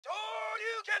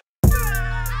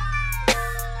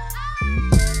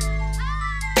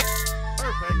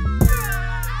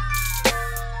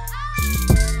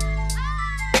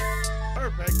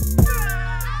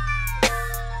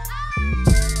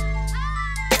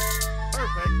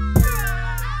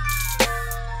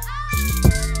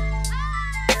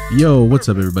Yo, what's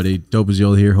up, everybody? Dope as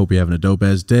Yola here. Hope you're having a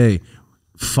dope-ass day.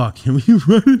 Fuck, can we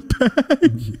run it back?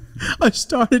 I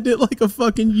started it like a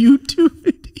fucking YouTube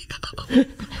video.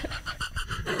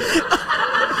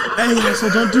 Hey, asshole,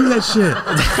 don't do that shit.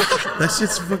 That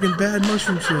shit's fucking bad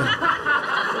mushroom shit.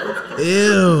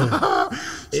 Ew.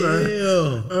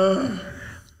 Ew.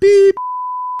 Beep.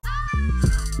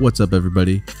 What's up,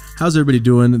 everybody? How's everybody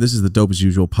doing? This is the Dope as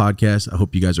Usual podcast. I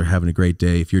hope you guys are having a great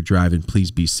day. If you're driving, please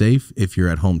be safe. If you're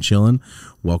at home chilling,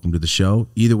 welcome to the show.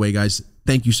 Either way, guys,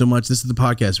 thank you so much. This is the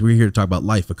podcast. We're here to talk about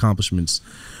life, accomplishments,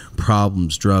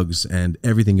 problems, drugs, and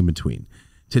everything in between.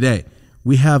 Today,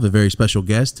 we have a very special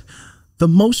guest, the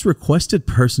most requested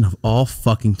person of all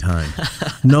fucking time.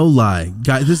 No lie.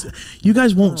 Guys, you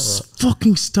guys won't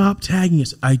fucking stop tagging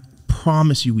us. I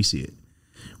promise you we see it.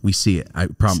 We see it. I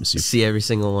promise you. See every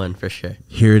single one for sure.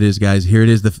 Here it is, guys. Here it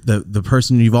is. The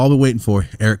person you've all been waiting for,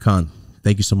 Erick Khan.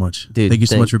 Thank you so much. Dude, thank you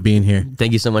so much for being here.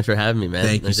 Than't you so much for having me, man.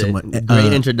 Thank you so much.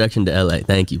 Great introduction to LA.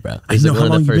 Thank you, bro. I know. How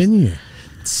long you been here?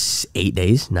 8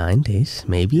 days, 9 days,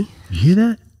 maybe. You hear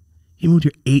that? He moved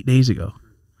here 8 days ago.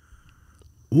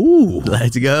 Ooh.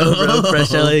 Let's go, bro.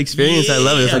 Fresh LA experience. Yeah. I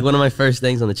love it. It's like one of my first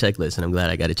things on the checklist, and I'm glad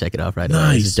I got to check it off right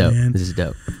away. This is dope. Man. This is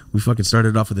dope. We fucking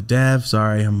started off with a Dav.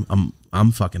 Sorry,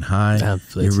 I'm fucking high.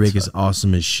 Your rig is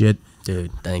awesome as shit.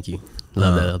 Dude, thank you.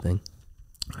 Love that little thing.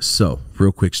 So,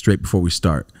 real quick, straight before we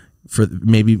start, for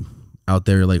maybe out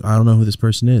there, like, I don't know who this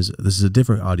person is. This is a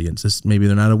different audience. Maybe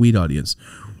they're not a weed audience.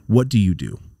 What do you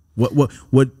do?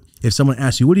 What if someone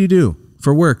asks you, what do you do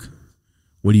for work?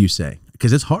 What do you say?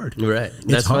 Because it's hard. Right.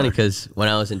 That's funny because when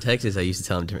I was in Texas, I used to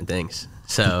tell them different things.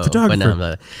 So, photographer. But now I'm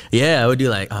like, yeah, I would do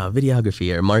like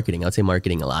videography or marketing. I would say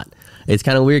marketing a lot. It's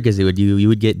kind of weird because you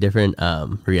would get different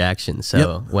reactions.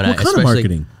 So when what kind of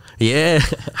marketing? Yeah.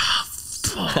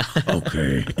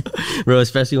 Okay. Bro,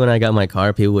 especially when I got my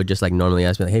car, people would just like normally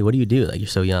ask me like, hey, what do you do? Like, you're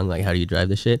so young. Like, how do you drive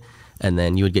this shit? And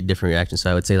then you would get different reactions.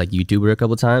 So I would say like YouTuber a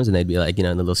couple times, and they'd be like, you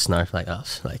know, in the little snarf, like, oh,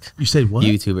 like you said what?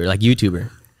 YouTuber, like YouTuber.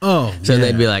 Oh, so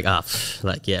they'd be like, oh,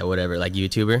 like, yeah, whatever, like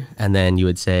YouTuber. And then you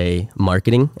would say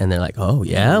marketing, and they're like, oh,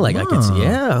 yeah, like I could see,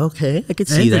 yeah, okay, I could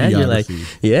see that. You're like,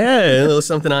 yeah, a little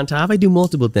something on top. I do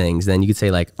multiple things. Then you could say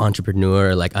like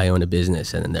entrepreneur, like I own a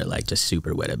business, and then they're like just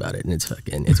super wet about it. And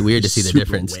it's weird to see the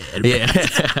difference. Yeah.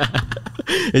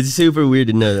 It's super weird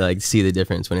to know, like, see the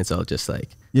difference when it's all just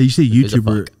like. Yeah, you say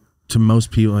YouTuber to most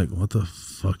people, like, what the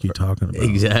fuck are you talking about?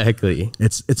 Exactly.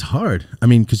 It's hard. I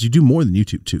mean, because you do more than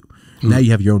YouTube too. Now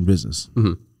you have your own business.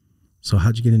 So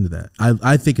how'd you get into that?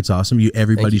 I think it's awesome.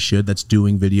 Everybody should that's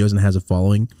doing videos and has a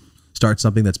following start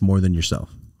something that's more than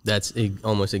yourself. That's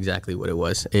almost exactly what it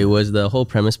was. It was the whole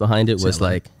premise behind it was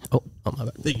like, oh my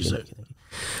bad. Thank you, sir.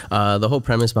 The whole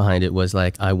premise behind it was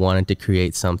like I wanted to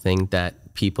create something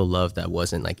that people loved that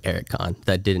wasn't like Erick Khan,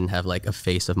 that didn't have like a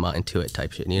face of mine to it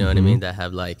type shit. You know what I mean? That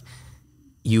have like,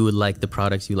 you would like the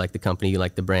products, you like the company, you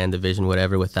like the brand, the vision,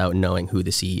 whatever, without knowing who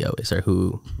the CEO is or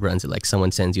who runs it. Like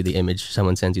someone sends you the image,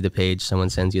 someone sends you the page,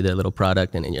 someone sends you their little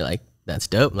product, and then you're like, that's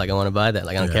dope. Like, I want to buy that.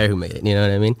 Like, I don't care who made it. You know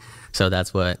what I mean? So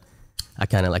that's what I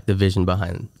kind of like the vision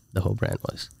behind the whole brand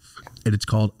was. And it's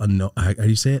called how do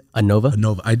you say it? Anova.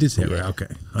 Anova. I did say it right.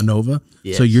 Okay. Anova.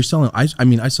 Yes. So you're selling. I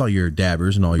mean, I saw your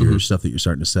dabbers and all your stuff that you're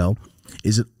starting to sell.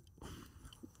 Is it?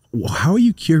 How are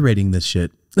you curating this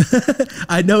shit?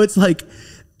 I know it's like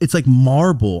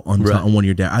marble on one of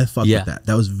your dabbers. I fucked with that.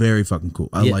 That was very fucking cool.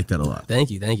 I like that a lot.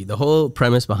 Thank you. Thank you. The whole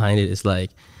premise behind it is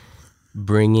like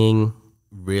bringing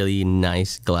really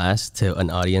nice glass to an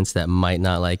audience that might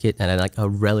not like it, and at like a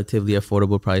relatively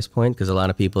affordable price point, because a lot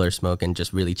of people are smoking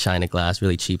just really China glass,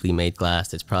 really cheaply made glass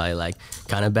that's probably like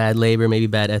kind of bad labor, maybe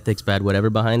bad ethics, bad whatever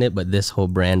behind it. But this whole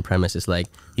brand premise is like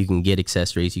you can get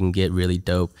accessories, you can get really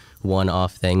dope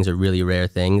one-off things or really rare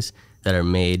things that are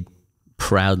made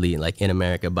proudly like in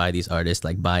America by these artists,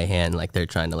 like by hand, like they're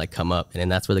trying to like come up.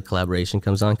 And that's where the collaboration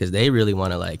comes on, because they really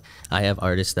want to like, I have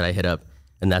artists that I hit up,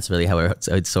 and that's really how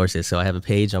it sources. So I have a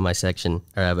page on my section,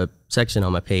 or I have a section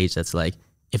on my page that's like,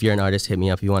 if you're an artist, hit me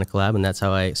up if you want to collab. And that's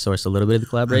how I source a little bit of the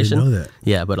collaboration. I didn't know that.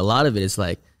 Yeah, but a lot of it is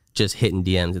like just hitting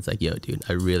DMs. It's like, yo, dude,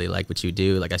 I really like what you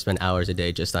do. Like I spend hours a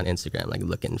day just on Instagram, like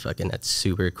looking fucking at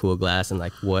super cool glass and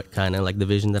like what kind of like the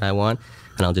vision that I want.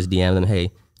 And I'll just DM them,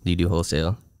 hey, do you do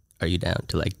wholesale? Are you down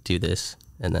to like do this?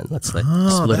 and then let's like split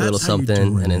a little that's how you're something,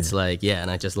 doing and it. it's like, yeah, and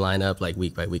I just line up like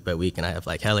week by week by week, and I have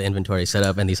like hella inventory set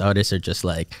up, and these artists are just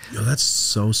like, Yo, that's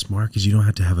so smart because you don't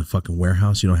have to have a fucking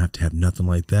warehouse. You don't have to have nothing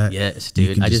like that. yes, You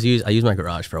dude. can I use my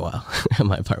garage for a while in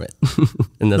my apartment,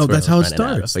 and No, where that's I how was it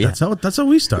running out of. starts. But yeah. That's how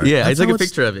we start. Yeah, That's I took how a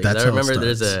picture of it. 'Cause That's I how it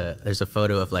remember starts. there's a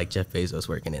photo of like Jeff Bezos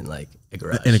working in like a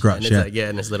garage. In a garage, and it's yeah. like, yeah,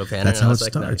 in this little panel. That's and I how was it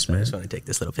like, starts, nice, I man. just want to take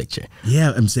this little picture.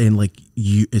 Yeah, I'm saying like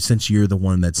you, since you're the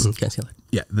one that's Can I see that?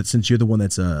 yeah, that since you're the one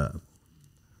that's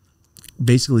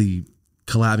basically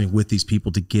collabing with these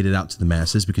people to get it out to the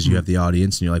masses because you have the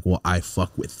audience and you're like, well, I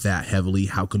fuck with that heavily.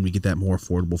 How can we get that more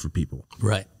affordable for people?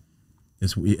 Right.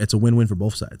 It's a win-win for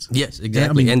both sides. Yes,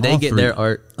 exactly. mean, and they all get three. their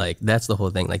art, like that's the whole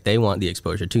thing. Like they want the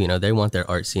exposure too, you know, they want their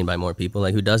art seen by more people.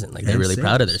 Like who doesn't? Like they're And really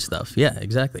proud of sales. their stuff. Yeah,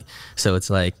 exactly. So it's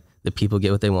like the people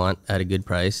get what they want at a good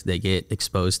price. They get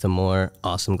exposed to more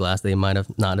awesome glass they might have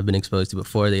not have been exposed to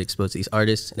before. They expose to these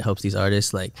artists. It helps these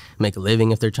artists like make a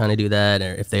living if they're trying to do that,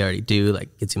 or if they already do,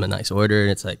 like gets them a nice order. And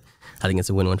it's like, I think it's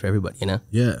a win-win for everybody, you know?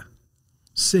 Yeah.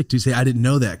 Sick, dude. Say I didn't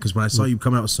know that because when I saw you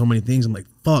coming out with so many things, I'm like,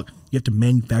 fuck, you have to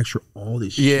manufacture all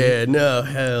this shit. Yeah, no,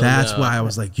 hell That's no. why I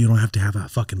was like, you don't have to have a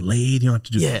fucking lathe. You don't have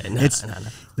to do. Yeah, no, no.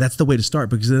 That's the way to start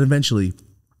because then eventually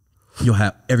you'll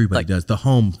have everybody Like- does the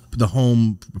home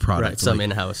product. Right, some like,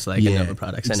 in-house like Innova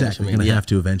products. I know what Exactly. you You're mean. gonna Yeah. have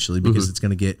to eventually because it's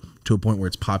gonna get to a point where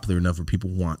it's popular enough where people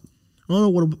want. Oh,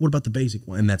 what about the basic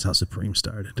one? And that's how Supreme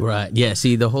started. Right. Yeah.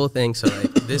 See, the whole thing. So,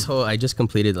 like, I just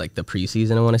completed like the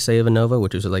preseason, I want to say, of Innova,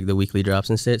 which was like the weekly drops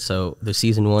and shit. So, the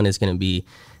season one is going to be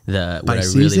what By I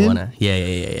season? really want to.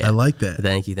 Yeah. I like that.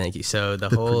 Thank you. So, the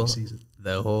whole preseason.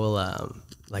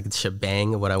 like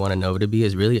shebang of what I want Innova to be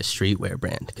is really a streetwear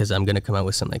brand because I'm going to come out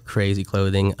with some like crazy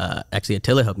clothing. Actually,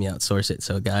 Attila helped me outsource it.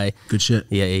 So, a guy. Good shit.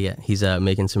 Yeah. He's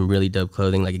making some really dope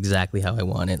clothing, like exactly how I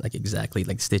want it, like exactly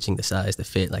like stitching the size, the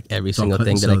fit, like every single cut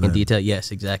thing and that I sew can then. detail.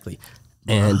 Yes, exactly.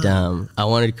 And I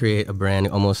wanted to create a brand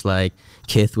almost like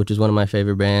Kith, which is one of my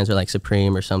favorite brands, or like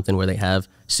Supreme or something, where they have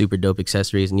super dope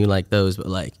accessories, and you like those, but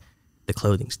like the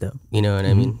clothing's dope. You know what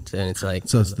I mean? So, and it's like,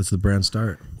 So that's the brand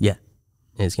start. yeah,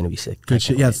 and it's gonna be sick. Good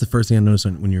shit. Yeah, it's the first thing I noticed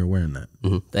when you were wearing that.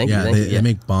 Thank you. They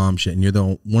make bomb shit, and you're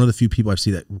one of the few people I've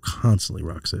seen that constantly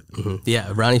rocks it.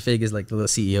 Yeah, Ronnie Fig is like the little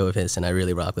CEO of his, and I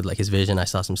really rock with like his vision. I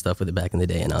saw some stuff with it back in the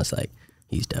day, and I was like,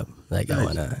 he's dope. Like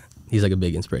he's like a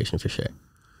big inspiration for sure.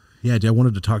 Yeah, dude, I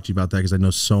wanted to talk to you about that because I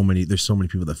know there's so many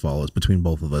people that follow us between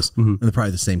both of us, and they're probably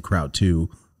the same crowd too.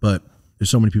 But there's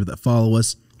so many people that follow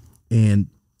us, and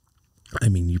I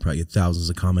mean, you probably get thousands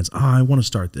of comments. Oh, I want to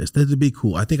start this. That'd be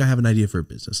cool. I think I have an idea for a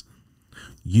business.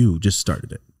 You just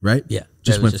started it, right? Yeah,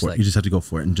 just that was went just for it. like- You just have to go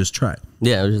for it and just try it.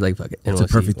 Yeah, I was just like, fuck it. And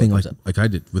It's a perfect thing, like I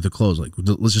did with the clothes. Like,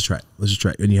 let's just try it. Let's just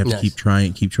try it, and you have to Nice. keep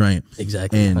trying it.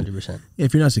 Exactly, And 100%.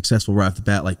 if you're not successful right off the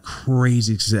bat, like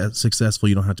crazy successful,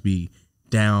 you don't have to be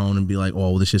down and be like,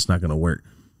 oh, this shit's not going to work.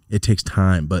 It takes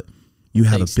time, but you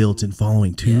have a built-in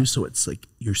following too, Yeah. so it's like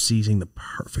you're seizing the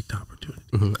perfect opportunity.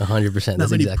 100%. Not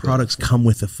That's many exactly products come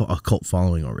with a cult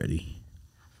following already.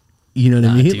 You know what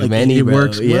I mean? Too Like many, it bro.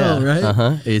 works well,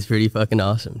 right? It's pretty fucking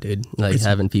awesome, dude. Like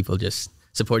having people just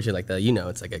support you like that, you know,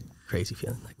 it's like a crazy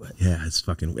feeling. Like what? Yeah, it's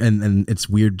fucking and it's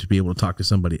weird to be able to talk to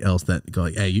somebody else that go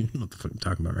like, hey, you know what the fuck I'm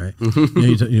talking about, right?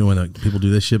 You know when like, people do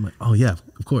this shit, I'm like, oh yeah,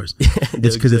 of course.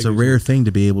 It's because it's a rare thing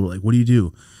to be able to like, what do you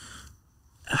do?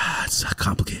 It's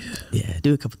complicated. Yeah,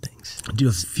 do a couple things. I do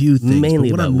a few things.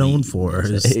 Mainly but what about I'm known weed, for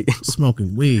I'd is say.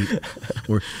 smoking weed.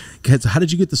 Or, cause how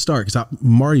did you get the start? Because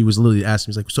Marty was literally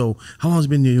asking me, he's like, so how long has it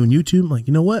been doing YouTube? I'm like,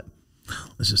 you know what?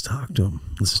 Let's just talk to him.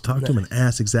 Let's just talk to him and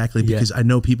ask exactly, because I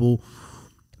know people.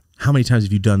 How many times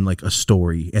have you done like a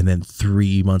story and then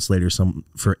 3 months later,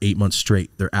 for 8 months straight,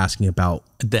 they're asking about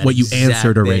That what you exact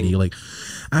answered already? thing. Like,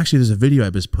 actually, there's a video I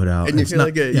just put out. And you it's feel not-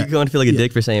 like you're yeah. going to feel like a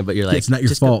dick for saying, but you're like, It's not your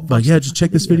just go fault. watch Like, yeah, just check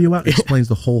this video out. It explains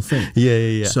the whole thing.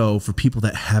 Yeah. So for people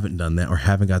that haven't done that or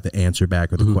haven't got the answer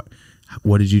back or the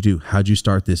what did you do? How'd you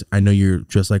start this? I know you're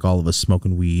just like all of us,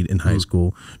 smoking weed in high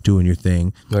school, doing your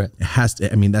thing. Right. It has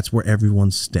to. I mean, that's where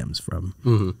everyone stems from.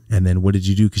 And then what did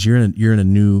you do? Because you're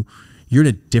in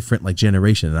a different like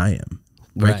generation than I am,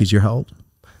 right? Because you're how old?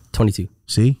 22.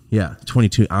 See, yeah,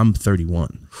 22. I'm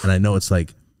 31, and I know it's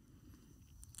like.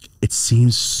 It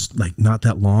seems like not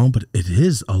that long, but it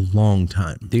is a long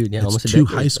time, Dude, yeah, it's almost a two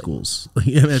decade. high schools.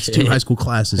 Yeah, that's two high school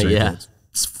classes. Right Yeah. there.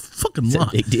 It's fucking It's a long.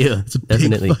 big deal. It's a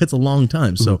Definitely. big. It's a long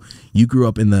time. So you grew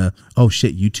up in the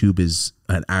YouTube is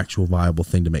an actual viable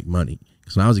thing to make money.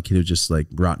 Because when I was a kid, it was just like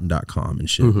rotten.com and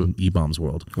shit, and E-Bombs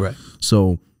World. Right.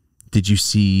 So did you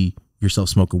see yourself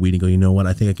smoking weed and go, you know what,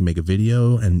 I think I can make a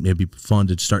video and it'd be fun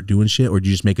to start doing shit? Or do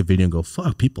you just make a video and go,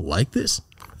 fuck, people like this?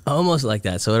 Almost like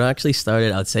that. So it actually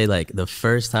started, I'd say like the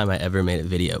first time I ever made a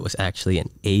video was actually in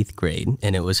 8th grade,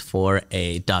 and it was for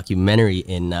a documentary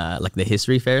in like the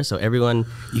history fair. So everyone,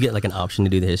 you get like an option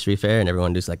to do the history fair, and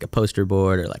everyone does like a poster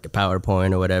board or like a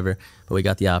PowerPoint or whatever. But we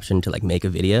got the option to like make a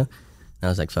video. And I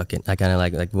was like, fuck it. I kind of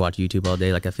like watch YouTube all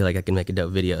day. Like I feel like I can make a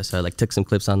dope video. So I like took some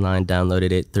clips online,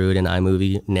 downloaded it, threw it in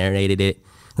iMovie, narrated it.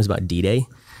 It was about D-Day.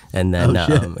 And then,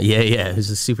 yeah, it was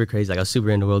just super crazy. Like I was super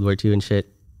into World War II and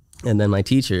shit. And then my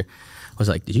teacher was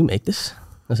like, did you make this? I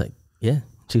was like, yeah.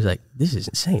 She was like, this is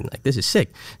insane. Like, this is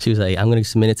sick. She was like, I'm going to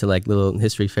submit it to like little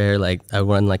history fair. Like I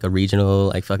won like a regional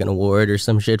like fucking award or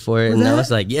some shit for it. And I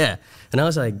was like, yeah. And I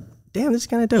was like, damn, this is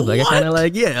kind of dope. Like I kind of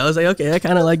like, yeah, I was like, okay, I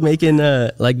kind of like making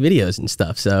like videos and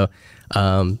stuff. So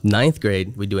 9th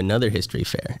grade, we do another history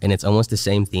fair, and it's almost the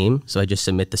same theme. So I just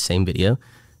submit the same video.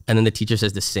 And then the teacher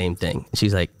says the same thing.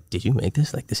 She's like, did you make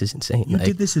this? Like, this is insane. You like,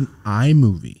 did this in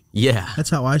iMovie. Yeah. That's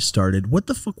how I started. What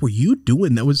the fuck were you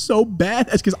doing that was so bad?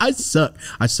 That's because I suck.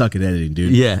 I suck at editing,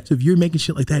 dude. Yeah. So if you're making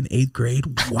shit like that in 8th grade,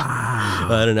 wow.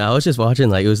 I don't know. I was just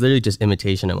watching, like, it was literally just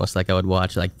imitation almost. Like, I would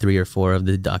watch, like, 3 or 4 of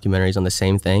the documentaries on the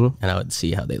same thing, and I would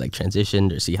see how they, like,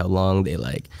 transitioned or see how long they,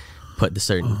 like, put the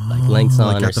certain like lengths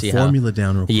on, like got or the see formula how,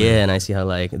 down real quick. Yeah, and I see how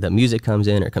like the music comes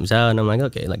in or comes out, and I'm like,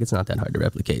 okay, like it's not that hard to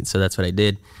replicate. So that's what I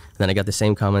did. And then I got the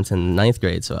same comments in 9th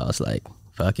grade, so I was like,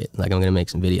 fuck it, like I'm gonna make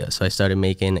some videos. So I started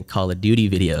making Call of Duty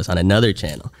videos on another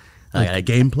channel. Like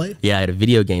gameplay? Yeah, I had a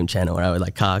video game channel where I would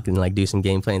like cock and like do some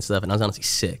gameplay and stuff, and I was honestly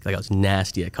sick. Like I was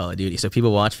nasty at Call of Duty. So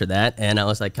people watched for that, and I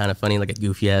was like kind of funny, like a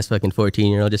goofy ass fucking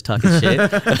 14-year-old just talking shit.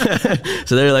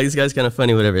 So they were like, this guy's kind of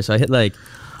funny, whatever. So I hit like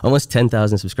almost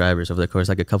 10,000 subscribers over the course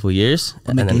like a couple of years.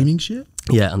 On the gaming shit?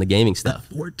 Yeah, on the gaming stuff.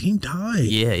 14 times.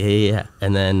 Yeah.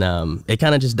 And then it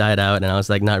kind of just died out, and I was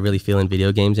like not really feeling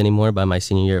video games anymore by my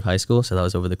senior year of high school. So that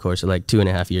was over the course of like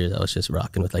 2.5 years. I was just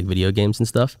rocking with like video games and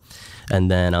stuff. And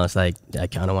then I was like, I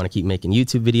kind of want to keep making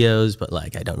YouTube videos, but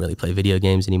like I don't really play video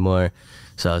games anymore.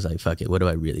 So I was like, fuck it, what do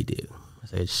I really do?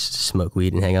 So I just smoke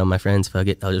weed and hang out with my friends. Fuck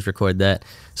it, I'll just record that.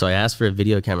 So I asked for a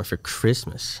video camera for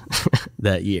Christmas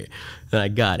that year, and I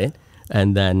got it.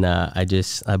 And then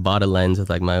I bought a lens with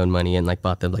like my own money and like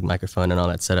bought the like microphone and all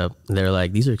that setup. They were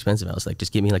like, these are expensive. I was like,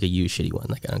 just give me like a used shitty one.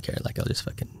 Like I don't care. Like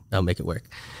I'll make it work.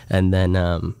 And then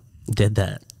did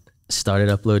that. Started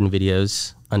uploading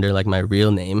videos under like my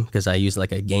real name because I used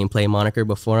like a gameplay moniker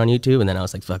before on YouTube, and then I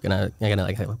was like, fucking, I gotta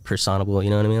like have a personable, you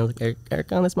know what I mean? I was like, Erick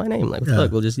Khan, that's my name. Like,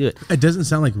 fuck, we'll just do it. It doesn't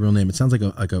sound like a real name. It sounds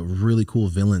like a really cool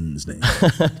villain's name.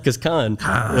 Because Khan.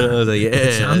 I was like, yeah.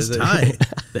 It sounds tight.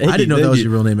 I didn't know that was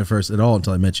your real name at first at all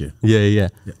until I met you. Yeah.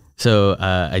 So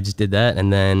I just did that,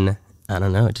 and then I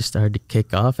don't know, it just started to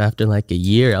kick off after like a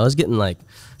year. I was getting like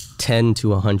 10 to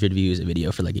 100 views a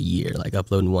video for like a year, like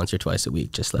uploading once or twice a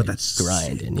week, just like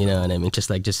grinding, you know what I mean?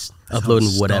 Just uploading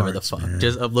whatever the fuck, man.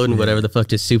 Just uploading whatever the fuck,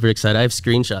 just super excited. I have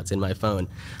screenshots in my phone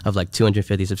of like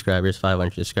 250 subscribers,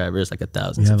 500 subscribers, like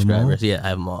 1,000 subscribers. Yeah, I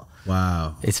have them all.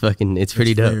 Wow. It's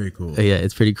pretty dope. Very cool. Yeah,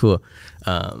 it's pretty cool.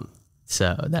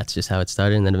 So that's just how it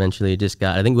started, and then eventually it just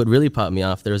got, I think what really popped me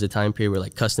off, there was a time period where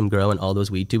like Custom Grow and all those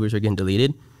weed tubers were getting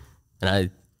deleted, and I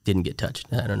didn't get touched.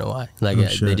 I don't know why. Like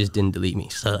they just didn't delete me.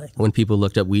 So like, when people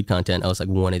looked up weed content, I was like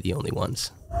one of the only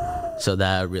ones. So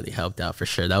that really helped out for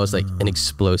sure. That was like an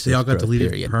explosive. They all got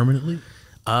deleted permanently?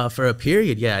 For a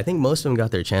period, yeah. I think most of them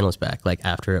got their channels back like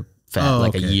after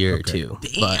a year or two.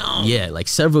 Damn. But yeah, like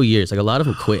several years. Like a lot of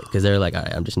them quit because they're like, all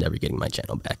right, I'm just never getting my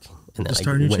channel back. And then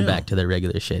like went back to their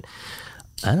regular shit.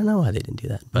 I don't know why they didn't do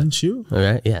that. But, didn't you? All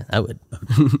right, yeah, I would.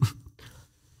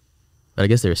 But I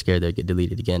guess they were scared they'd get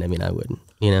deleted again. I mean, I wouldn't,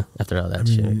 you know, after all that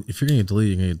shit. If you're going to get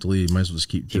deleted, you're going to get deleted. You might as well just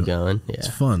keep going. Yeah. It's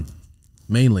fun.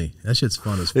 Mainly. That shit's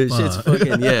fun as fuck. Shit's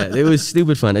fucking, yeah. It was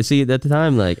stupid fun. I see, at the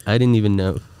time, like, I didn't even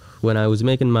know. When I was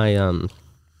making my,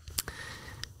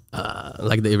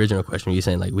 like the original question you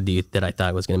saying, like, that I thought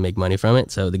I was going to make money from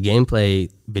it. So the gameplay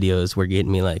videos were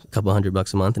getting me like a couple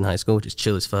 $100 a month in high school, which is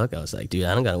chill as fuck. I was like, dude,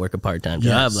 I don't got to work a part-time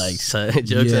job. Like, so,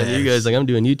 jokes on you guys. Like, I'm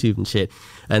doing YouTube and shit.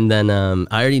 And then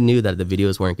I already knew that the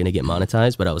videos weren't going to get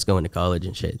monetized, but I was going to college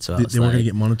and shit. So I was they weren't going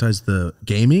to get monetized, the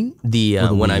gaming?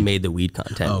 When I made the weed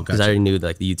content. Because I already knew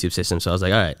like the YouTube system. So I was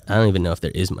like, all right, I don't even know if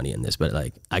there is money in this, but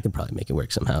like I could probably make it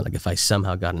work somehow. Like if I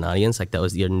somehow got an audience, like that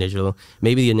was the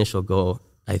initial goal.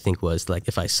 I think was like,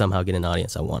 if I somehow get an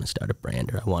audience, I want to start a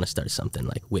brand or I want to start something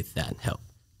like with that help.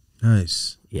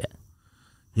 Nice. Yeah.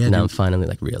 Yeah. Now I'm finally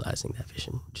like realizing that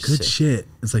vision. Good shit.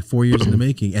 It's like 4 years in the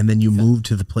making, and then you moved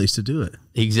to the place to do it.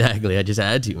 Exactly. I just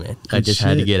had to, man. I just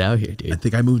had to get out here, dude. I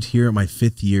think I moved here at my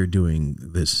 5th year doing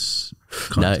this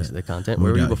content. Nice. The content.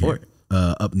 Where were you before?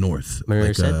 up north,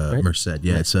 Merced, right? Merced.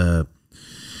 Yeah, it's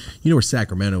you know where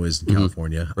Sacramento is in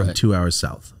California, Right. 2 hours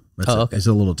south. That's okay. It's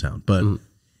a little town, but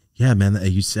yeah, man,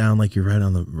 you sound like you're right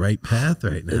on the right path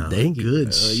right now. Thank you.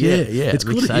 Good shit. Yeah, It's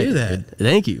I'm cool excited, to hear that. dude.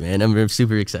 Thank you, man. I'm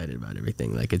super excited about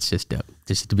everything. Like, it's just dope.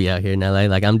 Just to be out here in LA.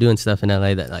 Like, I'm doing stuff in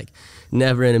LA that like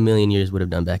never in a million years would have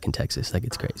done back in Texas. Like,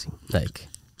 it's crazy. Like,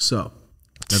 So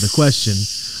now the question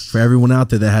for everyone out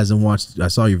there that hasn't watched, I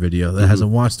saw your video, that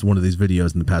hasn't watched one of these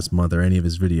videos in the past month or any of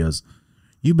his videos,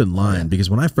 you've been lying because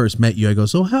when I first met you, I go,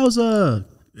 so how's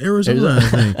Arizona? I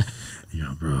think, you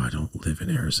know, bro, I don't live in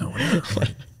Arizona.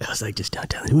 Like, I was like, just don't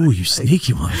tell anyone. ooh, you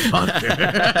sneaky motherfucker.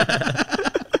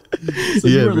 So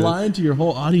you were lying to your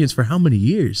whole audience for how many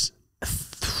years?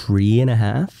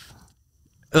 3.5.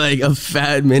 Like a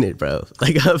fat minute, bro.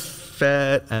 Like a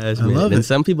fat ass minute. love And it.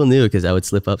 some people knew because I would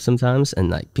slip up sometimes, and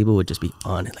like people would just be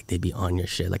on it. Like they'd be on your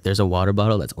shit. Like there's a water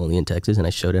bottle that's only in Texas, and I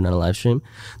showed it on a live stream.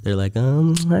 They're like,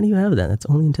 how do you have that? That's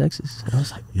only in Texas. And I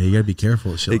was like, Yeah, you gotta be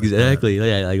careful with shit exactly.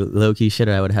 Yeah, like low key shit.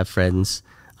 Or I would have friends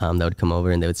that would come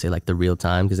over and they would say like the real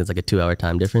time because it's like a 2-hour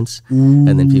time difference. And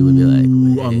then people would be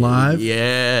like, on live?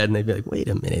 Yeah, and they'd be like, wait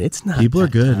a minute, it's not. People are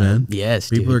that good, time. man.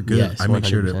 Yes, people dude. are good. Yes, I make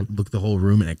sure to 100%. look the whole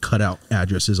room and I cut out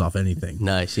addresses off anything.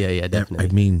 Nice, yeah, definitely. I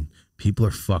mean, people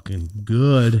are fucking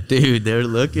good. Dude, they're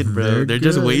looking, bro. They're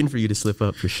just good. waiting for you to slip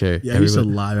up for sure. Yeah, I used to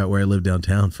lie about where I live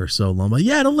downtown for so long. I'm like,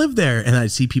 yeah, I don't live there. And I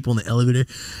see people in the elevator.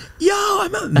 Yo,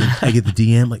 I'm out. And then I get the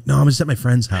DM like, no, I'm just at my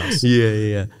friend's house.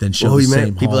 Yeah. Then show you the met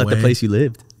same people at the hallway. place you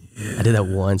lived. Yeah. I did that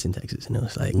once in Texas, and it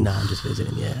was like, nah, I'm just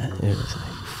visiting. Yeah, it was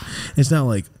like, It's not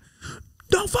like,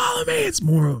 don't follow me. It's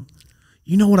more of,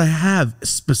 you know what I have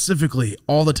specifically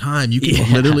all the time. You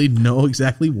can literally know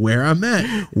exactly where I'm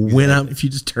at when if you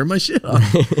just turn my shit on.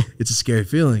 It's a scary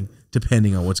feeling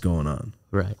depending on what's going on.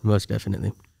 right, most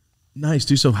definitely. Nice,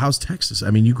 dude. So how's Texas?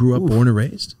 I mean, you grew up, born and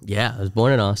raised? Yeah, I was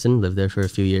born in Austin, lived there for a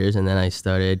few years, and then I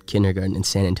started kindergarten in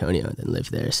San Antonio, and then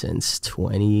lived there since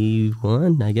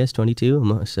 21, I guess, 22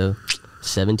 almost. So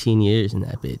 17 years in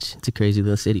that bitch. It's a crazy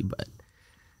little city, but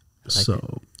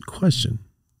Question.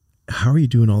 How are you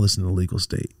doing all this in a legal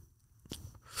state?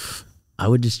 I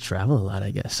would just travel a lot,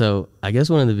 I guess. So I guess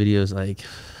one of the videos, like,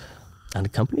 and the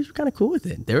companies were kind of cool with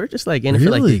it. They were just like in it for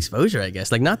like the exposure, I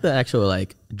guess. Like not the actual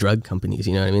like drug companies,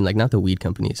 you know what I mean? Like not the weed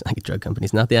companies, like drug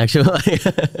companies, not the actual like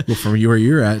Well, from where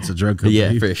you're at, it's a drug company.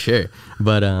 yeah, for sure.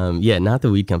 But yeah, not the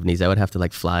weed companies. I would have to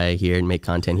like fly here and make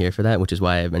content here for that, which is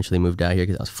why I eventually moved out here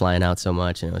because I was flying out so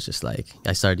much, and it was just like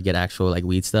I started to get actual like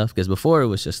weed stuff because before it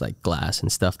was just like glass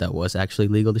and stuff that was actually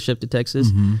legal to ship to Texas.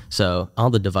 So all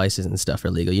the devices and stuff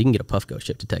are legal. You can get a Puffco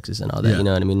shipped to Texas and all that, you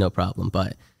know what I mean? No problem.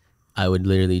 But I would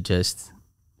literally just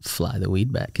fly the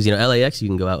weed back because, you know, LAX, you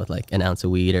can go out with like an ounce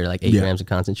of weed or like 8 grams of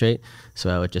concentrate.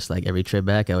 So I would just like every trip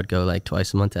back, I would go like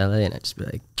twice a month to LA and I'd just be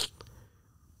like,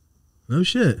 No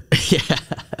shit. yeah.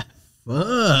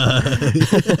 Fuck.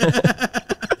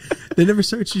 They never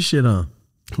search your shit on.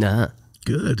 Nah.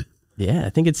 Good. Yeah, I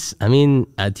think it's, I mean,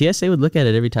 TSA would look at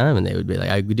it every time and they would be like,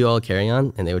 I would do all carry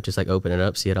on and they would just like open it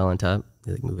up, see it all on top,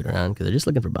 they like move it around because they're just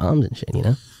looking for bombs and shit, you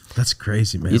know? That's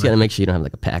crazy, man. You just got to make sure you don't have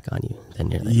like a pack on you. Then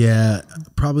you're like, yeah,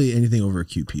 probably anything over a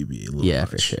QPB. A little yeah, much.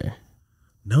 for sure.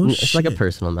 No It's shit. like a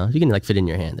personal amount. You can like fit in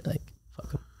your hand. They're like,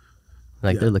 fuck them.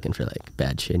 Like they're looking for like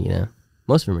bad shit, you know?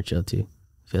 Most of them are chill too,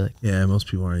 I feel like. Yeah, most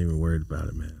people aren't even worried about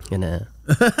it, man. And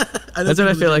that's what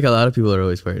I feel like a lot of people are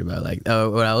always worried about. Like,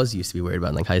 what I was used to be worried about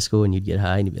in like high school when you'd get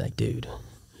high and you'd be like, dude,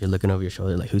 you're looking over your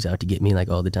shoulder, like, who's out to get me, like,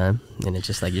 all the time? And it's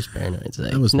just like, you're just paranoid. It's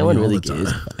like, no one really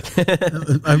gives a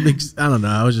fuck. I don't know.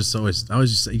 I was just so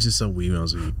weird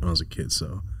when I was a kid.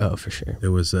 So oh, for sure. it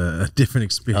was a different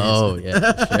experience. Oh, yeah,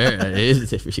 for sure. It is a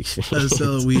different experience. I was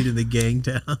selling weed in the gang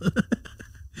town.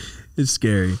 It's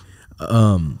scary.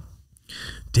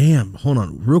 Damn. Hold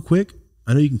on, real quick.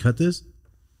 I know you can cut this.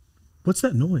 What's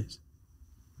that noise?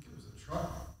 It was a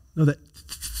truck. No, that.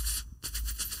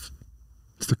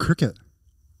 It's the cricket.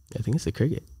 I think it's the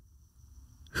cricket.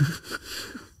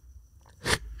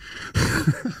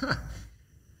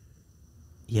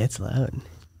 Yeah, it's loud.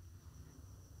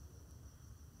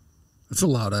 It's a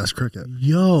loud ass cricket.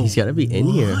 Yo, He's got to be in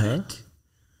here, huh?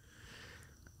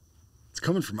 It's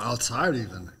coming from outside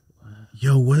even.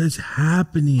 Yo, what is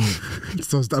happening? It's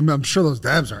those, I'm sure those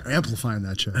dabs are amplifying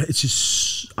that shit. It's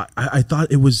just. I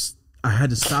thought it was. I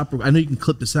had to stop. I know you can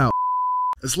clip this out.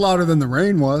 It's louder than the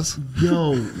rain was.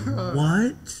 Yo,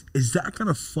 what? Is that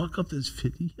gonna fuck up this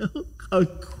video? A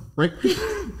cricket?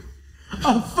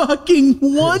 A fucking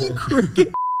one cricket?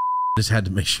 I just had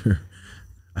to make sure.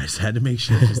 Because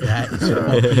that is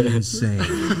fucking insane.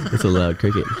 It's a loud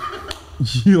cricket.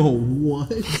 Yo,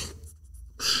 what?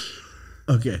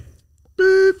 Okay.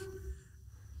 Beep.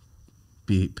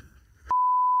 Beep.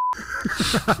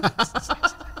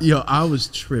 Yo, I was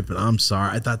tripping. I'm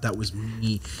sorry. I thought that was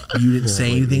me. You didn't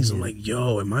say anything. So I'm like,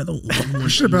 yo, am I the one? I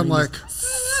should have been like,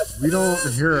 we don't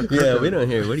hear it. Yeah, we don't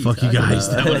hear. What are you Fuck you guys.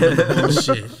 about? That would have been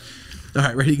bullshit. All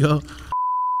right, ready to go?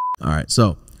 All right,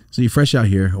 so you're fresh out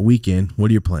here, a weekend. What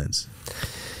are your plans?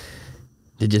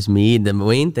 To just meet. The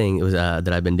main thing was that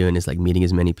I've been doing is like meeting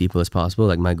as many people as possible.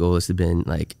 Like my goal is to been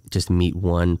like just meet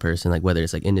one person, like whether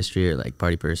it's like industry or like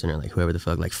party person or like whoever the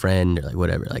fuck, like friend or like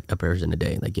whatever, like a person a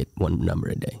day, like get one number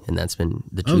a day. And that's been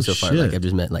the truth so far. Like I've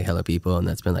just met like hella people, and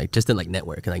that's been like just to like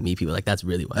network and like meet people. Like that's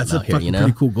really why I'm out here, you know?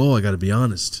 Pretty cool goal, I got to be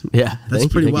honest. Yeah, that's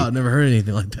pretty wild. I've never heard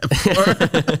anything like that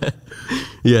before.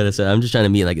 Yeah, that's I'm just trying to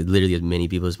meet like literally as many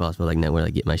people as possible, like network,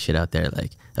 like get my shit out there.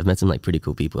 Like I've met some like pretty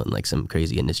cool people in like some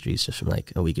crazy industries just from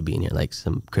like a week of being here, like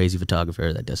some crazy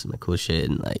photographer that does some like cool shit,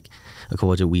 and like a whole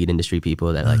bunch of weed industry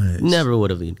people that like never would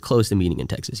have been close to meeting in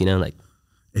Texas, you know? Like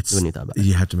it's when you thought about it.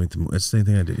 You have to make the move. It's the same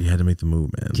thing I did. You had to make the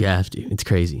move, man. You have to. It's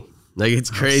crazy. Like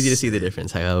it's crazy to see the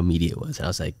difference, how immediate it was. And I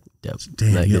was like, dope.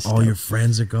 Damn, like, all your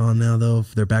friends are gone now though.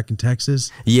 They're back in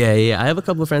Texas. Yeah. I have a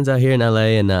couple of friends out here in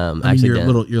LA, and I mean, actually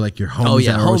you're like your homies. Oh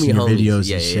yeah, homies. Videos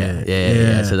yeah, and shit.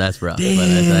 Yeah. So that's rough. Damn. But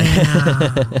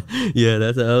that's like, yeah,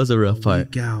 that was a rough part.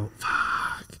 Week out.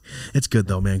 Fuck. It's good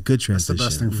though, man. Good transition.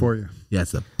 That's the best thing for you. Yeah,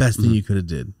 it's the best thing you could have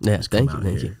did. Yeah, Just thank come you,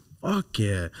 out thank here. you. Fuck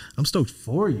yeah, I'm stoked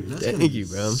for you. Thank you,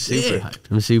 bro. I'm super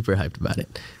hyped. I'm super hyped about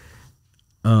it.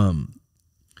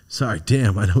 Sorry,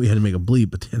 damn. I know we had to make a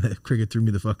bleep, but damn, that cricket threw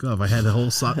me the fuck off. I had the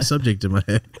whole subject in my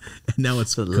head, and now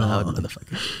it's a loud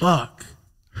motherfucker. Fuck.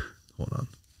 Hold on.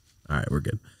 All right, we're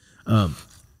good.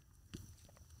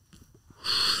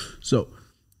 So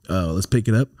let's pick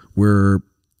it up. You're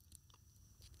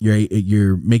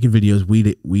making videos,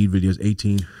 weed videos.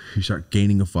 18. You start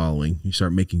gaining a following. You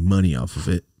start making money off of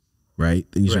it, right?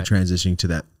 Then you start transitioning to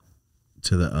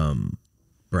the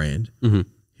brand. Mm-hmm.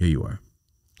 Here you are.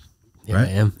 Yeah, right?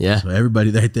 I am. Yeah. So everybody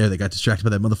right there that got distracted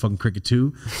by that motherfucking cricket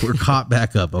too, we're caught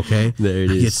back up. Okay. There it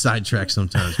is. I get sidetracked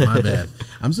sometimes. My bad.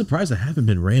 I'm surprised I haven't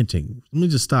been ranting. Let me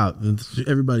just stop.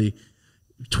 Everybody,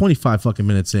 25 fucking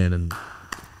minutes in, and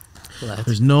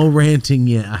there's no ranting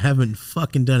yet. I haven't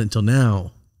fucking done it until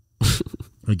now.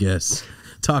 I guess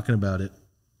talking about it.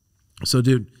 So,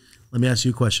 dude, let me ask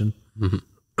you a question.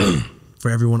 Mm-hmm.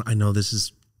 For everyone, I know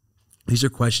these are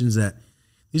questions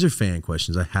these are fan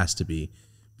questions. It has to be.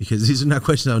 Because these are not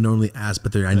questions I would normally ask,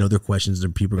 but I know they're questions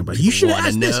that people are going to be like, you should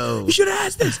ask this. You should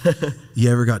ask this. You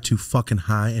ever got too fucking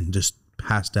high and just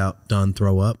passed out, done,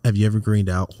 throw up? Have you ever greened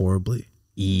out horribly?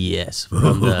 Yes.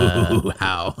 From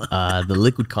the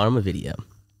Liquid Karma video.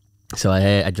 So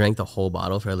I drank the whole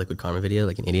bottle for a Liquid Karma video,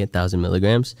 like an idiot, 1,000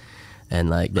 milligrams. And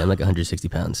like, I'm like 160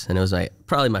 pounds. And it was like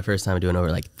probably my first time doing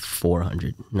over like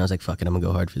 400. And I was like, fuck it, I'm going to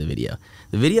go hard for the video.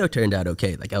 The video turned out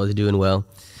okay. Like I was doing well.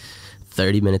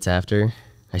 30 minutes after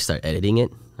I start editing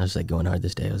it, I was like going hard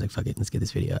this day. I was like, fuck it, let's get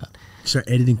this video out. You start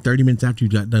editing 30 minutes after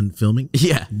you got done filming?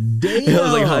 Yeah. Damn. I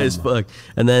was like high as fuck.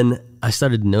 And then I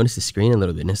started to notice the screen a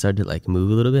little bit, and it started to like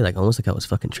move a little bit, like almost like I was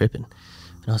fucking tripping.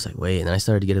 And I was like, wait. And then I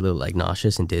started to get a little like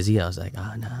nauseous and dizzy. I was like,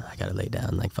 oh, no, I got to lay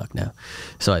down. Like, fuck no.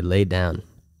 So I laid down.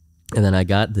 And then I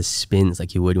got the spins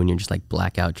like you would when you're just like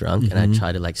blackout drunk. Mm-hmm. And I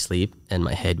tried to like sleep, and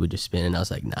my head would just spin. And I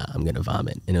was like, nah, I'm going to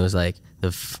vomit. And it was like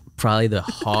probably the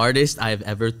hardest I've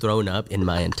ever thrown up in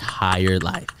my entire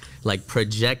life. Like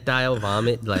projectile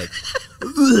vomit, like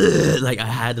I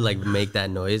had to like make that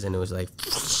noise, and it was like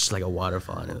a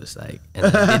waterfall. And it was like, and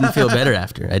I didn't feel better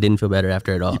after. I didn't feel better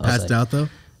after at all. You passed out though?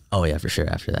 Oh yeah, for sure.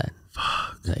 After that.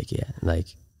 Fuck.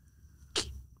 Like,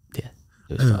 it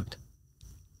was fucked.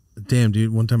 Damn,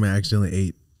 dude. One time I accidentally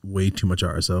ate way too much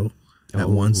RSO. At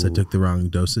once I took the wrong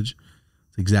dosage.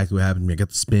 That's exactly what happened to me. I got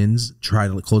the spins, tried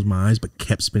to close my eyes, but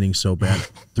kept spinning so bad.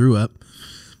 Threw up,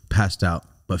 passed out,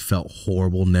 but felt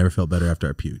horrible. Never felt better after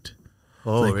I puked.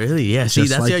 Oh, like, really? Yeah. See,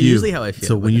 that's like usually how I feel.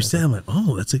 So when you say, I'm like,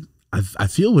 oh, that's I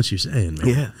feel what you're saying, man.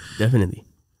 Yeah, definitely.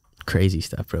 Crazy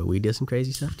stuff, bro. We did some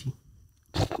crazy stuff to you.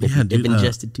 Yeah, dude. If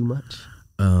ingested too much.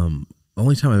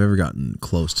 Only time I've ever gotten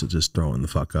close to just throwing the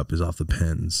fuck up is off the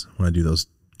pens when I do those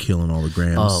killing all the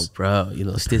grams. Oh, bro, you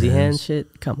little stizzy hand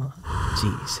shit. Come on,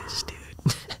 Jesus, dude.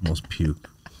 Almost puke.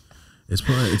 It's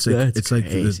probably it's like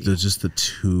just the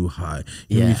too high.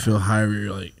 You know, you feel high where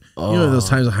you're like, you know, those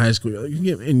times in high school, you're like, you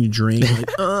get and you drink, like,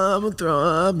 oh, I'm gonna throw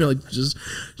up. You're like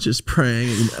just praying.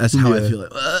 And that's how I feel.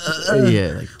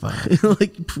 Like fuck.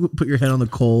 Like put your head on the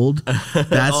cold.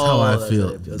 That's how I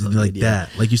feel. Like that.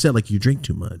 Like you said, like you drink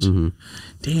too much. Mm-hmm.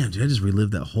 Damn, dude, I just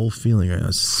relived that whole feeling right now.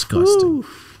 It's disgusting. Woo.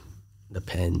 The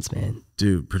pens, man.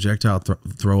 Dude, projectile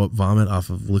throw up vomit off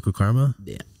of Liquid Karma?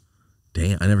 Yeah.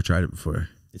 Damn, I never tried it before.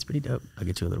 It's pretty dope. I'll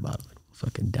get you a little bottle.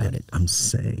 Fucking doubt it. I'm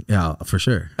saying, yeah, for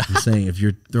sure. I'm saying if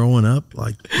you're throwing up,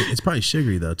 like, it's probably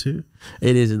sugary though too.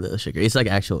 It is a little sugary. It's like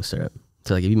actual syrup.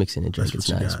 So like if you mix it in a drink, it's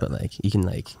nice. But like you can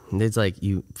like, it's like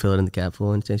you fill it in the cap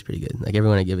full and it tastes pretty good. Like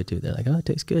everyone I give it to, they're like, oh, it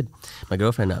tastes good. My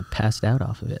girlfriend passed out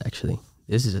off of it actually.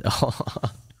 This is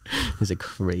this is a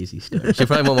crazy story. She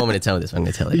probably won't want me to tell this, but I'm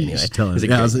gonna tell it anyway. It's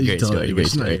a great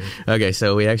story. Okay,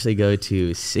 so we actually go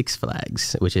to Six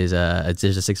Flags, which is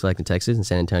there's a Six Flags in Texas in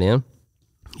San Antonio.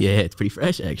 Yeah, it's pretty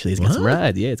fresh actually. It's got some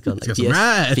rides. Yeah, it's called like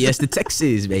Fiesta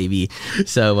Texas, baby.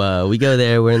 So we go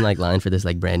there. We're in like line for this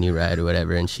like brand new ride or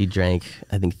whatever, and she drank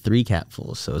I think 3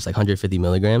 capfuls, so it's like 150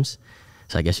 milligrams.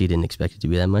 So I guess she didn't expect it to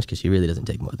be that much because she really doesn't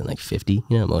take more than like 50.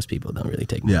 You know, most people don't really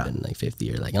take more than like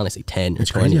 50 or like honestly 10 or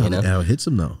 20. You know, how it hits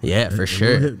them though. Yeah, for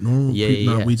sure.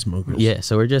 Not weed smokers. Yeah,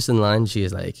 so we're just in line. She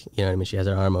is like, you know what I mean? She has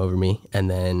her arm over me, and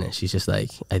then she's just like,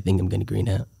 I think I'm gonna green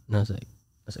out. And I was like,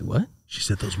 what? She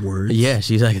said those words. Yeah,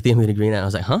 she's like, I think I'm gonna green out. I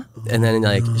was like, huh? And then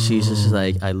like she's just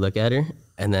like, I look at her,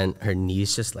 and then her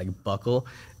knees just like buckle.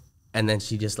 And then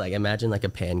she just like, imagine like a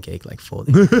pancake like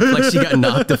folding. Like she got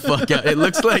knocked the fuck out. It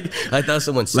looks like, I thought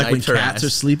someone sniped like when her cats ass. are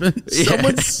sleeping? Yeah.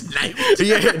 Someone sniped.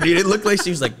 Yeah, dude, it looked like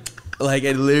she was like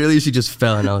it literally, she just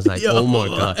fell. And I was like, oh my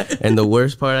God. And the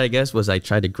worst part, I guess, was I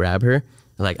tried to grab her.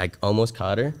 Like I almost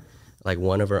caught her, like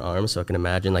one of her arms. So I can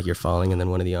imagine like you're falling and then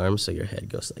one of the arms. So your head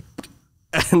goes like,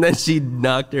 and then she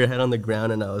knocked her head on the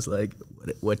ground. And I was like,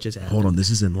 what just happened? Hold on,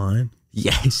 this is in line?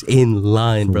 Yes, in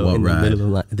line, bro. In the middle of the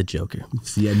line. The Joker.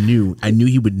 See, I knew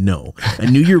he would know. I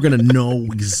knew you were gonna know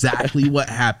exactly what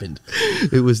happened.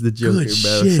 It was the Joker, Good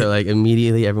bro. shit. So like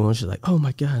immediately everyone's just like, oh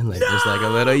my God. And like there's like a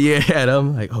little, and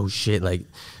I'm like, oh shit, like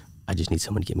I just need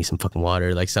someone to get me some fucking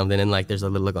water, like something. And like there's a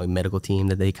little like medical team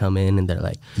that they come in and they're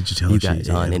like, did you tell you her guys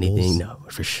on anything? No,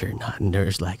 for sure not. And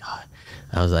there's like,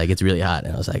 I was like, it's really hot.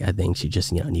 And I was like, I think she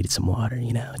just, needed some water,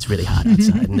 it's really hot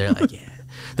outside. And they're like, yeah.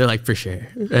 They're like, for sure.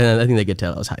 And I think they could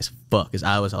tell I was high as fuck because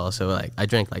I was also like, I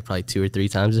drank like probably 2 or 3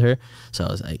 times with her. So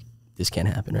I was like, this can't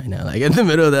happen right now. Like in the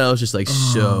middle of that, I was just like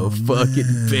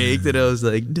fucking baked. And I was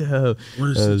like, no. What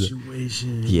a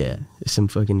situation. Yeah, some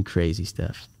fucking crazy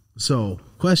stuff. So,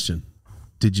 question.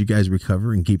 Did you guys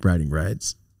recover and keep riding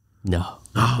rides? No.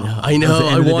 No, I know.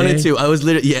 I wanted to. I was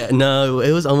literally, no,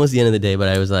 it was almost the end of the day, but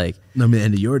I was like. No, I mean, the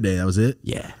end of your day, that was it?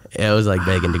 Yeah. I was like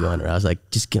begging to go on her. I was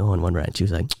like, just go on one ride. She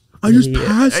was like, I just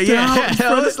passed out.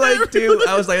 I was like, dude,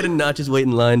 I did not just wait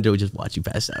in line to just watch you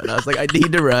pass out. I was like, I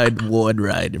need to ride one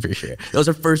ride for sure. That was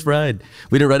our first ride.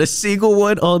 We didn't ride a single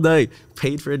one all night.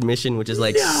 Paid for admission, which is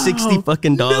like $60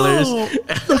 fucking. No.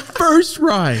 The first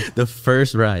ride. The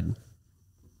first ride.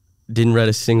 Didn't ride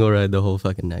a single ride the whole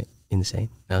fucking night. Insane.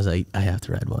 I was like, I have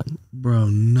to ride one. Bro,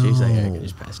 no. She was like, Eric, I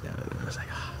just passed out. And I was like,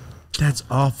 That's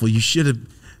awful. You should have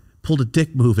pulled a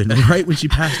dick move and right when she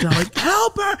passed out, like,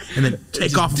 help her, and then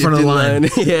take off in front of the line.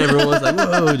 Yeah, everyone was like,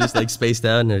 whoa, just like spaced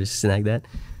out, and I just snagged that.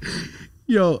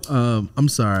 Yo, I'm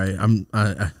sorry. I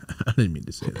didn't mean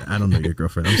to say that. I don't know your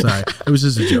girlfriend. I'm sorry. It was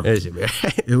just a joke.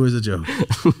 It was a joke.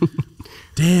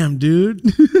 Damn, dude.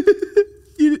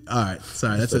 All right,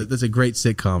 sorry. That's a great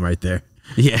sitcom right there.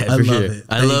 Yeah, for sure. It.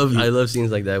 I love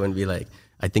scenes like that when be like,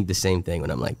 I think the same thing when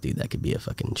I'm like, dude, that could be a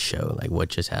fucking show. Like what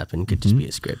just happened could just be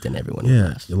a script and everyone would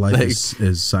laugh. Your life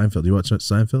is Seinfeld. You watch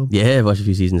Seinfeld? Yeah, I've watched a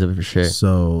few seasons of it for sure.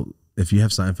 So if you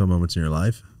have Seinfeld moments in your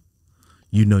life,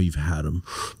 you've had them.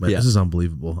 But this is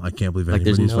unbelievable. I can't believe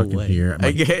anybody's fucking here.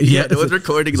 Like, it was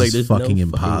recording. Like, there's fucking no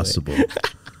impossible.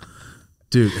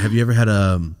 Dude, have you ever had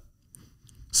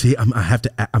See, I'm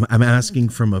asking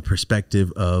from a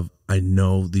perspective of, I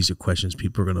know these are questions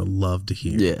people are going to love to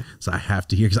hear. Yeah. So I have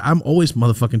to hear, because I'm always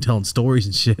motherfucking telling stories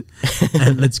and shit.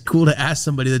 And it's cool to ask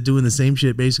somebody that's doing the same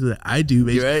shit basically that I do,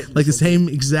 right. like the same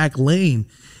exact lane.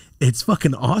 It's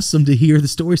fucking awesome to hear the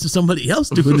stories of somebody else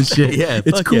doing this shit. Yeah,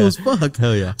 it's cool as fuck.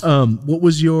 Hell yeah. What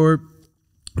was your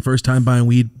first time buying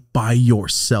weed by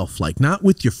yourself? Like, not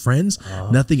with your friends,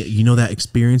 nothing, that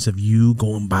experience of you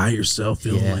going by yourself,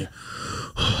 feeling like,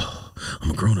 oh,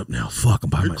 I'm a grown up now. Fuck, I'm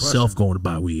by myself going to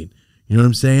buy weed. You know what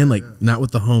I'm saying? Like, not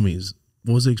with the homies.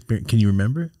 What was the experience? Can you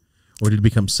remember? Or did it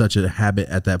become such a habit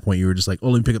at that point? You were just like, oh,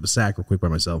 let me pick up a sack real quick by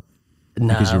myself.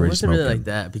 Nah, it wasn't really like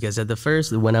that, because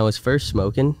when I was first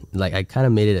smoking, like I kind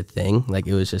of made it a thing. Like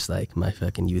it was just like my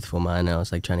fucking youthful mind. I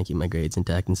was like trying to keep my grades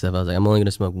intact and stuff. I was like, I'm only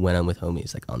gonna smoke when I'm with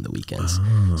homies, like on the weekends.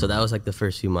 So that was like the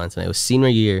first few months, and it was senior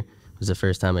year was the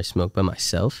first time I smoked by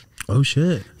myself. Oh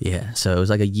shit. Yeah, so it was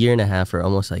like a year and a half or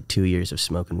almost like 2 years of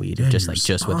smoking weed, just with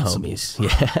homies.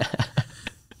 Yeah.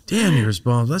 Damn, you're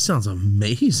responsible. That sounds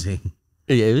amazing.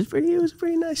 Yeah, it was a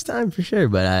pretty nice time for sure.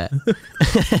 But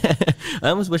I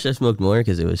almost wish I smoked more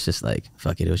because it was just like,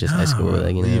 fuck it. It was just high school.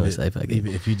 Like, you know, it was like, fuck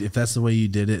it. If that's the way you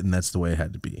did it and that's the way it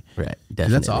had to be. Right.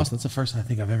 Definitely. That's awesome. That's the first time I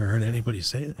think I've ever heard anybody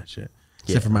say that shit.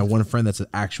 Except for my one friend that's an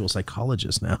actual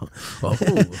psychologist now. Oh.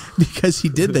 Because he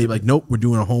did, they like, nope, we're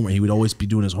doing a homework. He would always be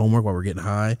doing his homework while we're getting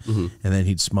high. And then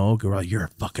he'd smoke. And we're like, you're a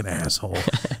fucking asshole.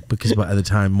 Because by the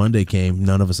time Monday came,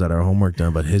 none of us had our homework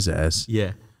done but his ass.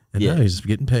 Yeah. And now he's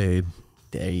getting paid.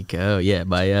 There you go. Yeah,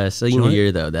 by senior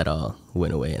year, though, that all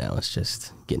went away, and I was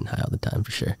just getting high all the time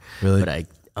for sure. Really? But I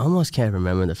almost can't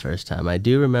remember the first time. I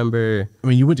do remember. I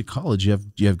mean, you went to college. You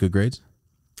have good grades?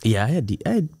 Yeah, I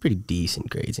had pretty decent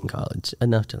grades in college.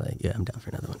 Enough to like, yeah, I'm down for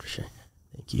another one for sure.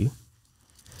 Thank you.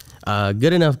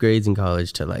 Good enough grades in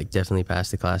college to like definitely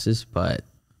pass the classes, but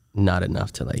not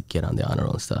enough to like get on the honor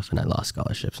roll and stuff. And I lost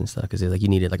scholarships and stuff because like you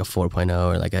needed like a 4.0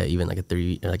 or like even like a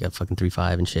 3 or like a fucking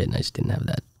 3.5 and shit. And I just didn't have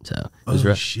that. So it was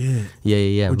rough. Shit.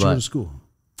 Yeah. Where'd you go to school?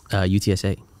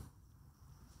 UTSA.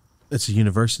 It's a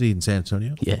university in San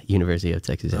Antonio? Yeah, University of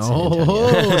Texas at San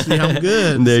Antonio. See, I'm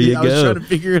good. There you go. I was trying to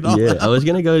figure it all out. I was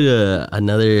going to go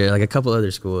to a couple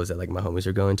other schools that like my homies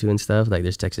are going to and stuff. Like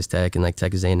there's Texas Tech and like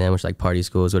Texas A&M, which like party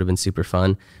schools would have been super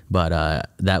fun. But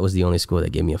that was the only school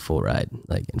that gave me a full ride.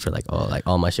 Like, and for like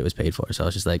all my shit was paid for. So I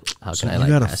was just like, how can I like pass that shit up?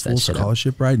 You got a full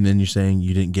scholarship ride, and then you're saying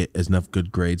you didn't get enough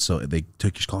good grades, so they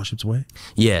took your scholarships away?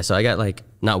 Yeah, so I got like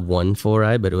not one full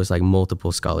ride, but it was like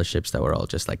multiple scholarships that were all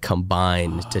just like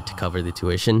combined to cover the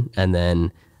tuition. And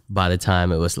then by the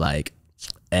time it was like,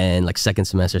 and like second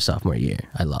semester, sophomore year,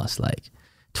 I lost like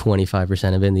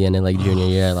 25% of it. In the end of like junior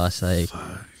year, I lost like,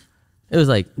 it was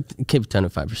like, it came to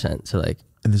 5%. So like.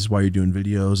 And this is why you're doing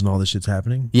videos and all this shit's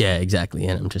happening? Yeah, exactly.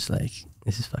 And I'm just like,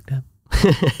 this is fucked up.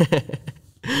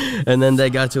 And then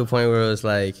they got to a point where it was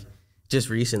like,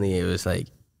 just recently, it was like,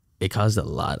 it caused a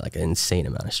lot, like an insane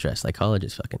amount of stress. Like college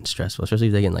is fucking stressful, especially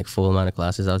if they get like full amount of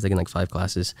classes. I was taking like 5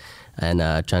 classes and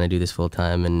trying to do this full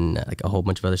time and like a whole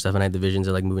bunch of other stuff. And I had the visions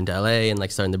of like moving to LA and like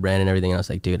starting the brand and everything. And I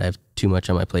was like, dude, I have too much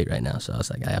on my plate right now. So I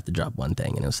was like, I have to drop one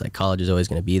thing. And it was like, college is always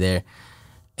going to be there.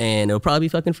 And it'll probably be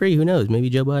fucking free. Who knows? Maybe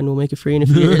Joe Biden will make it free in a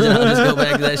few years and I'll just go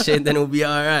back to that shit and then we'll be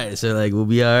all right. So like, we'll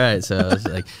be all right. So I was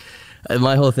like,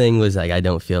 my whole thing was like, I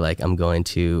don't feel like I'm going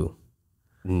to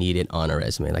need it on a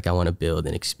resume. Like I want to build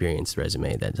an experienced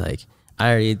resume that's like,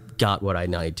 I already got what I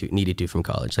needed to from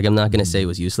college. Like I'm not going to say it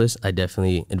was useless. I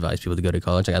definitely advise people to go to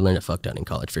college. Like I learned a fuck ton in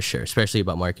college for sure, especially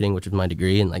about marketing, which was my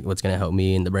degree and like what's going to help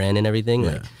me in the brand and everything.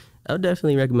 Yeah. Like I would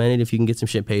definitely recommend it if you can get some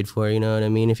shit paid for, you know what I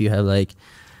mean? If you have like,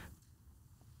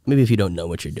 maybe if you don't know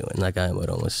what you're doing, like I would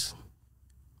almost,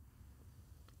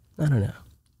 I don't know.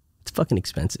 It's fucking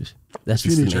expensive. That's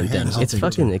just the main thing. It's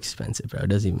fucking expensive, bro. It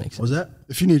doesn't even make sense. What's that?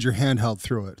 If you need your hand held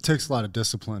through it, it takes a lot of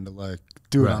discipline to like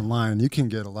do it online. You can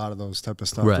get a lot of those type of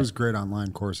stuff. There's great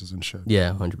online courses and shit.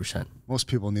 Yeah, 100%. Most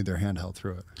people need their hand held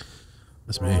through it.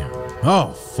 That's me.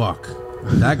 Oh, fuck.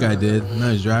 That guy did.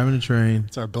 Now he's driving a train.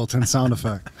 It's our built-in sound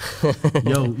effect.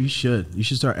 Yo, you should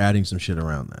start adding some shit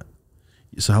around that.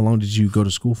 So how long did you go to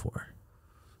school for?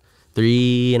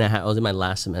 3.5. I was in my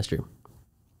last semester.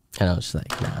 And I was just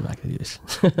like, nah, I'm not going to do this.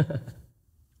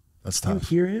 That's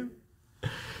tough. You hear him?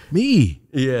 Me.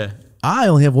 Yeah. I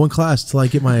only have one class till I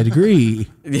get my degree.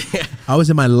 Yeah. I was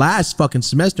in my last fucking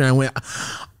semester and I went,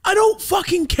 I don't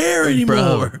fucking care anymore.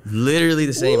 Bro, literally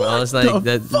the same. I was like,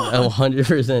 that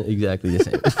 100% exactly the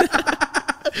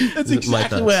same. That's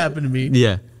exactly what happened to me.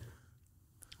 Yeah.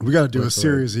 We got to do a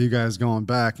series of you guys going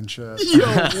back and shit. Yo,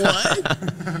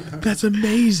 what? That's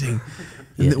amazing.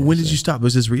 Yeah, when did you stop?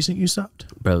 Was this recent you stopped?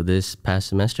 Bro, this past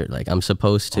semester. Like, I'm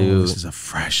supposed to. Oh, this is a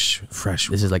fresh.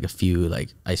 This is like a few,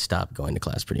 like, I stopped going to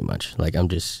class pretty much. Like, I'm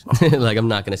just, like, I'm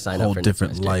not going to sign up for a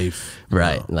different life.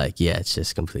 Right. Like, yeah, it's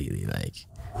just completely, like,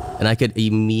 and I could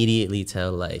immediately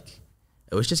tell, like,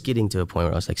 it was just getting to a point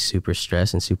where I was like super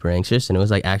stressed and super anxious, and it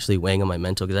was like actually weighing on my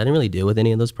mental because I didn't really deal with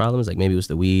any of those problems. Like maybe it was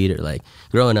the weed or like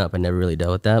growing up, I never really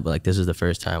dealt with that. But like this was the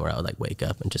first time where I would like wake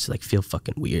up and just like feel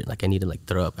fucking weird. Like I need to like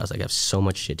throw up. I was like, I have so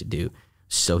much shit to do,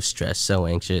 so stressed, so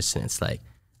anxious, and it's like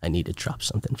I need to drop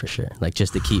something for sure, like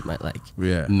just to keep my like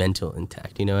mental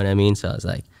intact. You know what I mean? So I was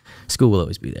like, school will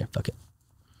always be there. Fuck it.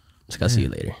 I'll see you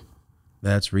later.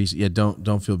 That's recent. Yeah,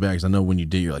 don't feel bad because I know when you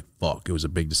did, you're like, fuck, it was a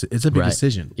big decision. It's a big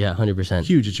decision. Yeah, 100%.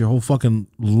 Huge. It's your whole fucking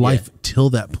life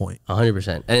till that point.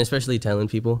 100%. And especially telling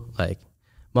people, like,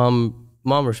 mom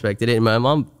respected it. And my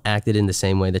mom acted in the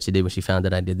same way that she did when she found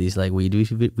that I did these like weed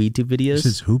tube videos. This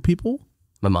is who people?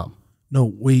 My mom.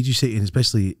 No, wait, did you say, and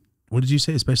especially What did you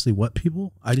say? Especially what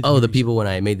people? I didn't. Oh, the people when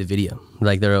I made the video,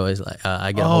 like they're always like,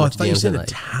 I got. Oh, I thought you said like,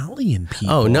 Italian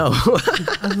people. Oh no,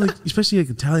 I was like, especially like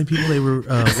Italian people. They were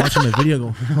watching my video,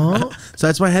 going, huh? So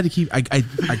that's why I had to keep.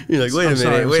 You're like, wait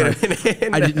a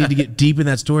minute. I didn't need to get deep in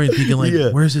that story and thinking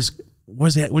like, where's this?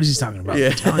 Where's that? What is he talking about? Yeah.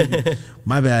 Italian.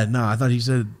 My bad. No, I thought he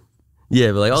said.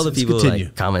 Yeah, but like all the people continue.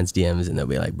 like comments, DMs, and they'll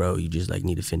be like, bro, you just like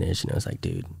need to finish. And I was like,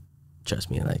 dude,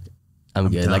 trust me, like I'm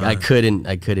good. done. Like I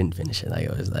couldn't finish it. Like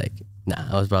I was like,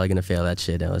 nah, I was probably gonna fail that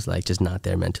shit. I was like just not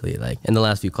there mentally. Like in the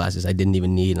last few classes, I didn't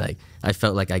even need, like I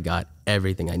felt like I got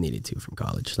everything I needed to from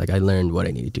college. Like I learned what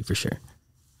I needed to for sure.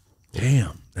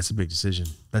 Damn, that's a big decision.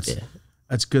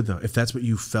 That's good though. If that's what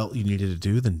you felt you needed to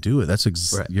do, then do it. That's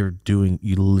you're doing.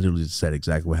 You literally said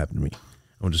exactly what happened to me.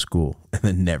 I went to school and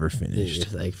then never finished.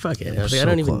 Just like fuck it. I was like, I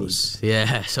don't even need.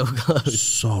 Yeah, so close.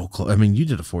 So close. I mean, you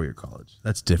did a 4-year college.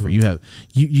 That's different. You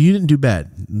didn't do bad.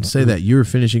 Say that you were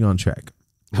finishing on track.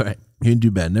 All right. You didn't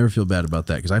do bad. Never feel bad about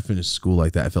that because I finished school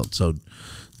like that. I felt so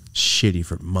shitty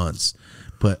for months.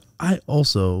 But I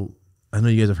know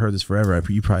you guys have heard this forever.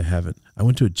 You probably haven't. I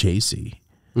went to a JC,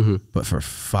 but for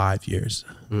 5 years.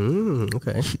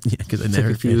 Okay. Yeah, because I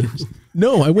never finished.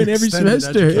 No, I went every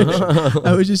semester.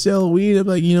 I would just sell weed. I'm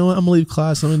like, you know what? I'm gonna leave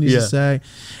class. I'm gonna need to say,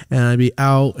 and I'd be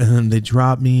out, and then they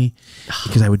drop me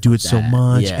because I would do it so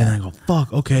much, and I go,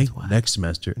 fuck, okay, next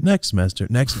semester, and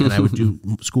I would do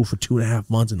school for 2.5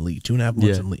 months and leave. 2.5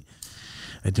 months and leave.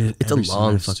 I did it. It's a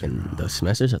long fucking. Those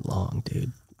semesters are long,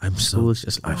 dude. I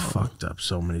fucked up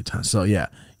so many times. So yeah,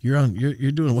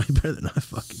 you're doing way better than I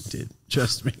fucking did.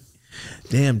 Trust me.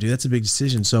 Damn, dude, that's a big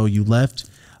decision. So you left,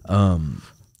 and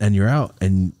you're out,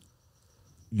 and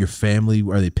your family,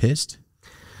 are they pissed?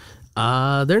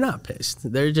 They're not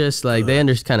pissed. They're just like they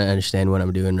kind of understand what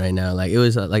I'm doing right now. Like it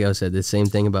was like I said, the same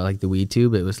thing about like the weed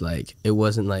tube. It was like it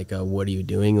wasn't like what are you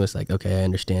doing? It was like, okay, I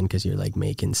understand because you're like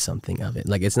making something of it.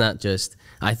 Like it's not just.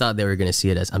 I thought they were gonna see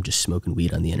it as I'm just smoking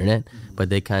weed on the internet, but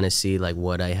they kind of see like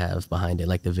what I have behind it,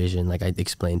 like the vision. Like I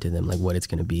explained to them like what it's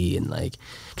gonna be, and like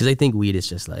because I think weed is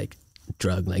just like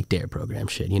drug like dare program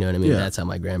shit, you know what I mean? That's how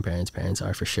my parents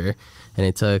are for sure. And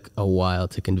it took a while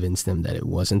to convince them that it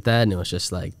wasn't that, and it was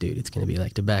just like, dude, it's gonna be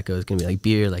like tobacco, it's gonna be like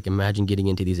beer. Like imagine getting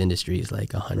into these industries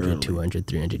like 100 200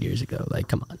 300 years ago. Like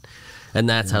come on. And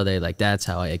that's how they like, that's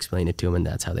how I explained it to them, and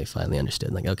that's how they finally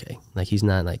understood, like, okay, like he's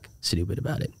not like stupid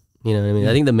about it, you know what I mean?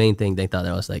 I think the main thing they thought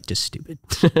that I was like just stupid.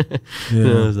 Like,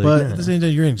 but at the same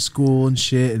time, you're in school and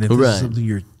shit, and if this is something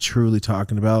you're truly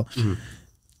talking about,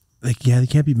 like, yeah, they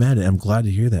can't be mad at it. I'm glad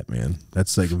to hear that, man.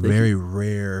 That's like a very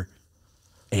rare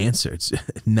answer. It's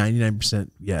 99%.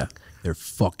 Yeah, they're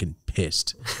fucking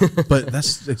pissed. But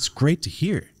it's great to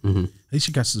hear. At least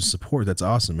you got some support. That's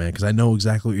awesome, man. Because I know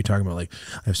exactly what you're talking about. Like,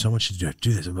 I have so much to do. I have to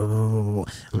do this. Blah, blah, blah,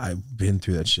 blah. I've been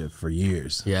through that shit for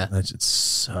years. Yeah, that shit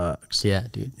sucks. Yeah,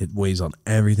 dude. It weighs on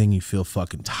everything. You feel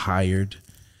fucking tired.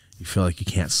 You feel like you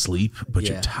can't sleep, but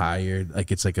you're tired.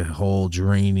 Like it's like a whole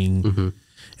draining.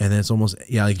 And then it's almost,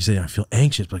 like you said, I feel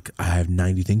anxious, but I have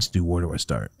 90 things to do. Where do I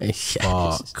start?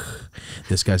 Fuck.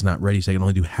 This guy's not ready, so I can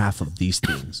only do half of these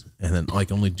things. And then I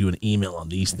can only do an email on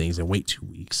these things and wait 2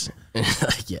 weeks.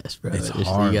 Yes, bro. It's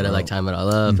hard, you got to like time it all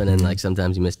up. And then like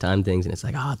sometimes you miss time things and it's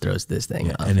like, it throws this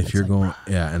thing off. And if you're going,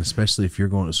 and especially if you're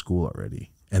going to school already.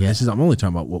 And this is, I'm only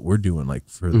talking about what we're doing, like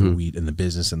for the weed and the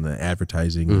business and the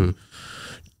advertising and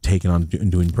taking on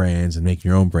and doing brands and making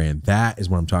your own brand. That is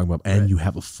what I'm talking about. And you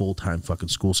have a full-time fucking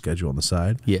school schedule on the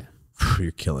side. Yeah.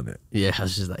 You're killing it. Yeah. I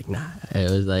was just like, nah.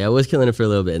 It was like, I was killing it for a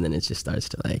little bit, and then it just starts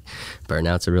to like,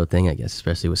 burnout's a real thing, I guess,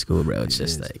 especially with school, bro. It's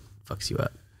just like, fucks you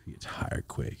up. You get tired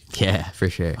quick. Yeah, for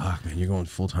sure. Fuck, man, you're going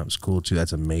full-time school too.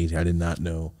 That's amazing. I did not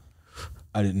know.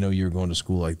 I didn't know you were going to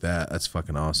school like that. That's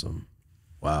fucking awesome.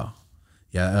 Wow.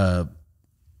 Yeah.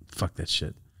 Fuck that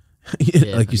shit.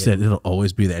 Like you said, it'll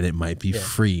always be that, and it might be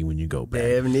free when you go back.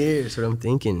 Damn near, that's what I'm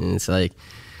thinking. And it's like,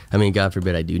 I mean, God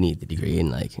forbid I do need the degree,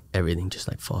 and like everything just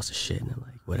like falls to shit, and I'm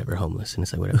like, whatever, homeless. And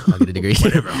it's like, whatever, I'll get a degree.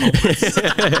 Whatever, homeless.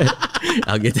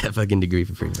 I'll get that fucking degree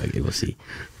for free. Okay, we'll see.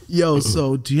 Yo,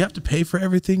 so do you have to pay for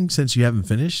everything since you haven't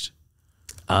finished?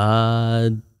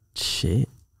 Shit.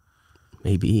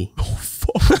 Maybe. Oh,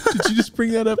 fuck. Did you just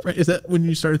bring that up? Right? Is that when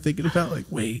you started thinking about like,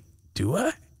 wait, do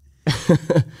I?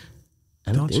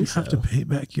 Don't you have to pay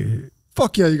back your...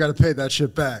 Fuck yeah, you got to pay that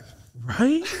shit back.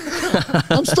 Right?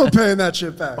 I'm still paying that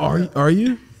shit back. Are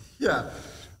you? Yeah.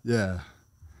 Yeah.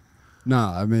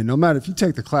 Nah, I mean, no matter if you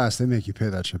take the class, they make you pay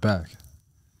that shit back.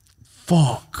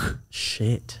 Fuck.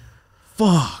 Shit.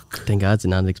 Fuck. Thank God it's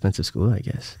not an expensive school, I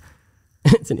guess.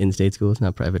 It's an in-state school. It's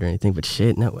not private or anything, but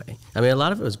shit, no way. I mean, a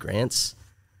lot of it was grants.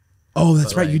 Oh,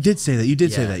 that's right. Like, you did say that. You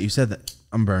did say that. You said that.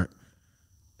 I'm burnt.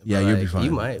 Yeah, you'll be fine.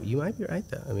 You might be right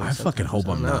though. I mean, I fucking hope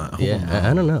I'm not.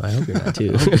 I don't know. I hope you're not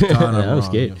too. God, I'm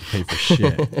scared. Pay for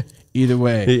shit. Either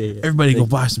way, everybody go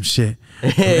buy some shit.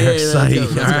 Let's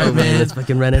go, man. Let's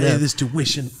fucking rent it Pay up. this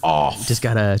tuition off. Just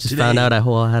found out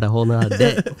I had a whole lot of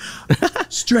debt.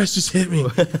 Stress just hit me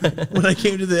when I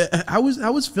came to the. I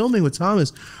was filming with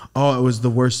Thomas. Oh, it was the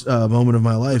worst moment of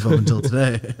my life up until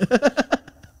today.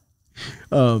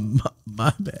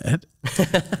 My bad.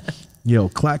 Yo,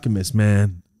 Clackamas,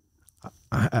 man.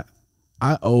 I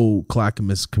owe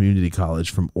Clackamas Community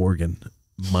College from Oregon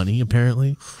money,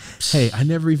 apparently. Hey, I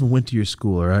never even went to your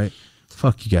school, all right?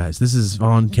 Fuck you guys. This is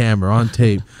on camera, on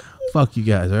tape. Fuck you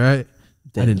guys, all right?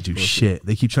 I didn't do shit.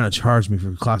 They keep trying to charge me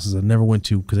for classes I never went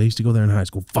to because I used to go there in high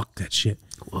school. Fuck that shit.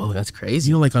 Whoa, that's crazy.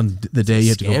 You know, like on the day you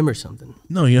have to go. Scam or something.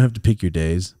 No, you don't have to pick your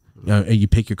days. You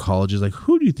pick your colleges. Like,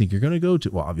 who do you think you're going to go to?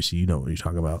 Well, obviously, you know what you're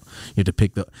talking about. You have to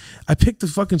pick I picked the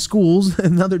fucking schools,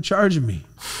 and now they're charging me.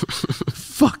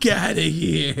 Fuck out of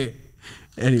here.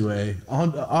 Anyway,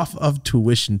 off of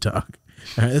tuition talk.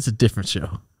 All right, that's a different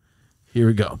show. Here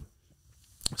we go.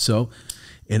 So,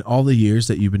 in all the years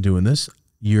that you've been doing this,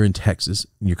 you're in Texas,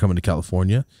 and you're coming to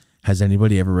California. Has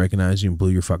anybody ever recognized you and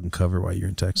blew your fucking cover while you're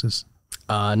in Texas?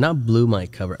 Not blew my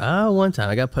cover. One time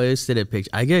I got posted a picture.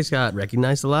 I guess got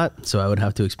recognized a lot, so I would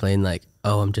have to explain like,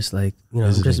 oh, I'm just like,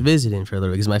 I'm just visiting for a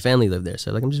little bit because my family lived there.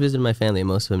 So like, I'm just visiting my family, and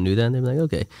most of them knew that, and they'd be like,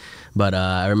 okay. But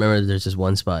I remember there's this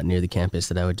one spot near the campus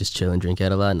that I would just chill and drink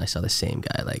at a lot, and I saw the same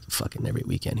guy like fucking every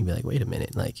weekend. He'd be like, wait a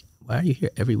minute, like, why are you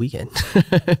here every weekend?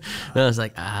 And I was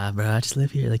like, bro, I just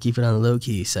live here. Like, keep it on the low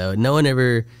key. So no one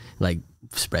ever like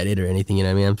spread it or anything, you know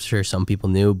what I mean? I'm sure some people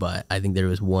knew, but I think there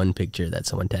was one picture that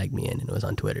someone tagged me in, and it was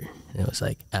on Twitter. And it was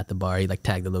like at the bar, he like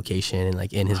tagged the location, and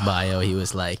like in his bio, he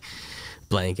was like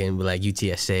blanking with like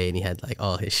UTSA, and he had like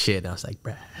all his shit. And I was like,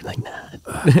 bruh, like,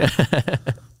 nah.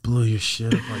 Blew your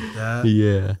shit up like that?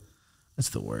 Yeah. That's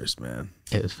the worst, man.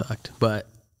 It was fucked, but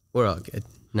we're all good.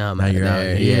 Now I'm out of you're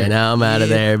there. out here. Yeah, now I'm out of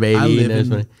there, baby.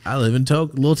 I live in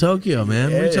little Tokyo,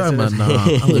 man. What are you talking about? No,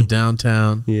 I live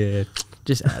downtown. Yeah.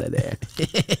 Just out of there.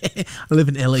 I live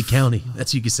in LA County.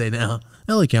 That's what you can say now.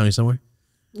 LA County somewhere.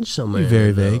 Somewhere.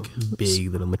 Very vague.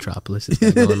 Big little metropolis is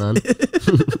that going on.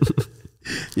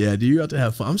 Yeah, dude, you're out to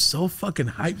have fun. I'm so fucking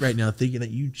hyped right now thinking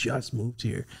that you just moved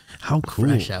here. How cool.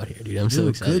 Fresh out here, dude. I'm so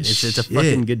excited. It's a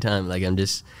fucking good time. Like I'm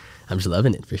just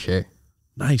loving it for sure.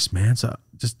 Nice, man. So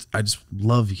I just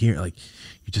love hearing like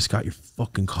you just got your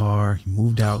fucking car, you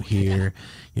moved out here,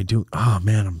 you're doing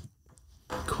man, I'm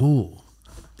cool.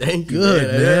 Thank you.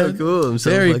 Good, man. Yeah, cool. I'm so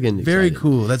very, fucking excited. very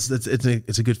cool. It's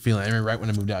a good feeling. I remember right when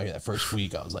I moved out here that first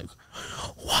week, I was like,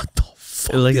 "What the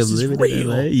fuck? Like this I'm is living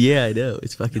real." in LA. Yeah, I know.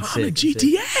 It's fucking sick. I'm in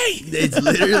GTA. It's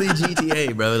literally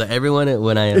GTA, bro. Like everyone,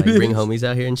 when I like, bring homies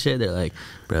out here and shit, they're like,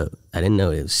 "Bro, I didn't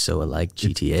know it was so alike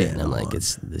GTA." And I'm like,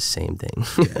 "It's the same thing."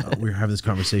 Yeah, we were having this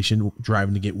conversation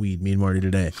driving to get weed. Me and Marty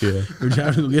today. Yeah, we're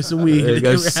driving to go get some weed. Like,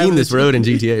 I've seen this road in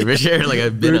GTA for sure. Like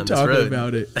I've been on this road. We're talking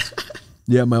about it.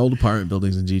 Yeah, my old apartment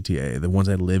buildings in GTA, the ones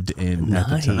I lived in at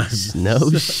the time. No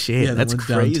shit. Yeah, that's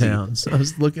crazy. Downtown. So I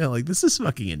was looking at like, this is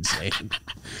fucking insane.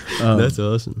 That's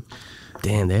awesome.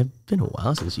 Damn, they've been a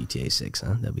while since GTA 6,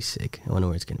 huh? That'd be sick. I wonder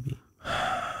where it's gonna be.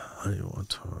 I don't even want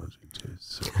to talk about GTA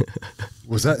 6.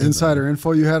 Was that insider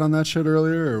info you had on that shit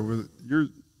earlier, or was it your?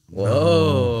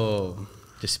 Whoa!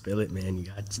 Just spill it, man. You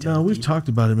got to. No, we've talked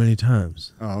about it many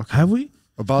times. Oh, okay. Have we?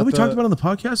 Have we talked about it on the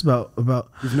podcast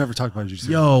about? We've never talked about GTA.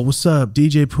 Yo, what's up,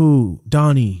 DJ Pooh,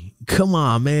 Donnie? Come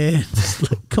on, man.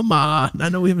 Come on. I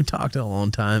know we haven't talked in a long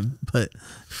time, but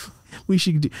we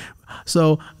should do.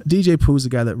 So DJ Pooh's the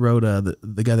guy that wrote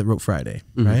the guy that wrote Friday,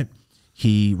 right?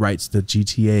 He writes the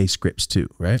GTA scripts too,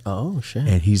 right? Oh shit!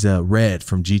 And he's Red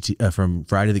from from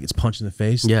Friday that gets punched in the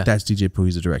face. Yeah, that's DJ Pooh.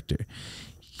 He's the director.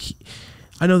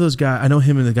 I know those guys. I know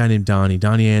him and the guy named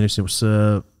Donnie Anderson. What's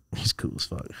up? He's cool as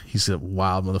fuck. He's a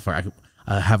wild motherfucker.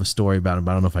 I have a story about him,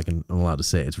 but I don't know if I'm allowed to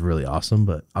say it. It's really awesome,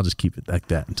 but I'll just keep it like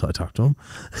that until I talk to him.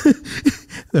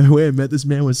 The way I met this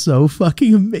man was so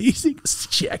fucking amazing.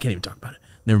 Shit, I can't even talk about it.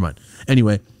 Never mind.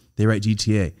 Anyway, they write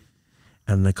GTA.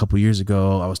 And a couple years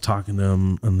ago, I was talking to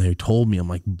them, and they told me, I'm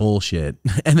like, bullshit.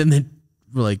 And then they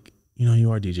were like,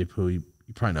 you are DJ Pooh. You're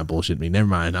probably not bullshitting me. Never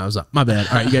mind. I was like, my bad.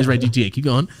 All right, you guys write GTA. Keep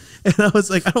going. And I was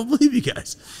like, I don't believe you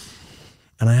guys.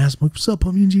 And I asked them, like, what's up,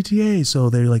 put me in GTA.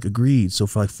 So they like agreed. So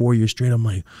for like 4 years straight, I'm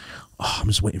like, oh, I'm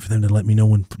just waiting for them to let me know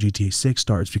when GTA 6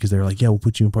 starts, because they're like, yeah, we'll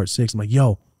put you in part 6. I'm like,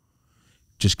 yo,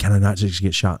 just can I not just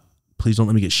get shot? Please don't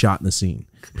let me get shot in the scene.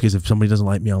 Because if somebody doesn't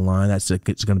like me online, it's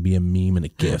going to be a meme and a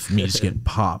gif. Me just getting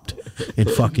popped in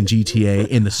fucking GTA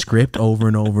in the script over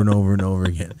and over and over and over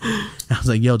again. And I was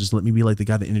like, yo, just let me be like the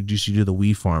guy that introduced you to the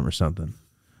Wii farm or something.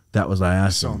 That was I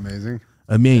asked so him. Amazing.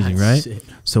 Amazing, That's right? sick.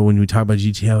 So when we talk about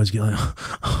GTA, I always get like,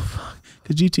 oh fuck,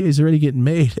 because GTA is already getting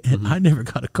made, and I never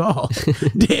got a call.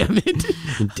 Damn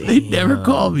it, they never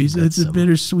called me. So it's a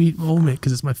bittersweet moment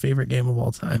because it's my favorite game of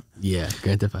all time. Yeah,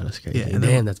 Grand Theft Auto's crazy. Yeah,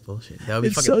 damn, that's bullshit. That would be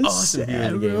fucking so awesome.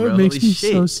 sad, in the game, bro. bro. It makes Holy me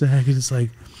shit. so sad because it's like,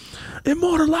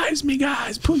 immortalize me,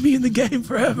 guys. Put me in the game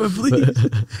forever, please.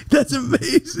 That's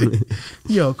amazing.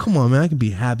 Yo, come on, man. I can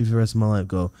be happy for the rest of my life.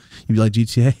 Go. You be like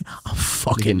GTA? I'm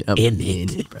fucking in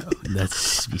it, bro.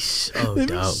 That's be so That'd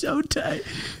dope. be so tight.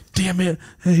 Damn it.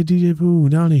 Hey, DJ Pooh,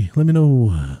 Donnie, let me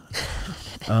know.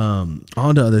 On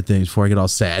to other things before I get all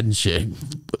sad and shit.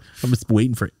 I'm just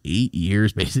waiting for 8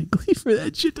 years, basically, for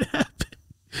that shit to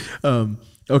happen.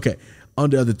 Okay. On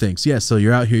to other things. Yeah, so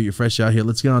you're out here, you're fresh out here.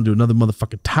 Let's get on to another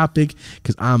motherfucking topic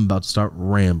because I'm about to start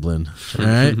rambling. All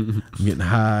right? I'm getting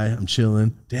high. I'm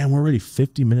chilling. Damn, we're already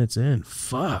 50 minutes in.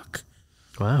 Fuck.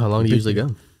 Wow, how long do you usually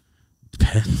go?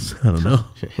 Depends. I don't know.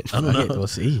 I don't know. We'll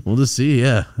see. We'll just see.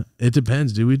 Yeah, it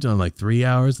depends, dude. We've done like 3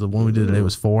 hours. The one we did today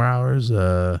was 4 hours.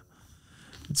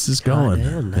 It's just going.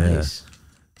 Damn, nice. Yeah.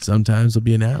 Sometimes it'll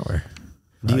be an hour.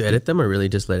 Do you edit them or really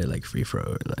just let it like free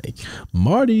flow? Like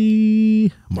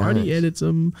Marty Nice. edits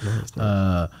them.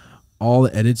 Nice. All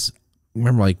the edits.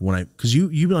 Remember, like when because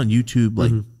you've been on YouTube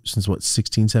like since what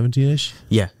 16, 17ish.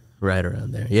 Yeah, right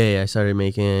around there. Yeah. I started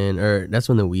making, or that's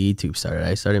when the WeTube started.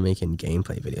 I started making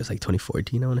gameplay videos like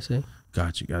 2014. I want to say.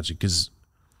 Gotcha. Because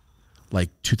like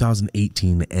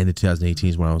 2018, the end of 2018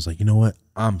 is when I was like, you know what,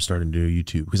 I'm starting to do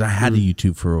YouTube because I had a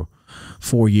YouTube for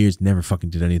 4 years, never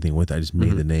fucking did anything with it. I just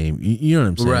made the name. You know what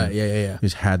I'm saying? Right. Yeah.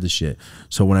 Just had the shit.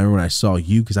 So when I saw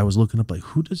you, because I was looking up like,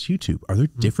 who does YouTube? Are there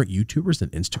different YouTubers than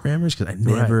Instagrammers? Because I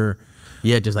never.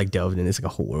 Yeah, just like delved in. It's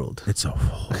like a whole world. It's a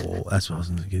whole. That's what I was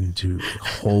getting to. Like,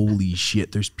 holy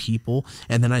shit! There's people,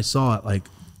 and then I saw it like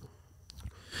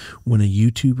when a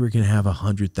YouTuber can have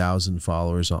 100,000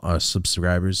 followers,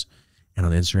 subscribers, and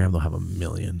on Instagram they'll have 1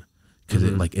 million because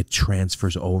it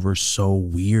transfers over so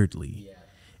weirdly.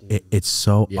 Yeah. It's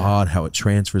so odd how it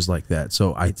transfers like that.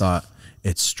 So I thought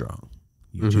it's strong.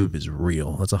 YouTube is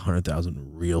real. That's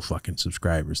 100,000 real fucking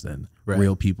subscribers then. Right.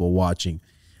 Real people watching.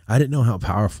 I didn't know how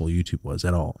powerful YouTube was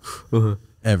at all.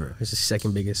 Ever. It's the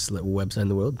second biggest website in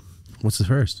the world. What's the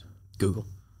first? Google.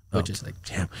 Which is like,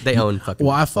 damn. They own fucking.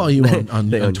 Well, I follow you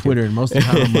on Twitter, and most of the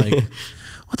time I'm like,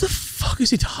 what the fuck is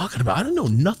he talking about? I don't know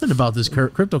nothing about this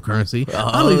cryptocurrency.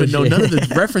 I don't even know none of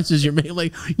the references you're making.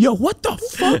 Like, yo, what the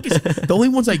fuck is the only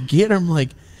ones I get? I'm like,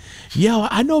 yo,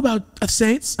 I know about the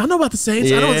Saints. I know about the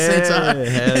Saints. I know what the Saints are.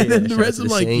 And then the rest of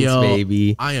them like, Saints, yo,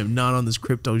 baby. I am not on this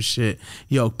crypto shit.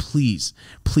 Yo, please,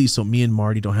 so me and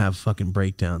Marty don't have fucking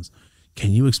breakdowns.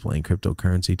 Can you explain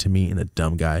cryptocurrency to me in a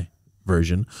dumb guy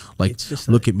version? Like,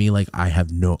 look at me like I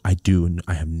have no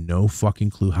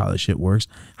fucking clue how this shit works.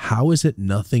 How is it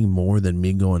nothing more than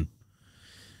me going,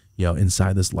 yo,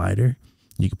 inside this lighter,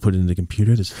 you can put it in the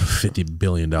computer, there's $50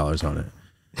 billion on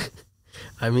it.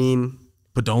 I mean,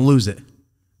 but don't lose it.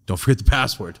 Don't forget the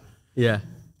password. Yeah.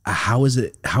 How is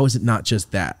it not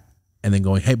just that? And then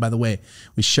going, hey, by the way,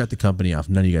 we shut the company off.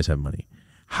 None of you guys have money.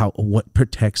 What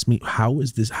protects me? How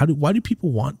is this? Why do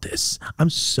people want this? I'm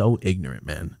so ignorant,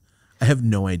 man. I have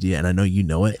no idea, and I know you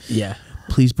know it. Yeah.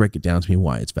 Please break it down to me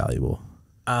why it's valuable.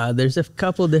 There's a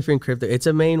couple different crypto. It's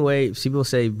a main way. People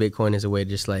say Bitcoin is a way to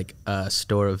just like a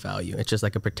store of value. It's just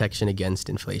like a protection against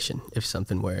inflation. If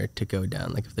something were to go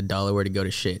down, like if the dollar were to go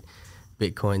to shit,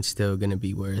 Bitcoin's still going to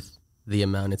be worth the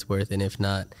amount it's worth. And if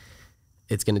not,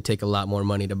 it's going to take a lot more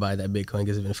money to buy that Bitcoin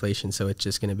because of inflation. So it's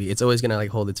just going to be, it's always going to like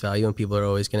hold its value, and people are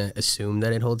always going to assume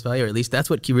that it holds value, or at least that's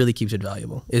what really keeps it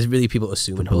valuable, is really people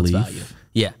assume it holds value.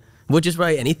 Yeah. Which is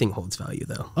why anything holds value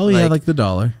though. Oh yeah, like the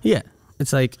dollar. Yeah.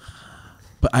 It's like,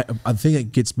 but I think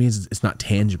it gets me is it's not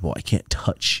tangible. I can't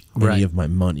touch any of my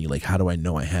money. Like, how do I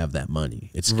know I have that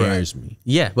money? It scares me.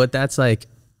 Yeah, but that's like,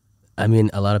 I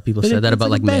mean, a lot of people said that about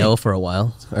like mail for a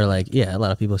while, or like, yeah, a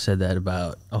lot of people said that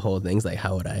about a whole things like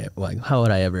how would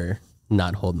I ever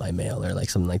not hold my mail or like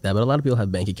something like that. But a lot of people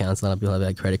have bank accounts. A lot of people have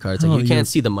like credit cards. Like you can't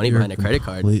see the money behind a credit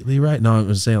card. Completely right. No, I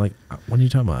was saying like, what are you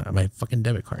talking about? My fucking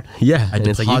debit card. Yeah, I deposit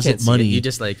it's like you can't money. You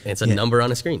just like it's a number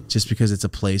on a screen. Just because it's a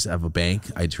place of a bank,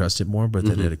 I trust it more. But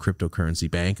then at a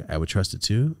cryptocurrency bank, I would trust it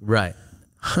too. Right.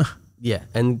 Yeah,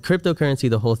 and cryptocurrency,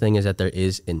 the whole thing is that there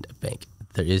is a bank.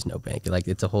 There is no bank. Like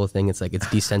it's a whole thing. It's like it's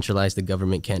decentralized. The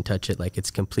government can't touch it. Like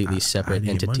it's completely separate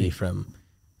entity from.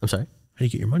 I'm sorry. How do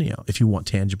you get your money out? If you want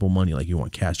tangible money, like you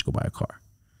want cash to go buy a car,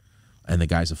 and the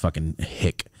guy's a fucking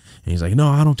hick, and he's like, "No,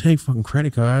 I don't take fucking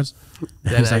credit cards."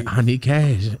 And he's like, "I need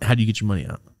cash." How do you get your money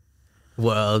out?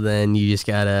 Well, then you just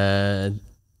gotta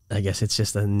I guess it's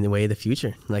just a way of the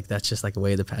future. Like that's just like a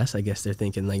way of the past. I guess they're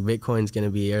thinking like Bitcoin's going to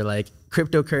be, or like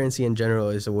cryptocurrency in general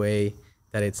is a way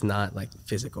that it's not like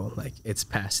physical. Like it's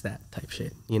past that type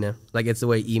shit, you know? Like it's the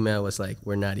way email was like,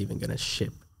 we're not even going to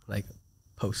ship like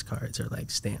postcards or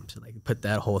like stamps or like put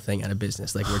that whole thing out of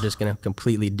business. Like we're just going to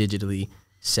completely digitally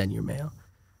send your mail.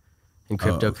 And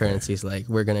cryptocurrency is like,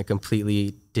 we're going to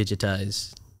completely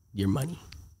digitize your money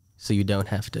so you don't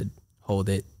have to hold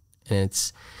it. And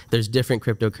there's different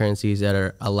cryptocurrencies that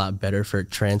are a lot better for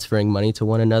transferring money to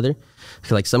one another.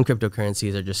 Like some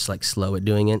cryptocurrencies are just like slow at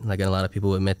doing it. Like a lot of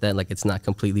people admit that, like it's not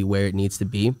completely where it needs to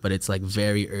be, but it's like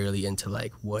very early into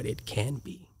like what it can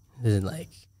be. Isn't like,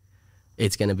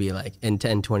 it's going to be like in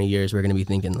 10, 20 years, we're going to be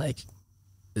thinking like,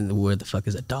 where the fuck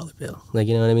is a dollar bill? Like,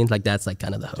 you know what I mean? Like that's like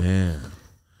kind of the hope. Damn.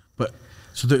 But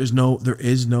so there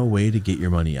is no way to get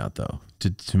your money out though,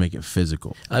 to make it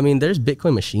physical. I mean, there's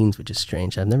Bitcoin machines, which is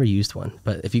strange. I've never used one,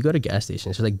 but if you go to gas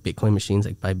stations, there's like Bitcoin machines,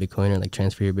 like buy Bitcoin or like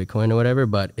transfer your Bitcoin or whatever.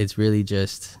 But it's really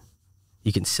just,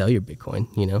 you can sell your Bitcoin,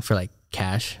 you know, for like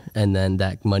cash, and then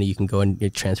that money you can go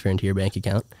and transfer into your bank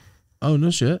account. Oh,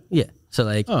 no shit. Yeah. So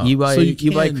like you buy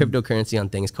cryptocurrency on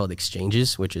things called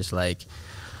exchanges, which is like,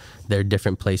 there are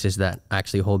different places that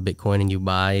actually hold Bitcoin, and you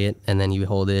buy it and then you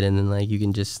hold it, and then like you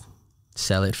can just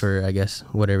sell it for, I guess,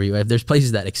 whatever you have. There's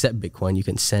places that accept Bitcoin. You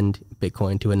can send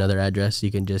Bitcoin to another address.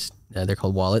 You can just, they're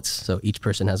called wallets. So each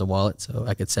person has a wallet. So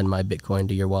I could send my Bitcoin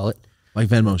to your wallet. Like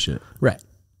Venmo shit. Right.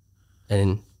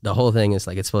 And the whole thing is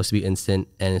like, it's supposed to be instant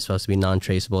and it's supposed to be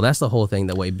non-traceable. That's the whole thing,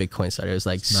 the way Bitcoin started. It was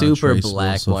like super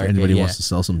black so market. If anybody wants to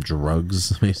sell some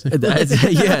drugs, basically.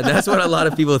 That's what a lot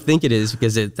of people think it is,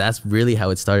 because that's really how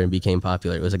it started and became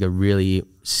popular. It was like a really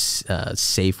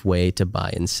safe way to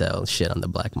buy and sell shit on the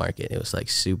black market. It was like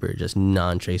super just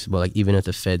non-traceable. Like even if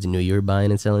the feds knew you were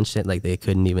buying and selling shit, like they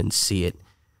couldn't even see it.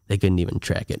 They couldn't even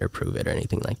track it or prove it or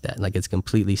anything like that. Like it's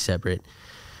completely separate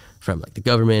from like the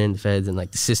government and the feds and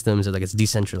like the systems, or like it's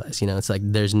decentralized, you know? It's like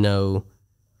there's no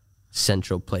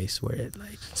central place where it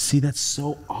like. See, that's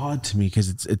so odd to me,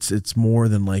 because it's more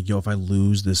than like, yo, if I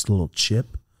lose this little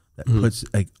chip that puts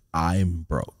like, I'm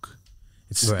broke.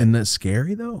 Isn't that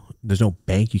scary though? There's no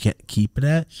bank you can't keep it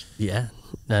at. Yeah,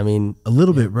 I mean a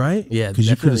little bit, right? Yeah, because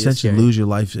you could essentially lose your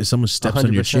life if someone steps 100%.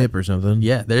 On your chip or something.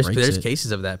 Yeah, there's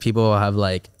cases of that. People will have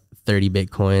like 30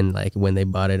 Bitcoin like when they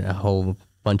bought it a whole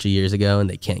bunch of years ago, and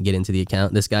they can't get into the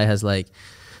account. This guy has like,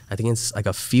 I think it's like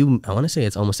I want to say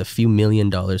it's almost a few $1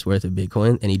 million worth of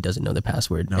Bitcoin, and he doesn't know the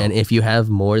password. No. And if you have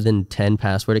more than 10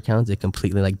 password accounts, it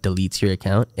completely like deletes your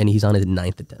account, and he's on his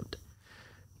 9th attempt.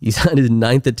 He's on his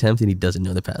 9th attempt and he doesn't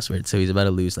know the password. So he's about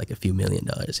to lose like a few $1 million,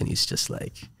 and he's just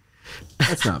like,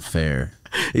 that's not fair.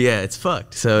 Yeah, it's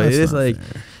fucked. So it is like,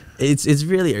 it's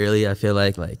really early. I feel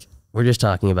like we're just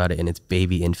talking about it in its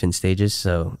baby infant stages.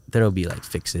 So there'll be like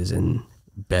fixes and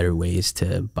better ways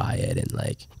to buy it, and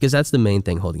like, because that's the main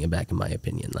thing holding it back in my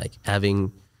opinion, like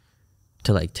having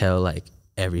to like tell like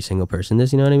every single person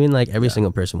this, you know what I mean? Like every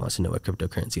single person wants to know what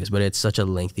cryptocurrency is, but it's such a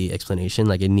lengthy explanation.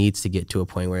 Like it needs to get to a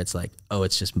point where it's like, oh,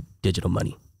 it's just digital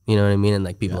money, you know what I mean? And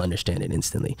like people understand it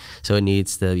instantly. So it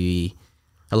needs to be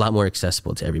a lot more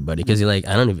accessible to everybody, because you're like,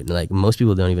 I don't even, like most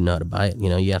people don't even know how to buy it, you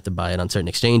know? You have to buy it on certain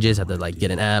exchanges, have to like get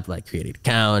an app, like create an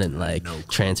account and like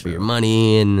transfer your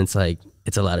money, and it's like,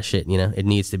 it's a lot of shit, you know? It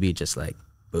needs to be just like,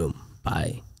 boom,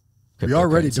 buy. We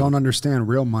already don't understand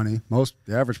real money.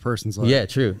 The average person's like, yeah,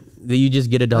 true. You just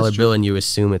get a dollar bill and you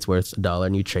assume it's worth $1,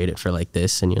 and you trade it for like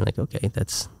this, and you're like, okay,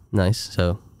 that's nice.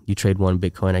 So you trade one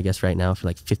Bitcoin, I guess right now for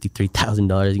like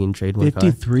 $53,000. You can trade one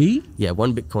 53? Yeah,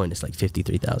 one Bitcoin is like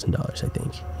 $53,000, I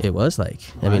think. It was like,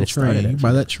 I mean, it's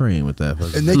buy that train with that.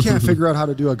 And they can't figure out how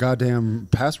to do a goddamn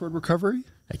password recovery?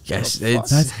 I guess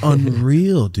that's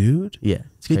unreal, dude. Yeah,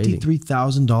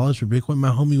 $53,000 for Bitcoin. My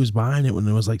homie was buying it when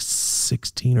it was like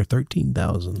 16 or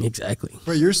 13,000. Exactly.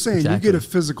 But you're saying you get a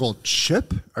physical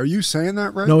chip? Are you saying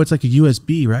that right? No, it's like a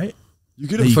USB, right? You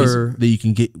get it that you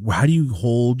can get. How do you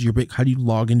hold your How do you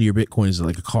log into your Bitcoin? Is it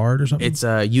like a card or something? It's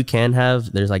you can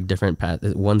have. There's like different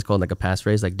one's called like a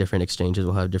passphrase. Like different exchanges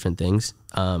will have different things.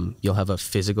 You'll have a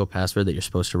physical password that you're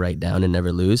supposed to write down and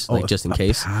never lose, like just in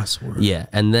case. Password. Yeah,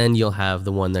 and then you'll have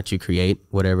the one that you create,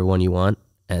 whatever one you want,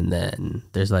 and then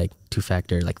there's like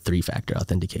 2-factor, like 3-factor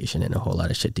authentication, and a whole lot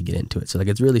of shit to get into it. So like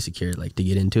it's really secure, like to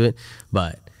get into it,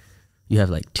 but. You have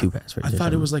like 2 passwords. I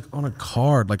thought it was like on a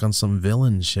card, like on some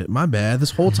villain shit. My bad.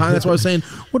 This whole time, that's why I was saying,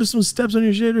 what if someone steps on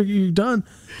your shit or you're done?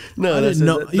 No, I didn't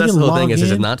know. That's the whole thing is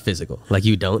it's not physical. Like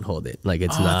you don't hold it. Like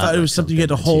it's not. I thought it was something you had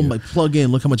to hold, like plug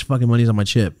in. Look how much fucking money's on my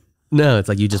chip. No, it's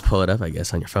like you just pull it up, I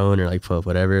guess, on your phone or like pull up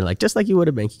whatever, like just like you would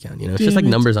a bank account. You know, it's just like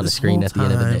numbers on the screen at the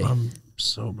end of the day. I'm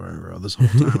so burned, bro. This whole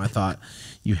time I thought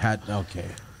you had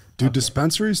Do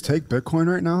dispensaries take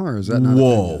Bitcoin right now, or is that not?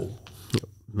 Whoa.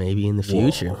 Maybe in the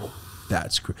future. Whoa.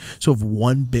 That's crazy. So if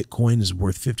one Bitcoin is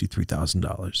worth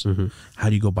 $53,000, how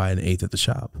do you go buy an eighth at the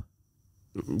shop?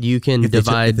 You can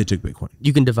divide. If they took Bitcoin,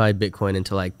 you can divide Bitcoin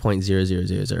into like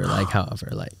 0.0000 or like however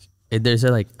like there's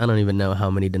like I don't even know how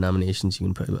many denominations you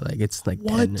can put, but like it's like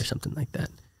 10 or something like that.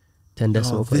 10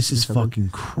 decimal places. This is fucking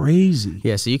crazy.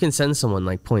 Yeah, so you can send someone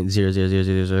like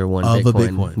 0.00001 of Bitcoin. a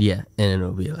Bitcoin. Yeah, and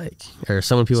it'll be like, or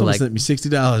some people like sent me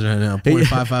 $60 right now.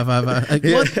 0.5555. Like,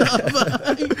 what the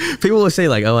fuck? People will say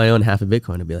like, "Oh, I own half a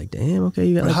Bitcoin." I'll be like, "Damn, okay,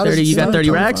 you got like 30. You got 30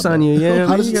 racks on you." Yeah.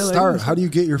 How does it start? How do you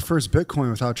get your first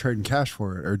Bitcoin without trading cash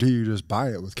for it, or do you just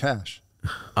buy it with cash?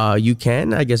 You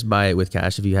can, I guess, buy it with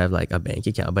cash if you have like a bank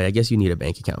account, but I guess you need a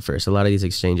bank account first. A lot of these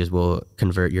exchanges will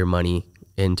convert your money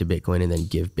into Bitcoin and then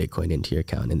give Bitcoin into your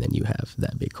account, and then you have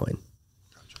that Bitcoin.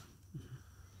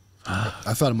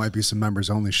 I thought it might be some members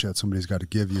only shit. Somebody's got to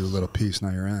give you a little piece.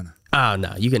 Now you're in. Oh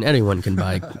no, anyone can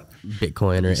buy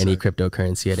Bitcoin or any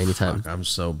cryptocurrency at any time. Fuck, I'm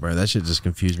so bro. That shit just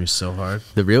confused me so hard.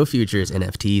 The real future is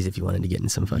NFTs. If you wanted to get into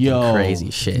some fucking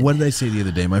crazy shit. What did I say the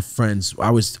other day? My friends,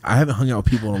 I haven't hung out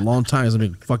with people in a long time. It's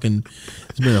been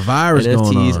a virus NFTs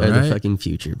going on. NFTs are right? the fucking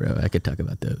future, bro. I could talk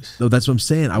about those. No, that's what I'm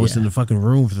saying. I was in the fucking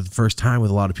room for the first time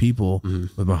with a lot of people,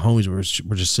 with my homies.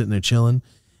 We're just sitting there chilling,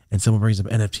 and someone brings up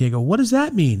NFT. I go, "What does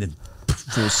that mean?" And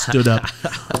full stood up.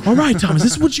 All right, Thomas,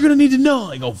 this is what you're gonna need to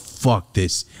know. I go, fuck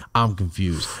this. I'm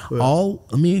confused.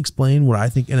 Let me explain what I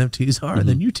think NFTs are, and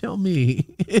then you tell me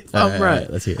if I'm right.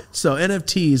 Let's hear it. So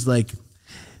NFTs, like,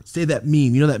 say that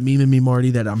meme. You know that meme in me,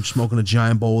 Marty, that I'm smoking a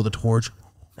giant bowl with a torch?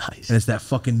 Nice. And it's that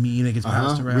fucking meme that gets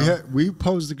bounced around. We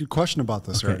posed a good question about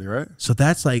this already, right? So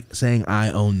that's like saying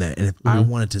I own that. And if I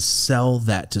wanted to sell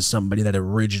that to somebody, that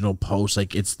original post,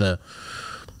 like it's the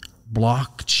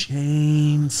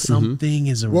blockchain something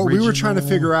is original. What we were trying to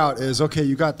figure out is, okay,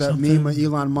 you got that meme of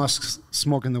Elon Musk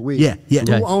smoking the weed. Yeah.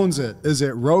 Who owns it? Is it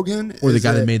Rogan? Or the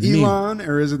guy that made the Elon, meme?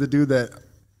 Or is it the dude that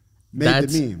made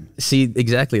the meme? See,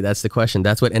 exactly. That's the question.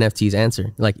 That's what NFTs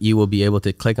answer. Like, you will be able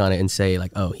to click on it and say,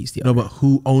 like, oh, he's the owner. No, but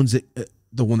who owns it?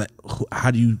 The one that,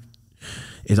 how do you,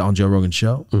 is on Joe Rogan's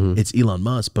show? It's Elon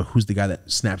Musk, but who's the guy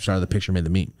that snapshot of the picture, made the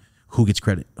meme? Who gets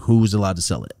credit? Who's allowed to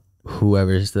sell it?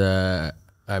 Whoever's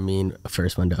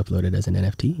first one to upload it as an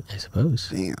NFT, I suppose.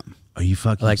 Damn. Are you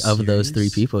fucking like serious? Of those three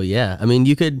people? Yeah. I mean,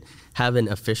 you could have an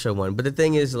official one, but the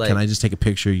thing is, like, can I just take a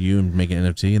picture of you and make an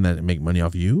NFT and then make money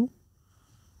off you?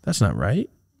 That's not right.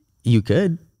 You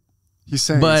could. He's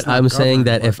saying, but I'm saying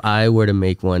that if I were to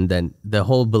make one, then the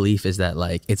whole belief is that,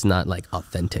 like, it's not like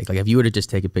authentic. Like, if you were to just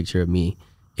take a picture of me,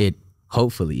 it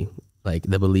hopefully, like,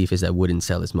 the belief is that wouldn't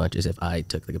sell as much as if I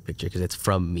took like a picture, because it's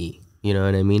from me. You know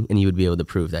what I mean? And you would be able to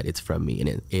prove that it's from me,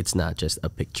 and it's not just a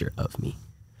picture of me.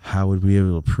 How would we be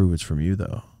able to prove it's from you,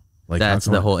 though? Like, that's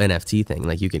the whole NFT thing.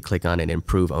 Like, you can click on it and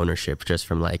prove ownership just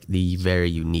from like the very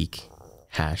unique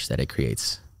hash that it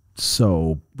creates.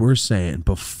 So we're saying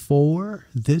before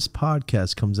this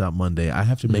podcast comes out Monday, I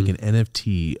have to make an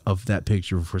NFT of that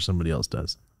picture before somebody else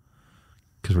does,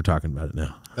 because we're talking about it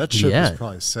now. That ship is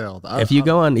probably sailed. If you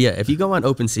go on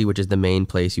OpenSea, which is the main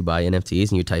place you buy NFTs,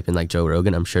 and you type in like Joe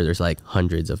Rogan, I'm sure there's like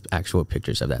hundreds of actual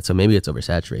pictures of that. So maybe it's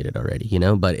oversaturated already, you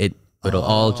know, but it'll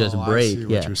all just break. I see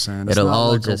what you're saying. It's It'll not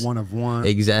all like just a one of one.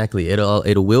 Exactly. It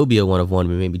will be a one of one,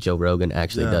 but maybe Joe Rogan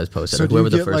actually does post it. So like, do you whoever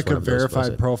get the first like a one of those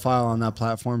verified profile on that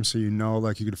platform, so you know,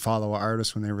 like, you could follow an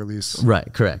artist when they release?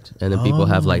 Right, correct. And then people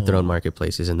have like their own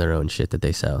marketplaces and their own shit that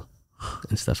they sell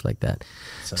and stuff like that.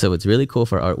 So it's really cool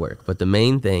for artwork. But the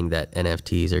main thing that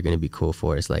NFTs are going to be cool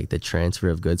for is like the transfer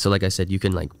of goods. So like I said, you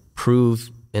can like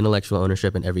prove intellectual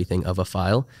ownership and everything of a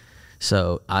file.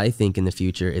 So I think in the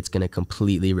future, it's going to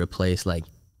completely replace like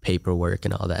paperwork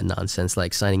and all that nonsense,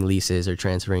 like signing leases or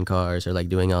transferring cars or like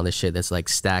doing all this shit that's like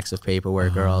stacks of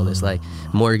paperwork or all this like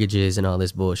mortgages and all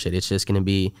this bullshit. It's just going to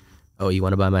be, oh, you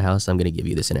want to buy my house? I'm going to give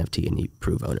you this NFT and you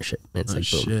prove ownership. And it's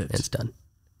like, boom, and it's done.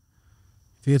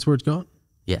 Think that's where it's going?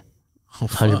 Yeah. Oh,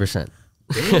 100%.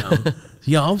 Damn.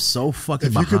 Yo, I'm so fucking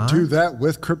If behind. you could do that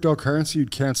with cryptocurrency, you'd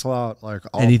cancel out like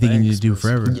all anything you banks, need to do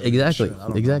forever.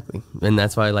 Exactly. And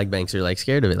that's why like banks are like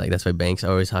scared of it. Like that's why banks are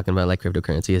always talking about like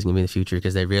cryptocurrency is going to be the future,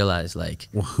 because they realize like,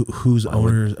 Well, who's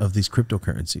owners of these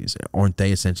cryptocurrencies? Aren't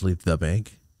they essentially the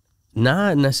bank?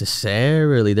 not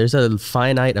necessarily. There's a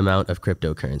finite amount of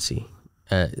cryptocurrency.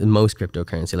 Most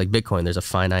cryptocurrency, like Bitcoin, there's a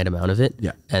finite amount of it.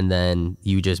 Yeah. And then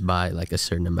you just buy like a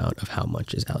certain amount of how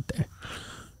much is out there.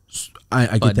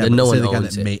 I get that. No say one the guy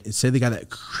owns that say the guy that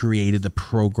created the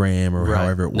program or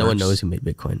however it works. No one knows who made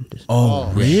Bitcoin.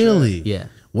 Oh, really? Yeah.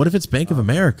 What if it's Bank of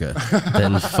America?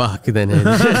 Then fuck. Then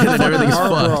everything's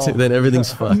fucked. Then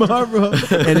everything's fucked. Marlboro.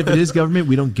 And if it is government,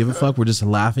 we don't give a fuck. We're just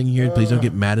laughing here. Please don't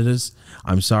get mad at us.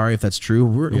 I'm sorry if that's true.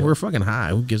 We're fucking high.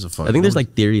 Who gives a fuck? I think there's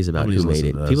like theories about who made it.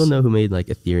 listening to us. People know who made like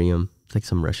Ethereum. It's like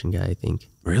some Russian guy, I think.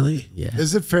 Really? Yeah.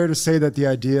 Is it fair to say that the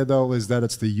idea though is that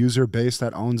it's the user base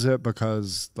that owns it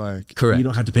because like Correct. You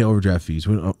don't have to pay overdraft fees.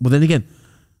 Well, then again,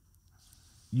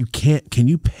 you can't. Can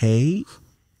you pay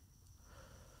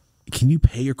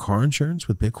your car insurance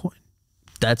with Bitcoin?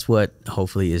 That's what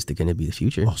hopefully is going to be the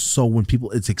future. Oh, so when people,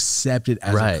 it's accepted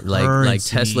as Right, a like currency.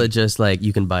 Tesla, just like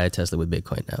you can buy a Tesla with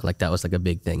Bitcoin now. Like that was like a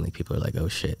big thing. Like people are like, oh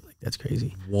shit, like that's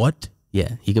crazy. What?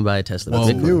 Yeah, you can buy a Tesla Whoa. with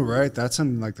it's Bitcoin. new, right? That's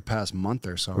in like the past month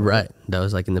or so. Right, that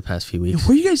was like in the past few weeks.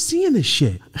 Where are you guys seeing this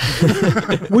shit?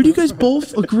 Where do you guys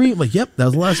both agree? I'm like, yep, that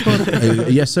was the last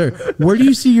one. Yes, sir. Where do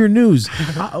you see your news?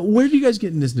 Where do you guys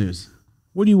get in this news?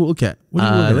 What do you look at? What do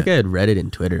you I look at Reddit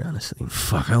and Twitter, honestly.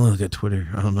 Fuck, I only look at Twitter.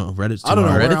 I don't know. Reddit's too I don't know.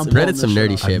 hard. Where I'm Reddit's some pulling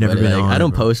nerdy this shit, I've never but been like, on I it, don't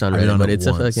bro. post on I've been Reddit, on but it it's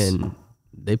a once. fucking.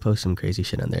 They post some crazy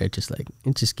shit on there. It just like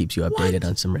it just keeps you updated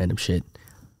on some random shit.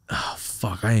 Oh,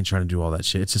 fuck, I ain't trying to do all that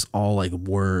shit. It's just all like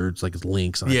words, like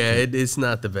links. Yeah, it's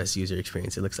not the best user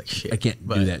experience. It looks like shit. I can't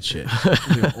do that shit.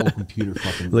 The old computer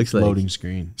fucking Looks like- loading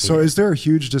screen. So is there a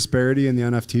huge disparity in the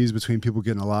NFTs between people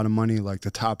getting a lot of money, like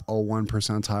the top 0.1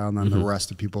 percentile, and then the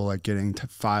rest of people like getting to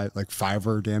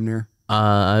fiver damn near?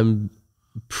 I'm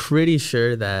pretty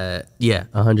sure that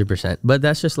 100%. But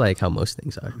that's just like how most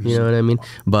things are. You know what I mean?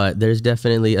 But there's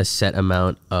definitely a set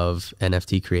amount of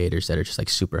NFT creators that are just like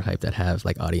super hyped that have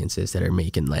like audiences that are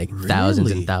making like thousands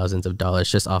Really? and thousands of dollars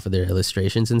just off of their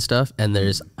illustrations and stuff. And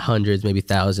there's hundreds, maybe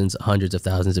thousands, hundreds of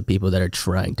thousands of people that are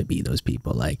trying to be those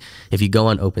people. Like if you go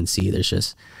on OpenSea, there's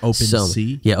just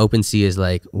OpenSea? Yeah, OpenSea is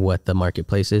like what the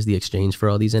marketplace is, the exchange for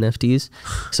all these NFTs.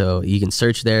 So you can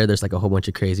search there. There's like a whole bunch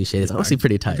of crazy shit. It's honestly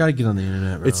pretty I tight. gotta get on the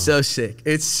internet, bro. It's so sick.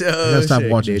 It's so I gotta stop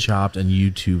sick, watching dude. Chopped and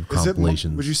YouTube Is it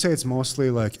compilations. would you say it's mostly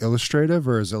like illustrative,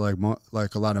 or is it like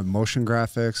like a lot of motion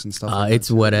graphics and stuff? Like that It's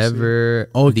too? whatever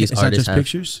these it's not artists just have.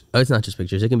 pictures? Oh, it's not just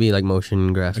pictures. It can be like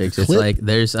motion graphics. It's clip? like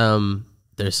there's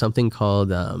something called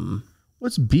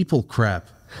What's Beeple crap?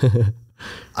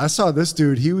 I saw this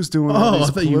dude. He was doing Oh, all I these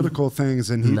thought you- political things,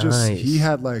 and he Nice.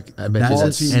 had like I bet you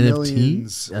that's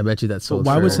multi-millions. I bet you that's sold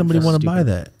Why for would somebody want to buy stupid.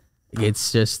 that?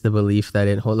 It's just the belief that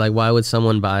it hold. Like, why would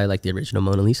someone buy like the original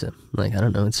Mona Lisa? Like, I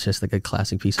don't know. It's just like a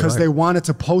classic piece of Because art. they wanted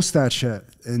to post that shit,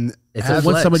 and It's have- a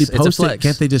Once flex. somebody It's a posts it, flex.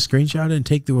 can't they just screenshot it and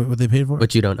take what they paid for?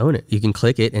 But you don't own it. You can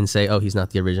click it and say, "Oh, he's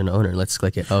not the original owner." Let's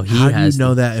click it. Oh, he How do you has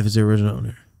know that if it's the original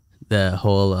owner? the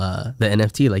whole the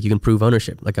NFT. Like, you can prove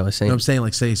ownership. Like I was saying. No, I'm saying,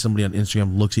 like, say somebody on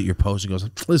Instagram looks at your post and goes,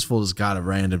 "This fool has got a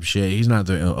random shit. He's not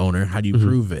the owner." How do you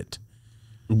prove it?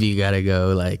 You gotta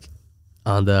go like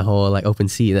on the whole like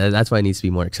OpenSea. That's why it needs to be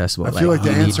more accessible. I feel like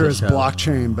the you need answer to is show-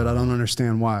 blockchain, but I don't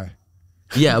understand why.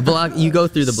 Yeah, you go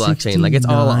through the blockchain. Like it's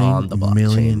all on the $69 blockchain.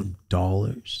 million.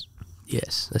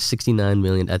 Yes, that's 69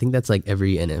 million. I think that's like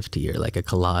every NFT or like a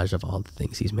collage of all the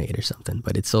things he's made or something.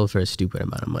 But it's sold for a stupid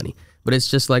amount of money. But it's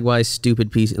just like why stupid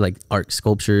pieces like art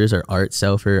sculptures or art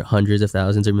sell for hundreds of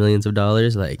thousands or millions of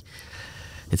dollars. Like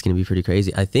it's gonna be pretty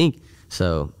crazy. I think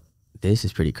so. This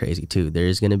is pretty crazy too.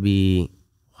 There's gonna be.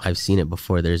 I've seen it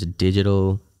before. There's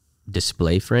digital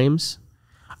display frames,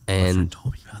 and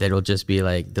told me about they'll just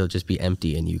be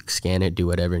empty, and you scan it, do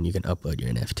whatever, and you can upload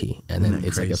your NFT, and then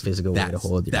it's like a physical way to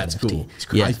hold your That's NFT. cool. It's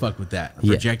cool. Yeah, I fuck with that. Yeah.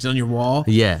 Project it on your wall.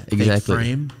 yeah, Fake exactly.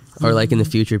 frame. Or like in the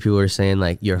future, people are saying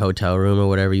like your hotel room or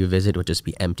whatever you visit will just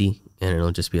be empty, and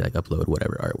it'll just be like upload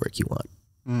whatever artwork you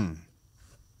want.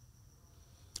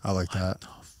 I like that.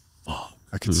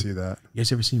 I can see that. You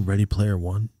guys ever seen Ready Player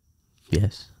One?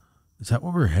 Yes. Is that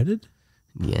where we're headed?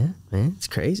 Yeah, man, it's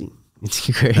crazy. It's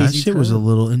crazy. That shit was a time.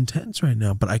 little intense right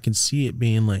now, but I can see it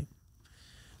being like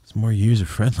it's more user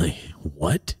friendly.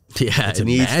 What? Yeah, It's it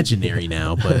needs to- imaginary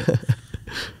now, but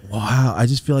wow, I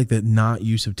just feel like that not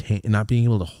being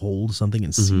able to hold something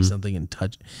and see something and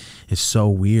touch is so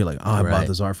weird. Like, oh, I bought Right.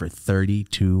 this art for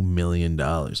 $32 million.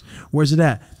 Where's it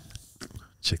at?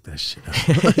 Check that shit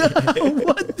out.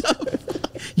 What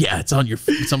the? Yeah, it's on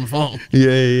my phone.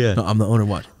 Yeah. No, I'm the owner.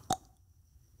 Watch.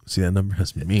 See that number?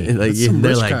 That's me. Like That's some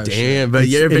they're rich like, guy shit. damn, but It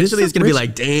is eventually it's some gonna be rich-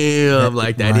 like, damn,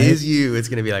 like that right? is you. It's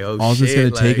gonna be like, oh All shit. it's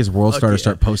gonna take like, is World Star fuck to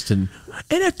start yeah. posting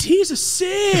NFTs are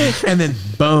sick, and then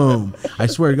boom! I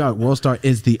swear to God, World Star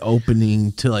is the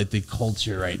opening to like the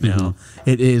culture right now.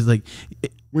 It is like,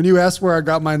 When you asked where I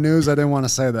got my news, I didn't want to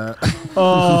say that.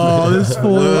 oh, this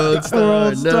fool, World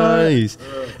Star, nice.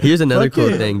 Here's another Fuck cool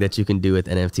yeah. thing that you can do with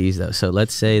NFTs though. So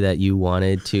let's say that you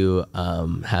wanted to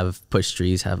have push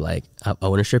trees have like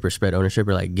ownership or spread ownership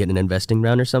or like get an investing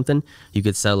round or something. You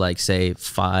could sell like say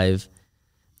 5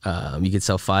 You could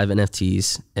sell 5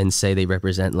 NFTs and say they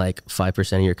represent like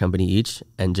 5% of your company each,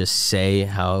 and just say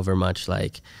however much,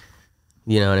 like,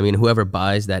 you know what I mean? Whoever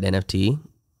buys that NFT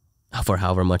for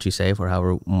however much you say, for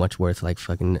however much worth like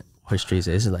fucking Push Trees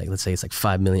is, like, let's say it's like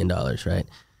 $5 million, right?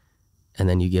 And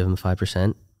then you give them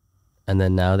 5%. And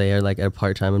then now they are like a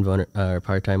part-time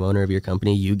owner of your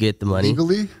company. You get the money.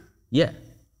 Legally? Yeah.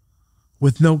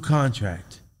 With no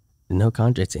contract. No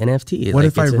contract. It's NFT. What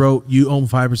if I wrote, you own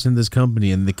 5% of this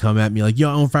company, and they come at me like, yo,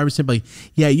 I own 5%. Like,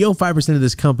 yeah, you own 5% of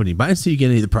this company, but I didn't see you get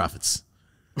any of the profits.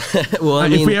 Well, I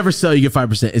mean, if we ever sell, you get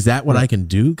 5%. Is that what I can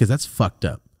do? Because that's fucked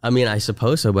up. I mean, I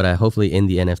suppose so, but I hopefully in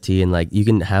the NFT, and like you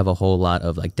can have a whole lot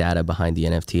of like data behind the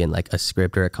NFT and like a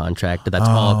script or a contract that's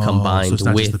all combined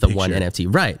so with the one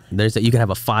NFT. Right. You can have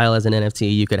a file as an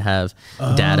NFT. You could have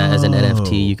data as an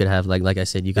NFT. You could have like I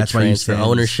said, you could transfer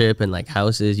ownership and like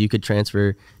houses. You could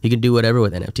do whatever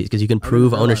with NFTs because you can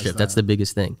prove ownership. That's the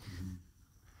biggest thing.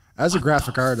 As a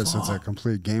graphic artist, it's a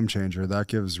complete game changer. That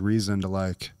gives reason to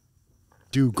like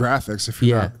do graphics if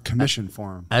you're not commissioned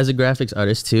for them. As a graphics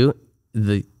artist too,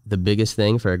 the biggest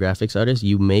thing for a graphics artist,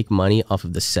 you make money off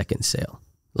of the second sale,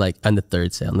 like on the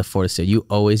third sale, on the fourth sale. You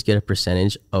always get a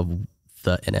percentage of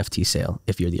the NFT sale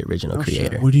if you're the original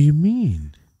creator. What do you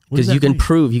mean? Because you can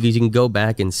prove, you can go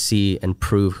back and see and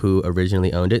prove who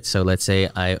originally owned it. So let's say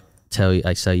I sell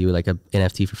you like a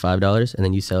NFT for $5 and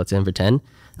then you sell it to him for 10.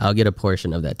 I'll get a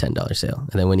portion of that $10 sale.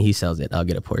 And then when he sells it, I'll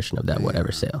get a portion of that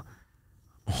whatever sale.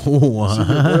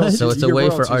 What? So it's a way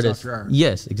for artists.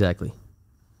 Yes, exactly.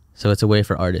 So it's a way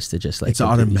for artists to just like. It's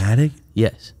automatic?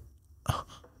 Yes.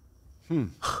 Yeah,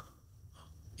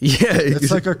 it's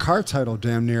like a car title,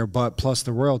 damn near, but plus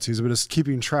the royalties, but it's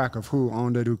keeping track of who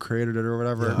owned it, who created it, or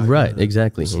whatever. Yeah, right,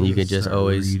 exactly, and you could just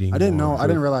always. I didn't know. I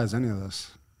didn't realize any of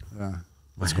this. Yeah,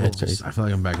 that's cool. I feel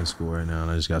like I'm back in school right now, and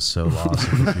I just got so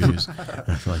lost and confused.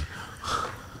 I feel like,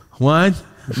 what?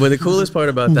 But the coolest part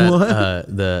about that,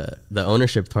 the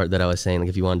ownership part that I was saying, like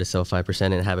if you wanted to sell 5%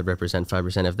 and have it represent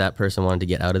 5%, if that person wanted to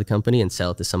get out of the company and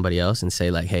sell it to somebody else and say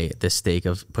like, hey, this stake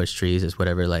of Push Trees is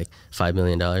whatever, like $5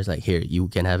 million, like here, you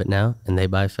can have it now, and they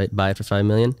buy it for $5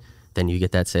 million, then you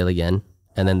get that sale again,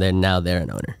 and then they're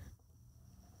an owner.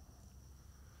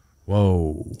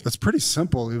 Whoa. That's pretty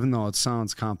simple, even though it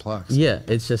sounds complex. Yeah,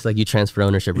 it's just like you transfer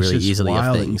ownership really easily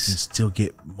of things. You can still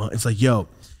get money. It's like, yo,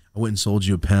 I went and sold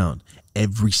you a pound.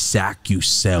 Every sack you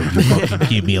sell, you fucking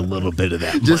give me a little bit of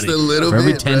that money. Just a little bit. For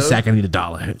every 10 sack, I need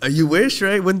 $1. You wish,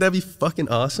 right? Wouldn't that be fucking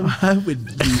awesome? I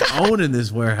would be owning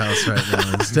this warehouse right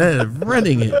now instead of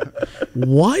renting it.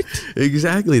 What?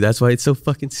 Exactly. That's why it's so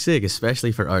fucking sick,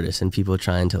 especially for artists and people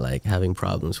trying to like having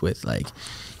problems with like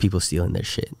people stealing their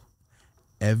shit.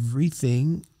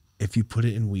 Everything, if you put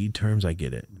it in weed terms, I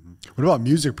get it. What about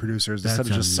music producers instead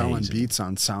of just selling beats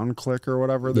on SoundClick or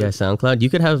whatever? Yeah, SoundCloud. You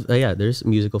could have, there's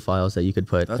musical files that you could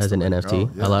put as an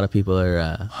NFT. A lot of people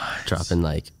are dropping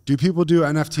like. Do people do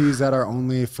NFTs that are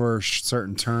only for a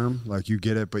certain term? Like you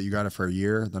get it, but you got it for a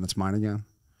year, then it's mine again?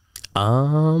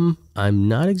 I'm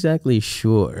not exactly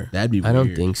sure. That'd be weird. I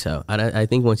don't think so. I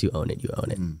think once you own it, you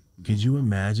own it. Could you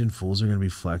imagine fools are going to be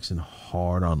flexing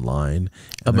hard online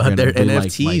about their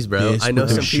NFTs, bro? I know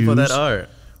some people that are.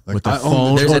 Like with the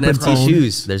phone, there's NFT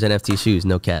shoes. There's NFT shoes,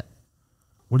 no cap.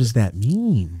 What does that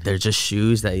mean? They're just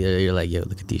shoes that you're like, yo,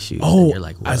 look at these shoes. Oh, and you're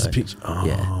like, what? As a picture.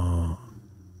 Oh.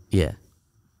 Yeah.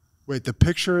 Wait, the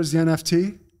picture is the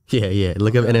NFT? Yeah.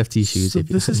 Look up NFT shoes. So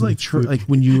this is like like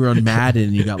when you were on Madden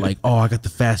and you got like, oh, I got the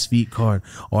fast feet card.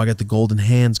 Oh, I got the golden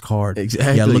hands card.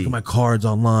 Exactly. Yeah, look at my cards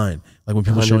online. Like when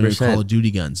people show you Call of Duty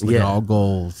guns, look at all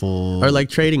gold, full. Or like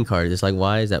trading cards. It's like,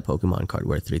 why is that Pokemon card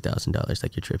worth $3,000?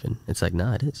 Like you're tripping. It's like,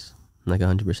 nah, it is. Like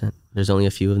 100%. There's only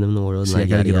a few of them in the world. See, like I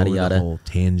gotta yada, get over yada. the whole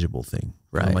tangible thing.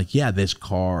 Right. I'm like, yeah, this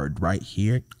card right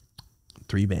here,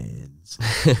 3 bands.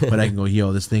 But I can go,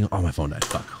 yo, this thing. Oh, my phone died.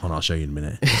 Fuck. Hold on, I'll show you in a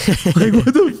minute. Like, what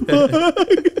the fuck?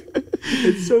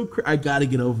 It's so crazy. I gotta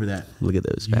get over that. Look at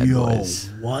those bad boys.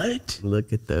 What?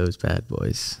 Look at those bad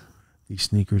boys. These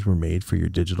sneakers were made for your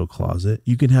digital closet.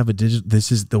 You can have a digital.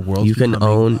 This is the world. You can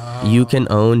own. You can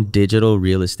own digital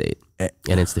real estate,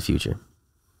 and it's the future.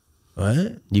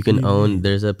 What? You can own.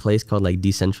 There's a place called like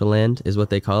Decentraland, is what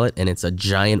they call it, and it's a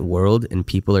giant world, and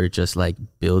people are just like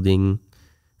building.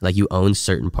 Like you own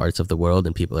certain parts of the world,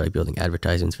 and people are like building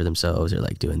advertisements for themselves, or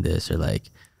like doing this, or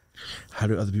like. How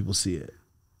do other people see it?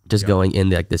 Just going in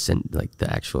like this, and like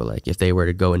the actual like if they were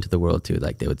to go into the world too,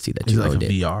 like they would see that Is you it like owned a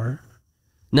VR?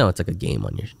 No, it's like a game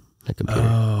on your computer.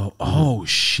 Oh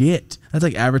shit! That's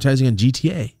like advertising on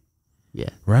GTA. Yeah,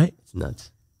 right. It's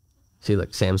nuts. See,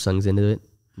 look, Samsung's into it.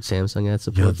 Samsung had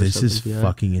support. Yo, this is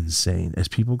fucking insane. Is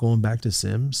people going back to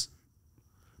Sims?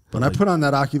 When I put on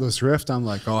that Oculus Rift, I'm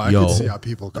like, oh, I could see how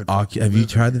people could. Have you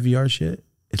tried the VR shit?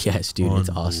 Yes, dude, it's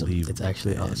awesome. It's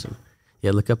actually awesome.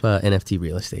 Yeah, look up NFT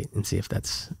real estate and see if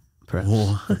that's perhaps.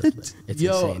 What? It's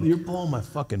insane. You're blowing my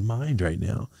fucking mind right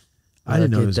now. I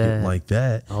didn't know it was getting like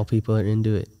that. All people are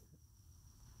into it.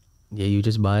 Yeah, you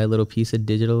just buy a little piece of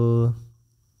digital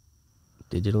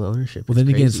ownership. Well, then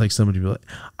again, it's like somebody be like,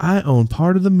 I own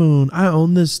part of the moon. I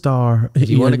own this star. If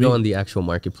you want to go on the actual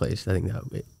marketplace, I think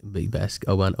that would be best.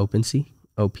 Go on OpenSea,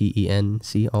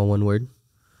 OPENC, all one word.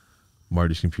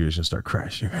 Marty's computer's gonna start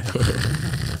crashing right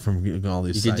now from getting all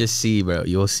these. You can just see, bro.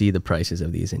 You'll see the prices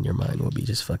of these, and your mind will be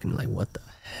just fucking like, what the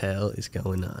hell is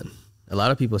going on? A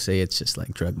lot of people say it's just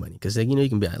like drug money because, like, you know, you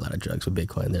can buy a lot of drugs with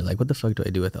Bitcoin. They're like, what the fuck do I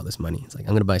do with all this money? It's like, I'm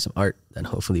going to buy some art that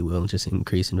hopefully will just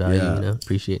increase in value, you know,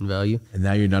 appreciate in value. And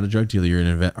now you're not a drug dealer. You're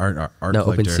an art no,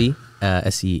 collector.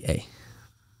 OpenSea, SEA.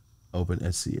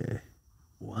 OpenSea.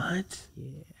 What?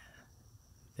 Yeah.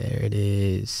 There it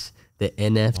is. The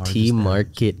NFT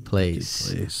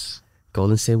marketplace.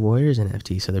 Golden State Warriors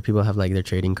NFT. So there people have like their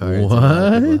trading cards.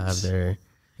 What? People have their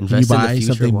Can you buy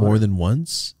something more than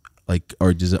once? Like,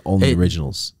 or does it only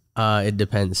originals? It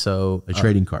depends. So the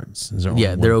trading cards. Is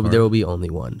there there will be only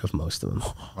one of most of them.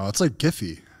 Oh, it's like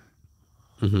Giphy.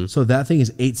 So that thing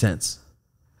is 8 cents.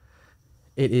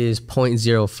 It is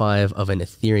 0.05 of an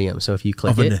Ethereum. So if you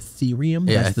click an Ethereum,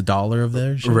 that's the dollar of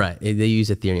theirs. Right. They use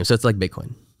Ethereum, so it's like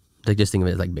Bitcoin. Like, just think of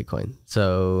it as like Bitcoin.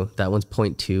 So that one's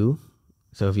 0.2.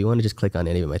 So if you want to just click on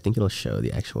any of them, I think it'll show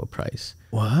the actual price.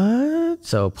 What?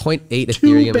 So 0.8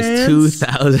 Ethereum is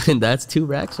 2,000. That's 2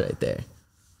 racks right there.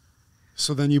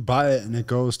 So then you buy it and it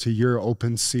goes to your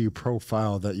OpenSea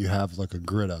profile that you have like a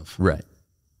grid of. Right.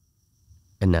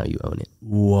 And now you own it.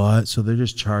 What? So they're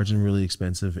just charging really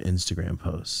expensive Instagram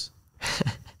posts.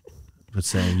 But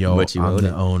saying, yo, I'm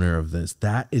the owner of this.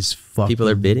 That is fucking People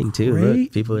are bidding too.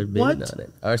 Look, people are bidding on it.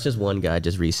 Or it's just one guy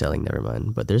just reselling, never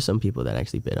mind. But there's some people that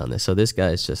actually bid on this. So this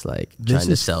guy's just like trying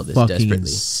to sell this desperately.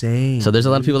 Insane. So there's a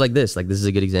lot of people like this. Like, this is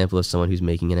a good example of someone who's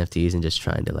making NFTs and just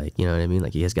trying to, like, you know what I mean?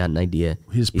 Like, he has got an idea.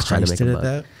 He's trying to make it at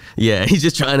that? Yeah, he's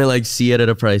just trying to like see it at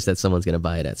a price that someone's going to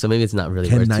buy it at. So maybe it's not really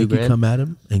worth $2,000. Can Nike $2,000. come at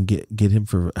him and get him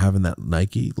for having that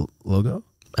Nike logo?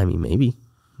 I mean, maybe.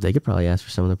 They could probably ask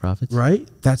for some of the profits. Right?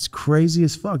 That's crazy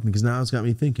as fuck, because now it's got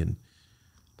me thinking.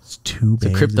 It's two bands.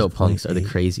 The crypto punks are the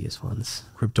craziest ones.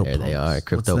 Crypto punks. There they are.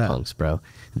 Crypto punks, bro.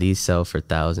 These sell for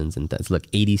thousands and thousands. Look,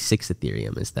 86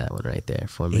 Ethereum is that one right there.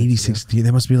 86 Ethereum.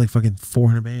 That must be like fucking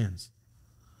 400 bands.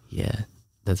 Yeah.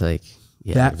 That's like,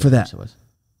 yeah. For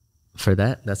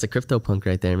that, that's a crypto punk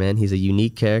right there, man. He's a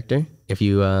unique character. If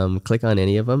you click on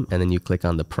any of them and then you click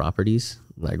on the properties,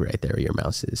 like right there where your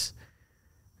mouse is,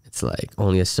 it's like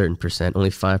only a certain percent, only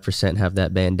 5% have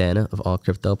that bandana of all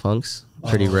crypto punks.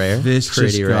 Pretty rare. This pretty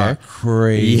just rare. Got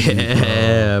crazy.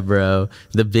 Yeah, bro.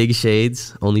 The big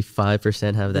shades, only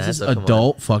 5% have that. This is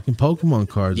adult fucking Pokemon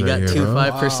cards. You right got here,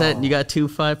 5%. Wow. You got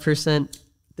 5%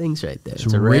 things right there.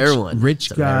 It's a rare one.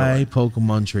 Rich guy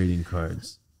Pokemon trading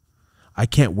cards. I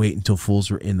can't wait until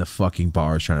fools were in the fucking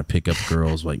bars trying to pick up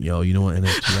girls. Like, yo, you know what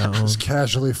NFT I own? Just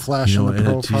casually flashing the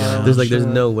profile. There's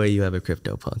no way you have a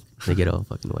crypto punk. They get all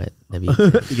fucking wet. You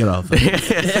get all fucking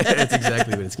That's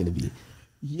exactly what it's gonna be.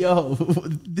 Yo,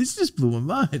 this just blew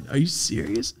my mind. Are you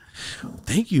serious?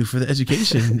 Thank you for the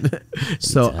education.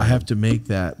 So I have to make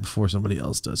that before somebody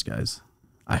else does, guys.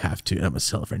 I have to. I'm gonna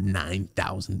sell it for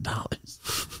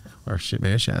 $9,000. Or shit,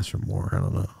 maybe I should ask for more. I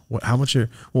don't know. How much are?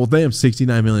 Well, they have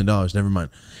 $69 million. Never mind.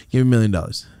 Give me $1 million.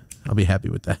 I'll be happy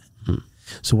with that.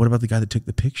 So what about the guy that took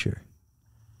the picture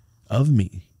of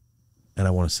me, and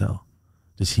I want to sell?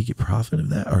 Does he get profit of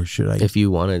that, or should I? If you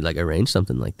want to like arrange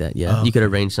something like that, yeah, you could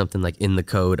arrange something like in the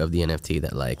code of the NFT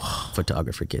that like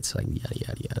photographer gets like yada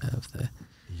yada yada of the.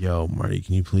 Yo, Marty,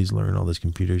 can you please learn all this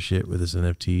computer shit with this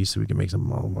NFT so we can make some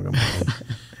motherfucking money?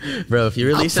 Bro, if you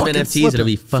release some NFTs, it'll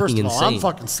be fucking insane. I'm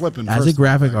fucking slipping. As a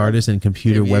graphic artist and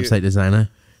computer website designer,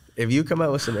 if you come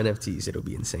out with some NFTs, it'll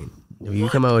be insane. If you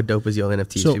come out with dope as Yola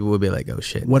NFTs, people will be like, oh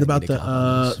shit. What about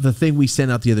the thing we sent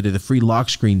out the other day, the free lock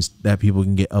screens that people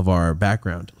can get of our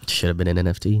background? Should have been an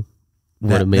NFT.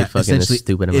 Would have made fucking a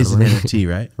stupid amount of money. Is an NFT,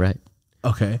 right? Right.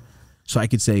 Okay. So I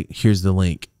could say, here's the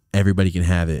link. Everybody can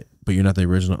have it, but you're not the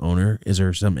original owner. Is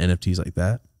there some NFTs like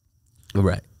that?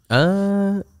 Right.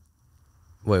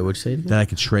 Wait, what'd you say again? That I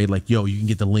could trade, like, yo, you can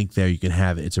get the link there, you can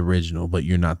have it, it's original, but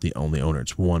you're not the only owner.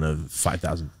 It's one of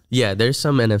 5,000. Yeah, there's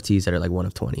some NFTs that are like one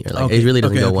of 20, or like it really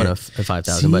doesn't go one of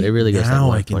 5,000, but it really goes like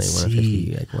one of 20, one of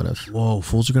 50, like one of. Whoa,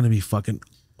 fools are gonna be fucking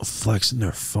flexing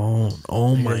their phone.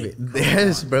 Oh my.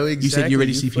 Yes, bro. Exactly. You said you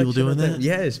already see people doing that?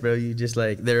 Yes, bro. You just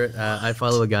like I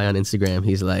follow a guy on Instagram.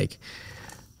 He's like,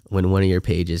 when one of your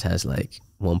pages has like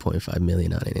 1.5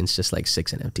 million on it, and it's just like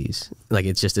 6 NFTs. Like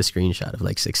it's just a screenshot of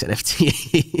like 6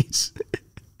 NFTs.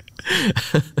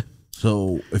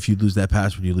 So if you lose that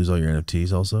password, you lose all your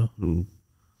NFTs also?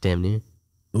 Damn near.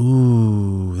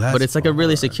 Ooh, that's But it's like a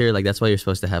really secure, like that's why you're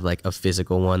supposed to have like a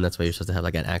physical one. That's why you're supposed to have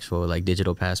like an actual like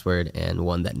digital password and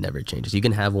one that never changes. You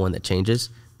can have one that changes,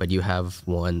 but you have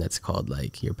one that's called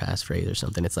like your passphrase or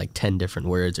something. It's like 10 different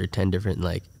words or 10 different,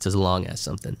 like it's as long as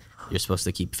something you're supposed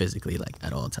to keep physically like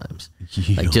at all times.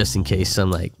 Like just in case some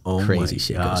like crazy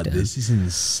shit goes down. This is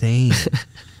insane.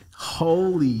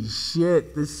 Holy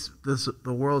shit. The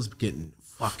world's getting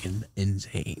fucking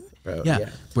insane. Bro, yeah.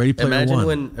 Ready Player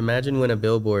One. Imagine when a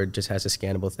billboard just has a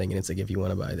scannable thing and it's like, if you want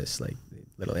to buy this like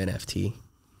little NFT,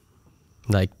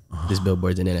 like this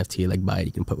billboard's an NFT, like buy it,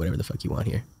 you can put whatever the fuck you want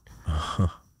here.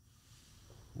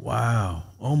 Wow.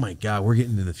 Oh my God. We're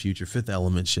getting into the future. Fifth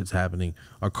Element shit's happening.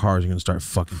 Our cars are going to start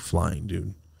fucking flying,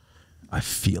 dude. I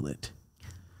feel it.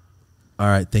 All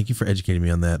right. Thank you for educating me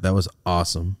on that. That was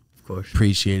awesome. Of course.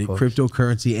 Appreciate it.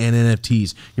 Cryptocurrency and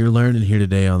NFTs. You're learning here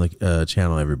today on the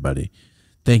channel, everybody.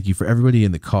 Thank you for everybody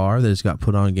in the car that just got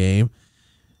put on game.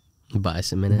 Buy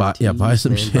some NFTs. Buy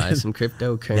some shit. Buy some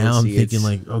cryptocurrency. Now I'm thinking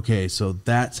like, okay, so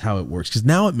that's how it works. Because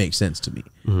now it makes sense to me.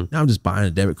 Now I'm just buying a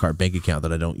debit card bank account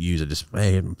that I don't use. I just,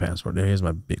 hey, here's my password. Here's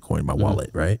my Bitcoin, my wallet,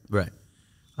 right? Right.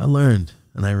 I learned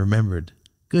and I remembered.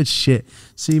 Good shit.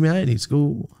 See, man, I need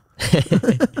school. You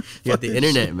got the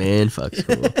internet, shit. Man. Fuck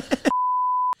school.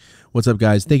 What's up,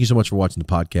 guys? Thank you so much for watching the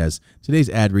podcast. Today's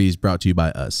ad read is brought to you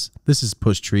by us. This is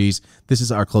Push Trees. This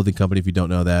is our clothing company, if you don't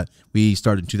know that. We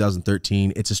started in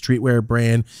 2013. It's a streetwear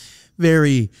brand.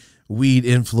 Very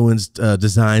weed-influenced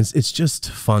designs. It's just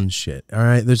fun shit, all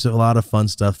right? There's a lot of fun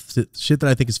stuff. Shit that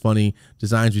I think is funny.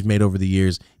 Designs we've made over the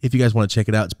years. If you guys want to check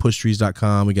it out, it's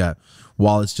pushtrees.com. We got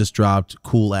wallets just dropped.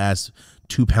 Cool-ass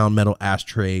 2-pound metal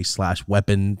ashtray /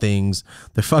 weapon things.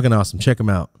 They're fucking awesome. Check them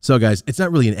out. So guys, it's not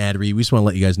really an ad read. We just want to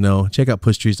let you guys know. Check out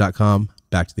pushtrees.com.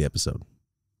 Back to the episode.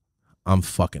 I'm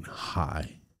fucking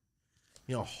high.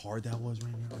 You know how hard that was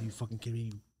right now? Are you fucking kidding me?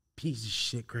 You piece of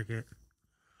shit, Cricket.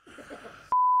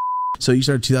 So you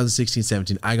started 2016,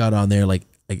 17. I got on there like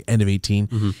end of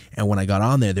 18. And when I got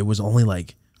on there, there was only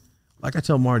like I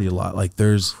tell Marty a lot, like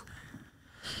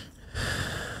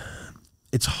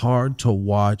it's hard to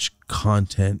watch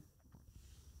content.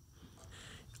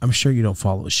 I'm sure you don't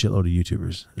follow a shitload of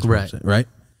YouTubers. Right?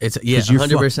 It's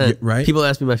 100%. Right? People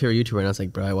ask me my favorite YouTuber, and I was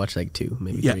like, bro, I watch like 2,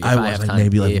 maybe 3. I watch like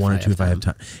maybe like 1 or 2 if I have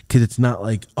time. Because it's not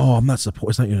like, oh, I'm not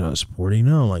supporting. It's not you're not supporting.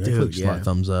 No, like I click a lot of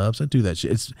thumbs ups. I do that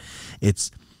shit.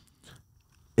 It's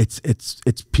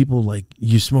people like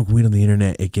you smoke weed on the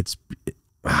internet. It gets.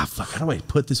 Fuck, how do I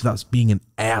put this without being an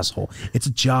asshole? It's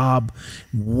a job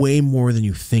way more than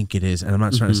you think it is. And I'm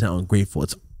not trying to sound ungrateful.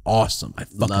 It's awesome. I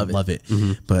fucking love it.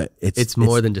 But it's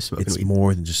more than just smoking weed. It's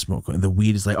more than just smoking. The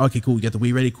weed is like, okay, cool. We got the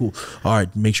weed ready. Cool. All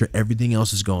right. Make sure everything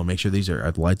else is going. Make sure these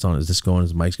are the lights on. Is this going?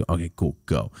 Is the mics going? Okay, cool.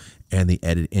 Go. And the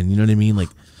edit. And you know what I mean? Like,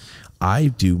 I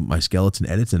do my skeleton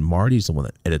edits, and Marty's the one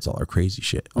that edits all our crazy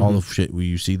shit. All the shit where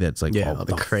you see that's like, all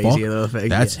the crazy little things.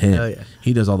 That's him.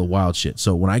 He does all the wild shit.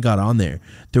 So when I got on there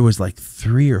was like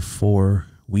 3 or 4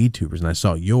 weed tubers, and I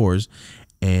saw yours,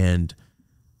 and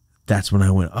that's when I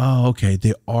went, oh, okay,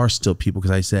 there are still people,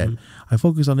 because I said I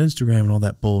focus on Instagram and all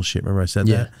that bullshit. Remember I said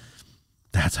that?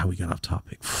 That's how we got off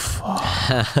topic.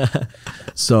 Fuck.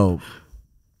 So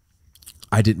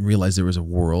I didn't realize there was a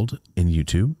world in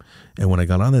YouTube, and when I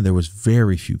got on there was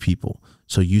very few people.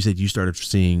 So you said you started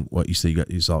seeing what you said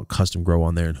you saw Custom Grow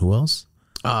on there, and who else?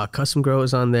 Custom Grow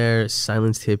is on there.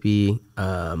 Silenced Hippie.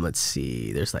 Let's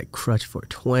see. There's like Crutch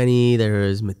 420.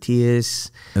 There's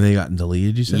Matthias. And they got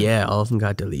deleted. You said? Yeah, all of them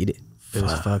got deleted. It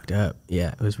was fucked up.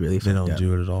 Yeah, it was really fucked up. They don't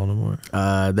do it at all no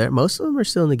more? Most of them are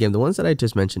still in the game. The ones that I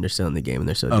just mentioned are still in the game, and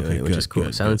they're still doing it, which is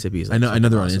cool. Silent Hippie is like, I know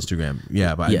they're on Instagram.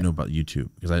 Yeah, but I didn't know about YouTube,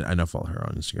 because I know follow her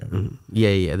on Instagram.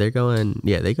 Yeah, they're going.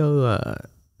 Yeah, they go.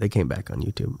 They came back on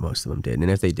YouTube. Most of them did, and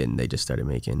if they didn't, they just started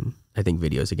making, I think,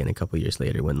 videos again a couple years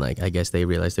later, when like I guess they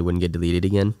realized they wouldn't get deleted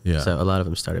again. Yeah. So a lot of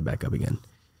them started back up again.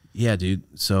 Yeah, dude.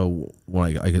 So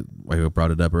when I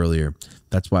brought it up earlier,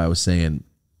 that's why I was saying,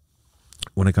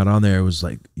 when I got on there, it was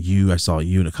like I saw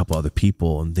you and a couple other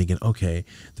people, and thinking, okay,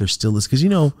 there's still this, because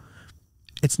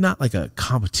it's not like a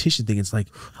competition thing. It's like,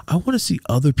 I want to see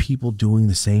other people doing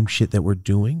the same shit that we're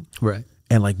doing, right?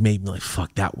 And like made me like,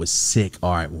 fuck, that was sick.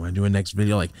 All right, when I do a next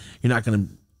video, like you're not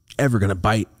ever gonna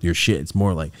bite your shit. It's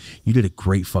more like, you did a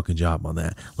great fucking job on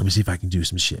that. Let me see if I can do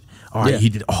some shit. All right, he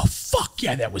did. Oh fuck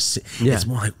yeah, that was sick. Yeah. It's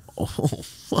more like, oh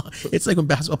fuck. It's like when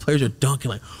basketball players are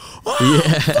dunking, like, oh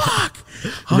fuck.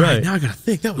 All right, now I gotta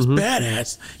think, that was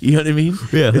badass. You know what I mean?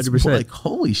 Yeah, 100%. It's more like,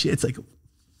 holy shit. It's like,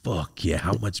 fuck yeah,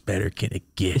 how much better can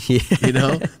it get? Yeah. You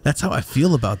know, that's how I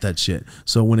feel about that shit.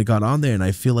 So when it got on there, and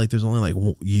I feel like there's only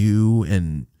like you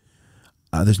and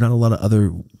there's not a lot of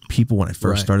other people when I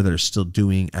first started that are still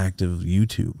doing active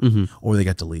YouTube, or they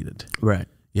got deleted. Right.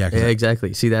 Yeah,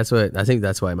 exactly. See, that's what I think.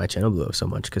 That's why my channel blew up so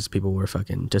much, because people were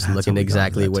fucking just looking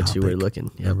exactly what you were looking.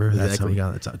 Yeah, remember? That's how we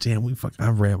got that topic. Damn, I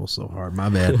ramble so hard. My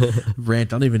bad.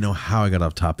 Rant. I don't even know how I got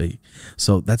off topic.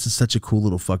 So that's such a cool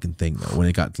little fucking thing though. When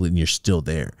it got deleted, and you're still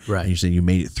there. Right. And you're saying you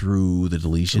made it through the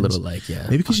deletions. A little like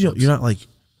maybe because you're not like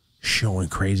showing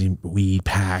crazy weed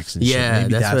packs and shit.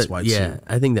 Maybe that's why. Yeah,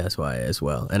 I think that's why as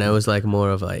well. And I was like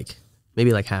more of like.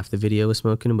 Maybe like half the video was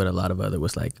smoking, but a lot of other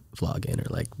was like vlogging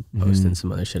or like posting some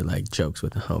other shit, like jokes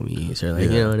with the homies or like,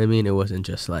 you know what I mean? It wasn't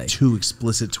just like too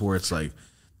explicit to where it's like,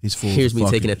 these fools here's me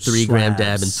taking a 3 gram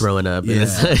dab and throwing up. Yeah, and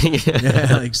it's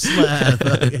like, like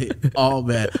slap, all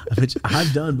bad. Which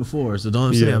I've done before, so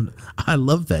don't say I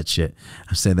love that shit.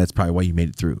 I'm saying that's probably why you made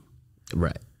it through.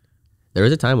 Right. There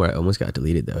was a time where I almost got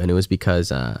deleted though, and it was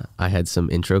because I had some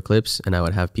intro clips, and I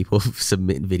would have people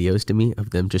submit videos to me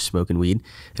of them just smoking weed,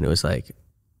 and it was like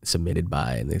submitted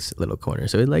by in this little corner.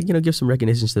 So it like, you know, give some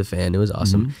recognition to the fan. It was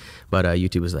awesome. But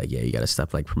YouTube was like, yeah, you got to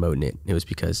stop like promoting it. It was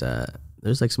because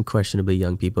there's like some questionably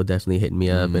young people definitely hitting me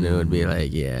up, and it would be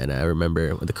like, yeah. And I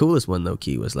remember the coolest one low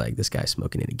key was like this guy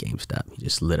smoking at a GameStop. He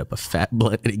just lit up a fat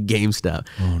blunt at a GameStop.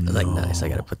 I was like, nice, I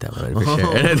got to put that one on for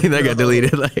sure. And I think that got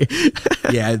deleted. Like,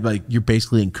 yeah, like you're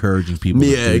basically encouraging people.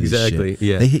 Yeah, to do exactly.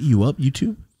 Yeah, they hit you up,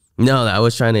 YouTube. No, I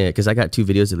was trying to, because I got 2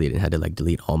 videos deleted and had to like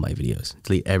delete all my videos.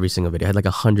 Delete every single video. I had like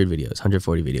 100 videos,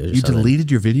 140 videos. You deleted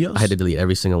your videos? I had to delete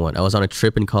every single one. I was on a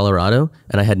trip in Colorado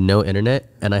and I had no internet,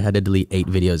 and I had to delete 8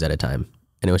 videos at a time.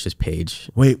 And it was just page.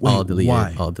 Wait, all deleted.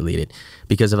 Why? All deleted.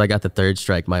 Because if I got the 3rd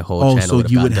strike, my whole channel would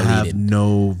have you would deleted. have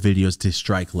no videos to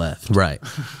strike left. Right.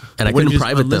 And I couldn't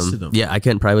private them. Yeah, I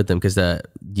couldn't private them because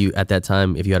you at that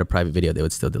time, if you had a private video, they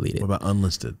would still delete it. What about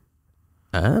unlisted?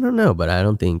 I don't know, but I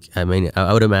don't think, I mean,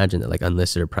 I would imagine that like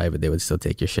unlisted or private, they would still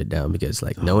take your shit down because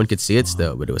like no one could see it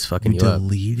still, but it was fucking you up. You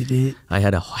deleted it? I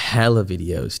had a hell of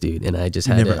videos, dude, and I just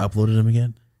had never uploaded them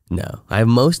again? No, I have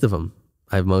most of them.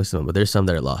 But there's some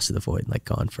that are lost to the void, like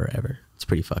gone forever. It's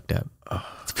pretty fucked up.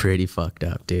 It's pretty fucked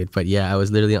up, dude. But yeah, I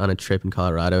was literally on a trip in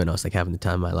Colorado and I was like having the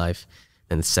time of my life.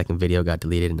 And the 2nd video got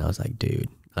deleted and I was like, dude.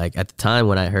 Like at the time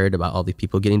when I heard about all these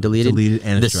people getting deleted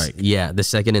and a strike. Yeah, the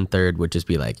 2nd and 3rd would just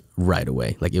be like right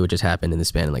away. Like it would just happen in the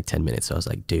span of like 10 minutes. So I was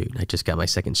like, dude, I just got my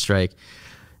 2nd strike,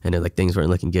 and then like things weren't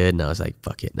looking good. And I was like,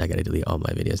 fuck it, I gotta delete all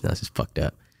my videos. Now it's just fucked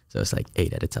up. So it's like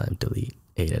 8 at a time, delete.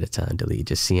 8 at a time, delete.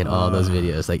 Just seeing all those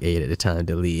videos, like 8 at a time,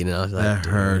 delete. And I was like, that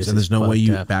hurts. And there's no way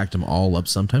you backed them all up.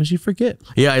 Sometimes you forget.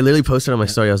 Yeah, I literally posted on my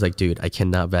story. I was like, dude, I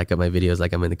cannot back up my videos.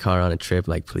 Like I'm in the car on a trip.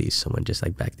 Like, please, someone just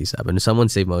like back these up. And someone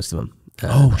saved most of them.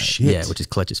 Shit. Yeah, which is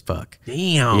clutch as fuck.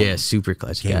 Damn. Yeah, super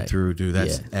clutch guy. Came through, dude.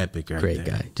 That's epic right Great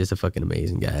there. guy. Just a fucking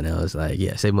amazing guy. And I was like,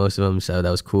 yeah, saved most of them. So that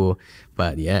was cool.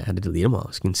 But yeah, I had to delete them all. It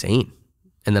was insane.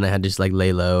 And then I had to just like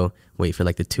lay low, wait for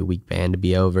like the 2-week ban to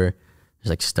be over. Just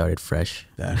like started fresh.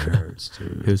 That hurts,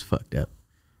 dude. It was fucked up.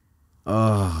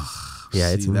 Oh,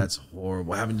 yeah, that's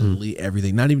horrible. Having to delete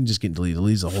everything, not even just getting deleted.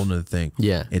 Delete is a whole nother thing.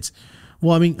 Yeah,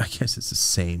 well, I mean, I guess it's the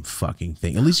same fucking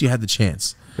thing. At least you had the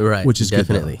chance, right? Which is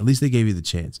definitely. Good, at least they gave you the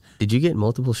chance. Did you get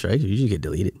multiple strikes, or did you get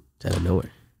deleted out of nowhere?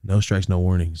 No strikes, no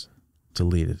warnings.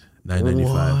 Deleted.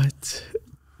 $9.95. What?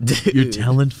 Dude. You're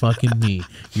telling fucking me.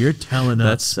 You're telling us.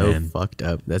 That's so man. Fucked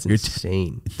up. That's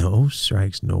insane. No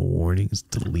strikes, no warnings.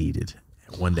 Deleted.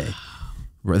 One day.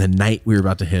 The night we were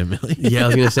about to hit 1 million. Yeah, I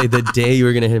was going to say the day you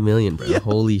were going to hit 1 million, bro. Yeah.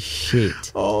 Holy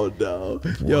shit. Oh, no.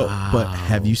 Wow. Yo, but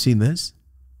have you seen this?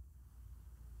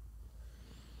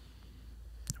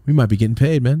 We might be getting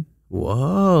paid, man.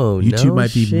 Whoa. YouTube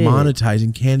might be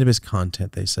monetizing cannabis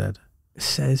content, they said.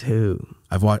 Says who?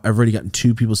 I've already gotten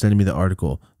 2 people sending me the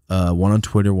article. One on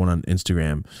Twitter, one on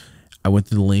Instagram. I went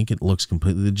to the link. It looks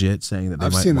completely legit, saying that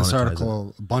I've seen this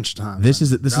article a bunch of times. This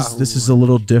is a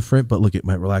little different, but look, it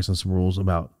might relax on some rules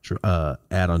about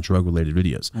ad on drug related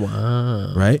videos.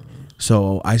 Wow! Right.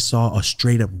 So I saw a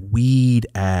straight up weed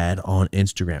ad on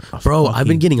Instagram. Bro, I've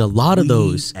been getting a lot of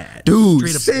those. Ad. Dude,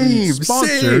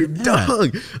 same,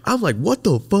 dog. I'm like, what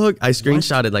the fuck? I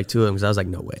screenshotted like 2 of them because I was like,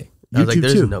 no way. I was like,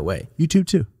 there's no way. YouTube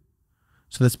too.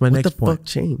 So that's my next point. What the fuck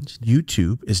changed?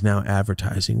 YouTube is now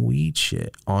advertising weed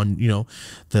shit on,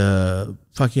 the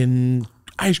fucking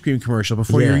ice cream commercial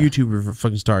before your YouTuber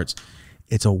fucking starts.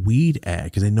 It's a weed ad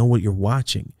because they know what you're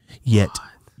watching. Yet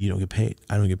you don't get paid.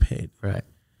 I don't get paid. Right.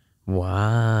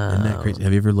 Wow. Isn't that crazy?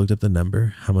 Have you ever looked up the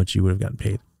number? How much you would have gotten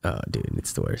paid? Oh, dude,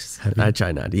 it's the worst. I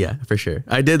try not to. Yeah, for sure.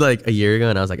 I did like a year ago,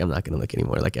 and I was like, I'm not gonna look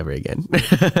anymore, like ever again.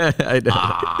 I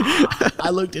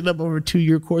looked it up over a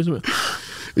 2-year course.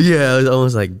 Yeah, I was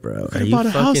almost like, bro, are you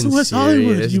fucking house in West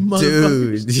Hollywood, you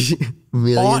dude?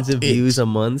 Millions of views a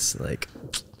month, like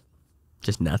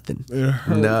just nothing. It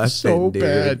hurt nothing, so dude.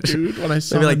 bad, dude. When I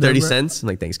saw maybe like 30 cents, I'm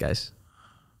like, thanks, guys.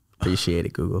 Appreciate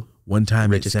it, Google. One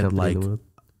time Richest it said company like in the world.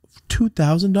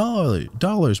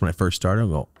 $2,000 when I first started. I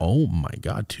go, oh my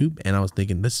god, and I was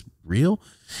thinking, this real?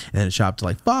 And then it shot to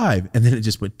like 5, and then it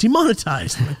just went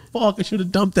demonetized. I'm like, fuck, I should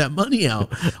have dumped that money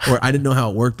out. Or I didn't know how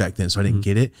it worked back then, so I didn't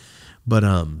get it. But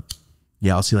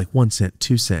yeah, I'll see like 1 cent,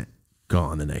 2 cent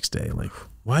gone the next day. Like,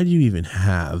 why do you even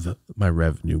have my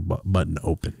revenue button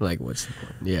open? Like, what's the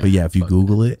point? Yeah. But yeah, if you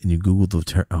Google it and you Google the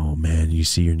term, oh man, you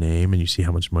see your name and you see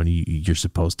how much money you're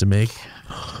supposed to make.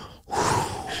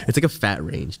 It's like a fat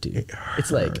range, dude.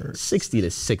 It's like 60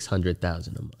 to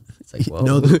 600,000 a month. It's like, whoa.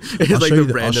 No, it's like a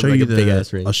random, like a big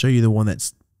ass range. I'll show you the one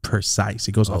that's precise.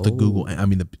 It goes off the Google, I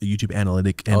mean the YouTube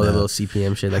analytic. And, the little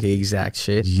CPM shit, like exact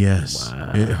shit. Yes.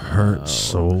 Wow. It hurts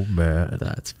so bad.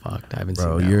 That's fucked. I haven't seen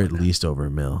that. Bro, you're at least over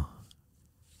 $1 million.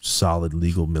 Solid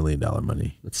legal $1 million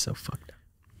money. That's so fucked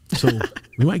up. So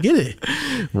we might get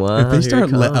it. Wow, if they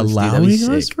start allowing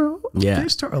us, bro. Yeah. If they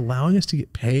start allowing us to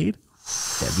get paid,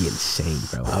 that'd be insane,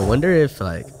 bro. I wonder if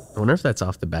that's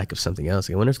off the back of something else.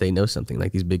 I wonder if they know something,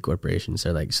 like these big corporations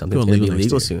are like, something's gonna be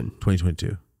legal soon.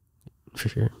 2022. For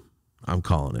sure. I'm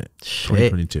calling it.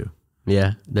 Shit. 2022.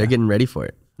 Yeah, they're getting ready for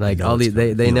it. Like all these,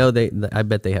 they know I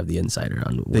bet they have the insider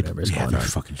on whatever's going on. They're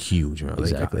fucking huge, bro.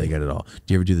 Exactly. They got it all.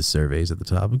 Do you ever do the surveys at the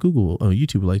top of Google? Oh,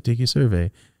 YouTube would like to take a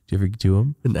survey. Do you ever do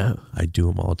them? No. I do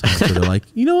them all the time. So they're like,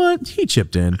 you know what? He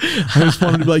chipped in. I just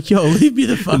wanted to be like, yo, leave me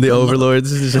the fuck alone. The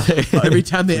overlords. Every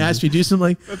time they ask me to do something,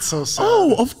 like, that's so sad.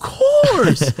 Oh, of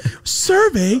course.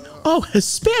 Survey. Oh,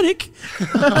 Hispanic.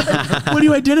 What do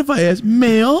you identify as?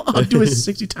 Male. I'll do it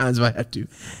 60 times if I have to.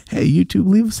 Hey, YouTube,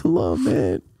 leave us alone,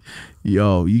 man.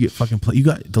 Yo, you get fucking you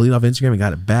got deleted off Instagram and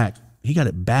got it back. He got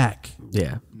it back.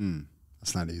 Yeah.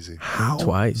 That's not easy. How?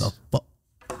 Twice.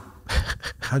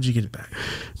 How'd you get it back?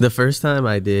 The first time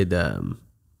I did,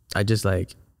 I just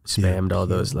like spammed all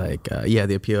those like,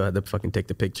 the appeal. I had to fucking take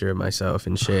the picture of myself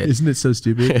and shit. Isn't it so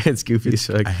stupid? It's goofy as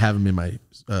fuck. I have them in my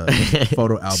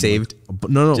photo album. Saved?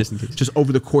 No. Just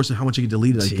over the course of how much you get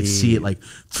deleted, I can see it like.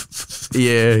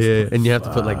 Yeah. And you have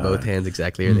to put like both hands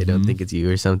exactly, or they don't think it's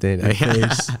you or something. Your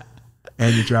face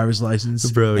and your driver's license.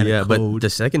 Bro, yeah. But the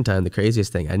second time, the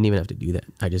craziest thing, I didn't even have to do that.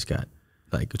 I just got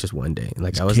like just one day.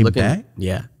 Like I was looking. Back?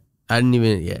 Yeah. I didn't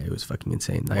even, it was fucking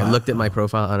insane. Like, I looked at my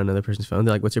profile on another person's phone.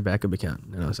 They're like, what's your backup account?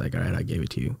 And I was like, all right, I gave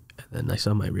it to you. And then I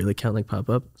saw my real account like pop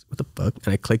up. What the fuck?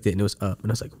 And I clicked it and it was up. And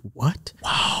I was like, what?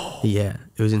 Wow. Yeah,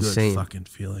 it was insane. Good fucking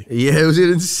feeling. Yeah, it was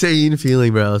an insane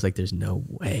feeling, bro. I was like, there's no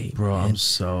way. Bro, man. I'm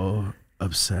so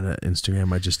upset at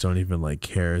Instagram. I just don't even like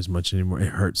care as much anymore. It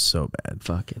hurts so bad.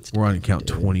 Fuck Instagram. We're on account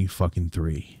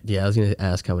 23. Yeah, I was going to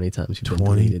ask how many times you've been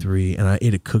 23. And I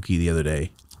ate a cookie the other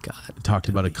day. God, talked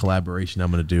about a collaboration I'm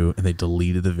going to do, and they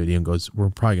deleted the video and goes, we're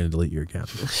probably going to delete your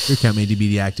account. Your account may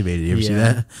be deactivated. You ever see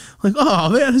that? Like, oh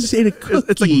man, I just ate a cookie.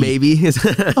 It's like maybe. It's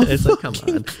like, come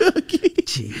on. Cookie.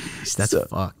 Jeez, that's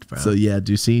fucked, bro. So yeah,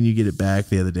 dude, seeing you get it back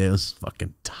the other day, it was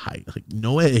fucking tight. Like,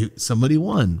 no way, somebody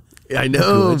won. I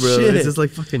know, bro. Shit. It's just like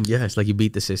fucking, it's like you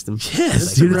beat the system.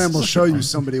 Yes, Instagram will show you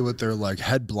somebody with their like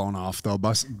head blown off though,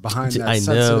 behind that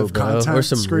sensitive content or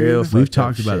some screen. Real We've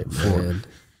talked about it before. Man.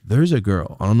 There's a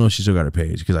girl, I don't know if she still got her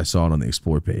page because I saw it on the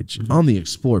Explore page. On the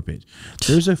Explore page,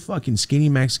 there's a fucking skinny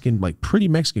Mexican, like pretty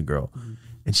Mexican girl,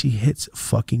 and she hits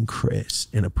fucking Chris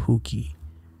in a pookie.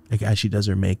 Like as she does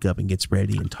her makeup and gets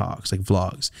ready and talks, like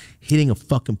vlogs, hitting a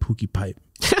fucking pookie pipe.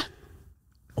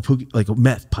 A pookie, like a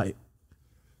meth pipe.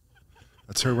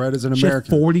 That's her right as an She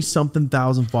American. had 40-something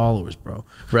thousand followers, bro.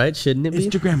 Right? Shouldn't it be?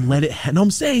 Instagram let it, and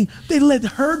I'm saying they let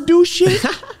her do shit.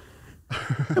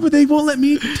 Yeah, but they won't let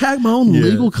me tag my own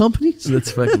legal companies.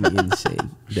 That's fucking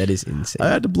insane. That is insane. I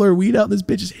had to blur weed out. This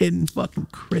bitch is hitting fucking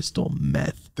crystal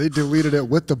meth. They deleted it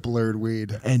with the blurred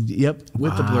weed. And yep,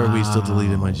 with the blurred weed, still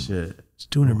deleted my shit. She's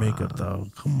doing her makeup though.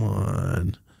 Come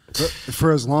on.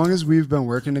 For as long as we've been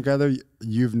working together,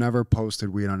 you've never posted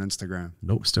weed on Instagram.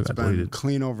 Nope, still got It's been deleted.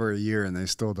 clean over a year, and they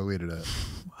still deleted it.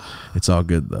 It's all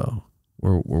good though.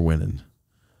 We're winning.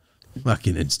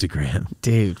 Fucking Instagram,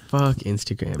 dude. Fuck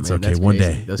Instagram, it's man. okay. That's One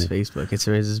crazy. day, Those Facebook. It's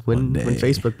when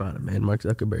Facebook bought him, man. Mark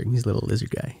Zuckerberg. He's a little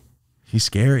lizard guy. He's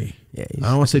scary. Yeah,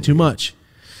 I don't want to say too much.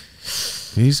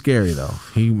 He's scary though.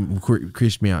 He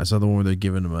creased me out. I saw the one where they're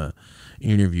giving him a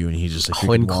interview, and he's just like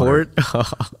in court. I'm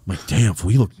like, damn,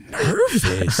 we look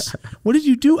nervous. What did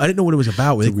you do? I didn't know what it was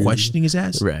about. Were they questioning his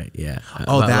ass? Right. Yeah.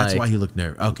 Oh, that's why he looked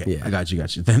nervous. Okay, Yeah. I got you.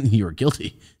 Then you were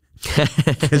guilty.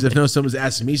 Because if someone's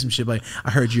asking me some shit like,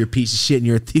 I heard you're a piece of shit and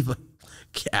you're a thief. Like,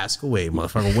 ask away,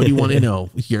 motherfucker. What do you want to know?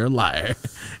 You're a liar.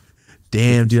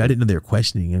 Damn, dude, I didn't know they were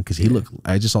questioning him because he looked.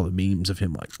 I just saw the memes of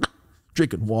him like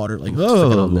drinking water, like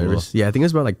oh, nervous. Yeah, I think it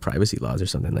was about like privacy laws or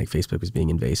something. Like Facebook was being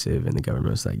invasive, and the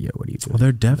government was like, "Yo, what are you doing?" Well,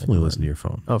 they're definitely listening to your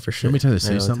phone. Oh, for sure. Every time they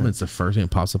say something, it's the first thing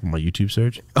that pops up on my YouTube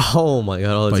search. Oh my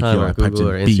god, all the Like, time, yo, or I typed Google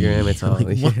in or Instagram. It's all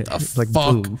like, what the it's fuck? like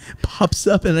boom. Pops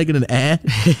up and I get an ad.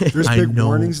 There's big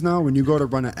warnings now. When you go to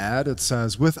run an ad, it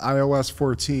says, with iOS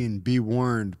 14, be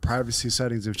warned, privacy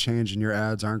settings have changed and your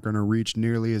ads aren't going to reach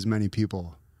nearly as many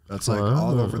people. That's like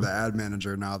all over the ad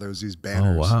manager now. There's these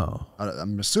banners. Oh, wow.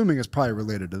 I'm assuming it's probably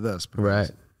related to this.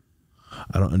 Right.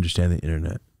 I don't understand the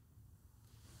internet.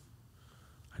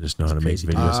 I just know how to make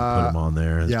videos and put them on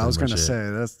there. That's yeah, I was pretty going to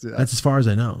much say, that's as far as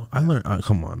I know. I learned,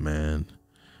 come on, man.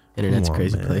 Internet's Come a on,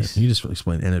 crazy man. place. You just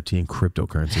explained NFT and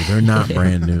cryptocurrency. They're not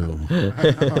brand new.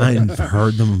 I've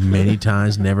heard them many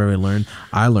times, never really learned.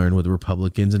 I learned what the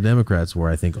Republicans and Democrats were,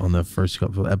 I think, on the first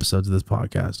couple of episodes of this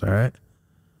podcast, all right?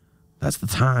 That's the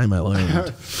time I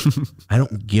learned. I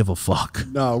don't give a fuck.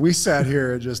 No, we sat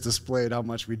here and just displayed how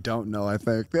much we don't know, I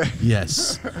think.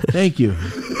 Yes. Thank you.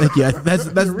 Thank you.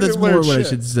 That's more what I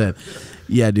should have said.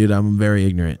 Yeah, dude, I'm very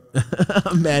ignorant.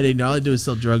 I'm mad ignorant. All I do is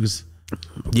sell drugs.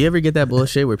 Do you ever get that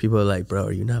bullshit where people are like, "Bro,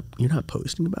 you're not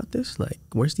posting about this? Like,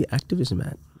 where's the activism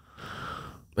at?"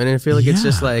 And I feel like it's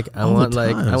just like I want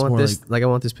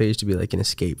this page to be like an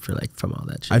escape for like from all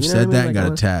that shit. I've said that and like,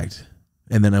 got attacked.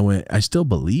 And then I still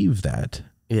believe that.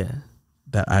 Yeah.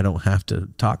 That I don't have to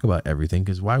talk about everything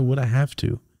because why would I have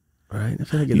to? Right. I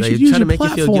feel like you they should use try to your make you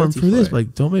feel platform guilty for this. it.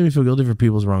 Like, don't make me feel guilty for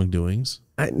people's wrongdoings.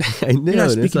 I know. You're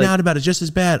not speaking out about it just as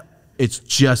bad. It's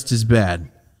just as bad.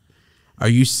 Are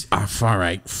you? All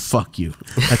right. Fuck you.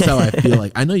 That's how I feel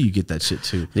like. I know you get that shit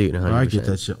too. Dude, I get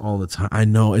that shit all the time. I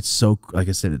know it's so. Like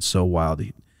I said, it's so wild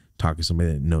to talk to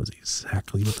somebody that knows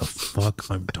exactly what the fuck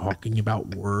I'm talking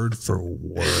about, word for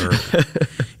word.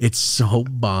 It's so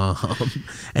bomb.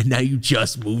 And now you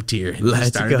just moved here and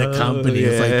started a company. Yeah.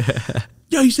 It's like,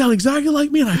 yo, you sound exactly like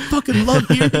me, and I fucking love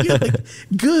hearing it. Like,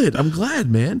 good. I'm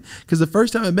glad, man. Because the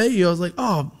first time I met you, I was like,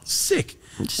 oh, sick.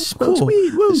 Smokes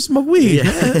weed. Woo. Smoke weed.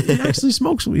 Yeah. It actually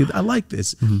smokes weed. I like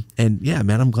this. And yeah,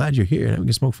 man, I'm glad you're here. And we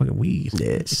can smoke fucking weed.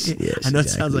 Yes. I know it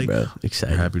sounds like, bro.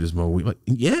 Excited. You're happy to smoke weed. Like,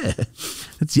 yeah.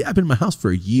 I've been in my house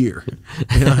for a year.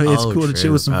 You know, I mean, it's cool to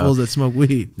chill with some fools that smoke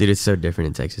weed. Dude, it's so different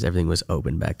in Texas. Everything was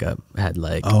open back up. I had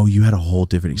like you had a whole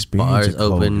different experience. bars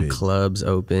open, clubs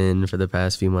open for the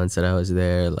past few months that I was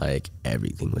there. Like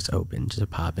everything was open, just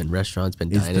popping. Restaurants been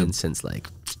dining since like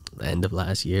the end of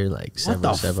last year. Like what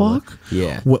the fuck?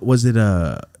 Yeah. What was it?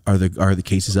 Are the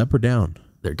cases up or down?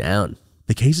 They're down.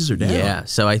 The cases are down. Yeah.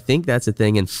 So I think that's the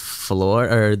thing in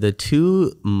Florida, or the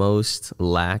two most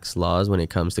lax laws when it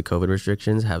comes to COVID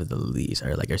restrictions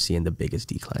are seeing the biggest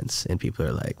declines. And people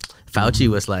are like, Fauci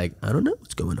was like, I don't know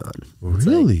what's going on.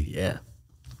 Really? Like, yeah.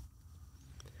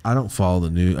 I don't follow the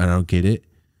news. I don't get it.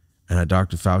 And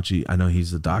Dr. Fauci, I know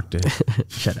he's the doctor.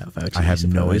 Shout out Fauci. I have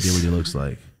no idea what he looks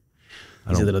like.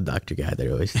 He's a little doctor guy.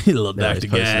 They're always a little doctor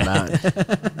guy.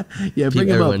 Yeah, bring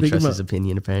him up. Everyone trusts his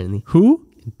opinion, apparently. Who?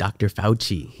 Dr.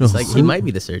 Fauci. He's like, he might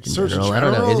be the Surgeon General. I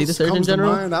don't know. Is he the Surgeon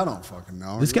General? I don't fucking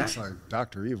know. This guy? Looks like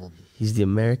Dr. Evil. He's the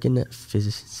American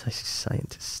physicist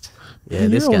scientist. Yeah,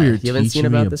 Man, this guy. You haven't seen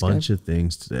about this guy? a bunch of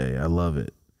things today. I love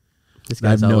it. This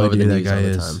guy's all over the news all the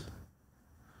is. time.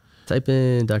 Type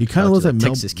in Dr. He kind of looks like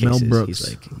Texas Mel cases. Brooks. He's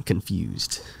like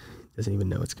confused. Doesn't even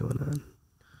know what's going on.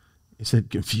 He said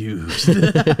confused.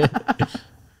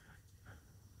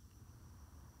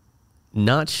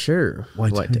 Not sure.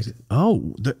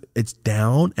 It's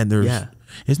down, and there's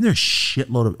isn't there a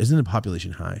shitload of? Isn't the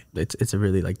population high? It's a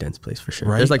really like dense place for sure.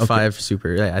 Right? There's like 5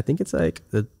 super. Yeah, I think it's like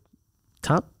the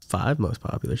top 5 most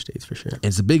popular states for sure.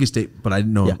 It's the biggest state, but I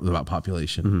didn't know about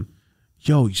population.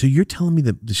 Yo, so you're telling me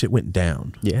that the shit went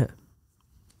down? Yeah,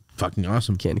 fucking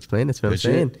awesome. Can't explain. That's what I'm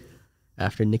saying.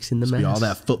 After Nixon the mask, all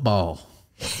that football,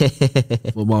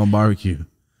 football and barbecue.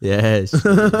 Yes, that's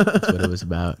what it was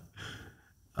about.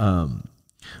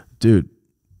 Dude,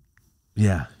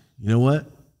 yeah. You know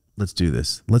what? Let's do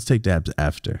this. Let's take dabs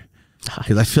after,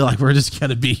 because I feel like we're just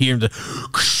gonna be here to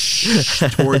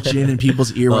torch in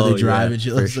people's ear while they drive and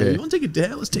shit. Like, you want to take a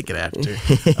dab? Let's take it after.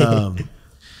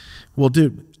 Well,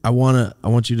 dude, I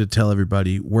want you to tell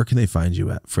everybody where can they find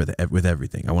you at with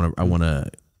everything. I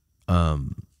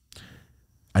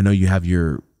know you have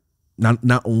your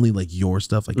not only like your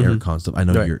stuff, like Erick Khan stuff. I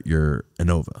know you're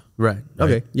Innova. Right.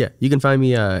 Okay. Yeah. You can find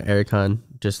me Erick Khan.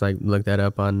 Just like look that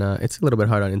up on. It's a little bit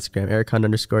hard on Instagram. Erick Khan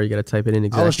 _. You got to type it in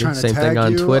exactly. I was trying to Same tag thing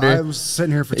on you. Twitter. I was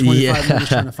sitting here for 25 minutes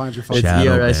trying to find your phone. It's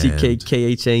Shadow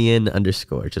ERICKKHAN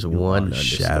 _. Just one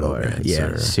shadow underscore. band, Yeah,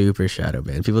 sir. super shadow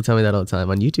band. People tell me that all the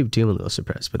time on YouTube too. I'm a little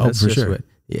suppressed, but that's for just sure. what.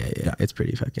 Yeah. It's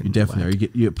pretty fucking. You definitely whack.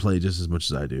 are. You get played just as much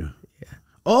as I do. Yeah.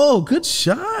 Oh, good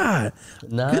shot.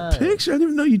 Nice. Good picture. I didn't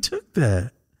even know you took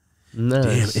that.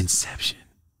 Nice. Damn, Inception.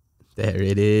 There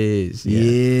it is.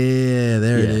 Yeah,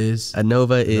 there it is.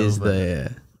 Innova is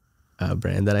the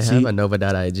brand that I have. See?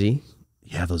 Innova.ig.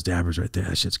 Yeah, those dabbers right there.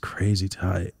 That shit's crazy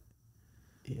tight.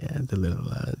 Yeah, the little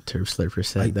turf slurper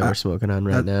set that we're smoking on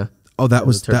right now. Oh, that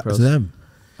was Turf Pros. them.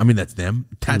 I mean, that's them.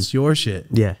 That's your shit.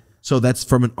 Yeah. So that's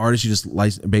from an artist you just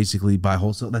basically buy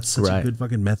wholesale. That's such a good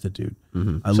fucking method, dude.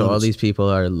 I So love all it. these people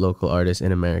are local artists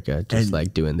in America, just And-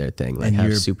 like doing their thing, like and have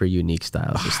you're super unique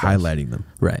styles. And stuff. highlighting them.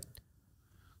 Right.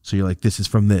 So you're like, this is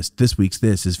from this. This week's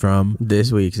this is from.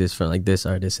 This week's is from like this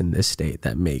artist in this state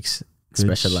that makes Good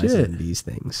specializes shit. in these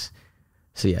things.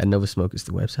 So yeah, Nova Smoke is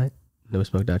the website.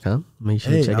 NovaSmoke.com. Make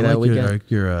sure Hey, to check I it out. like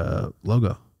your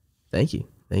logo. Thank you.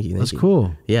 That's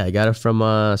cool. Yeah, I got it from,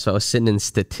 so I was sitting in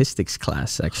statistics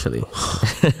class actually.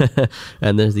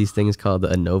 And there's these things called the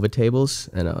ANOVA tables.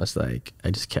 And I was like,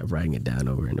 I just kept writing it down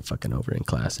over in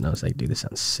class. And I was like, dude, this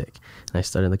sounds sick. And I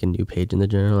started like a new page in the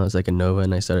journal. I was like ANOVA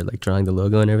and I started like drawing the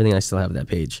logo and everything. I still have that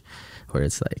page where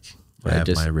it's like, where I I have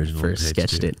just my original first page,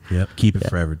 sketched too. it. Yep. Keep it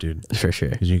forever, dude. For sure.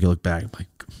 Because you can look back, like,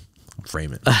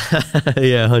 frame it.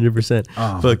 Yeah, 100%.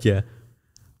 Oh, Fuck yeah.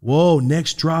 Whoa,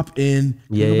 next drop in.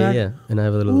 Can you go back? Yeah. And I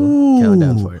have a little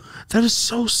countdown for it. That is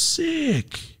so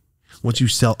sick. Once you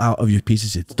sell out of your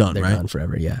pieces, it's done, They're right? gone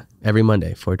forever, yeah. Every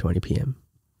Monday, 4:20 p.m.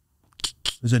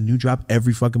 There's a new drop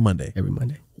every fucking Monday. Every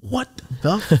Monday. What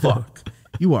the fuck?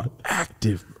 You are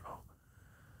active, bro.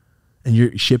 And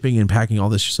you're shipping and packing all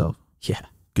this yourself? Yeah.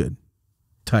 Good.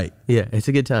 Tight. Yeah, it's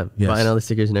a good time. Yes. Buying all the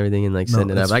stickers and everything and like No, sending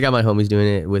it up. that's- I got my homies doing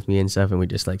it with me and stuff, and we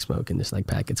just like smoke and just like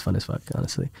pack. It's fun as fuck,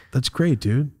 honestly. That's great,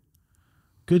 dude.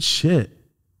 Good shit.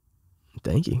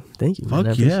 Thank you. Man. Fuck I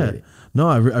appreciate yeah. it. No,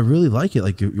 I really like it.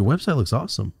 Like your website looks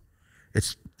awesome.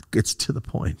 It's to the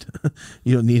point.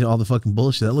 You don't need all the fucking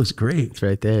bullshit. That looks great. It's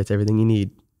right there. It's everything you need.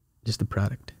 Just the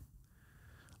product.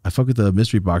 I fuck with the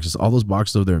mystery boxes. All those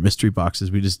boxes over there are mystery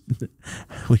boxes. We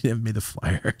didn't make the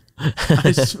flyer.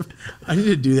 I need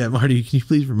to do that, Marty. Can you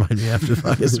please remind me after the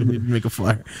podcast we need to make a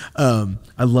flyer?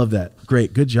 I love that.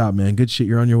 Great. Good job, man. Good shit.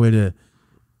 You're on your way to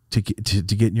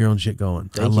getting your own shit going.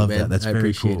 Thank I you, love man. that. That's I very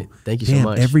appreciate cool. it. Thank you so Damn,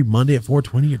 much. every Monday at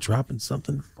 4:20, you're dropping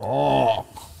something. Oh,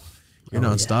 you're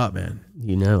nonstop, man.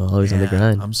 You know, always on the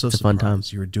grind. I'm so it's a surprised fun time.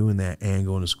 you were doing that and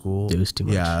going to school. It was too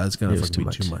much. Yeah, that's gonna It was fucking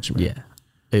be too much, man. Yeah.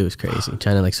 It was crazy.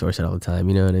 Trying to like source it all the time.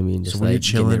 You know what I mean? Just So when like you're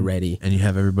getting chilling it ready. and you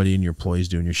have everybody in your employees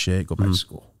doing your shit, go back to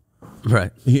school.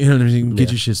 Right. You know what I mean? Get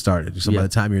Yeah. your shit started. So by Yeah. the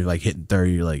time you're like hitting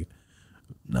 30, you're like,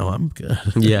 no, I'm good.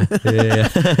 Yeah.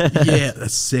 Yeah,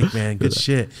 that's sick, man. Good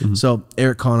shit. So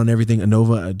Erick Khan on everything,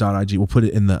 Innova.ig. We'll put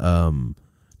it in the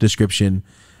description.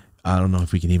 I don't know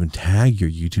if we can even tag your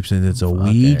YouTube since it's a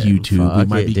weed YouTube. We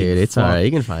might be dude. getting It's all right.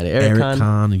 You can find it. Erick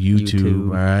Khan YouTube.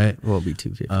 All right. Won't be too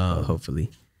difficult, hopefully.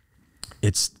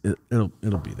 It'll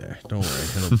be there. Don't worry.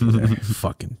 It'll be there.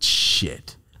 Fucking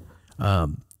shit.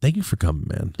 Thank you for coming,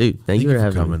 man. Dude, thank you for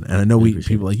having coming. me. And I know Really appreciate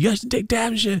people are like, you guys can take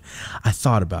dabs and shit. I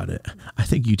thought about it. I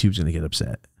think YouTube's gonna get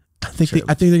upset. I think they're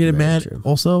gonna get Very mad. true.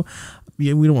 Also,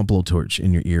 yeah, we don't want blowtorch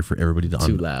in your ear for everybody to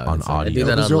Too loud. on It's like- I audio. do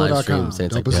that on live stream. Dopazilla.com. So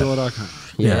it's like, Dopazilla.com.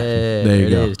 yeah, there you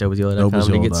go. it is.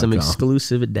 Dopazilla.com to get some Dopazilla.com.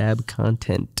 exclusive dab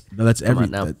content. No, that's Come on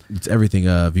now. it's everything.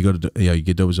 If you go to you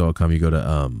get Dopazilla.com, you go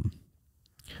to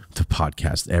the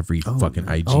podcast, every fucking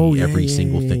IG, every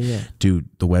single thing. yeah. Dude,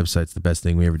 the website's the best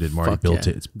thing we ever did. Marty Fuck built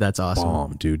yeah. it. It's That's awesome.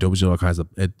 bomb, dude. Dopazilla.com has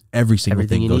every single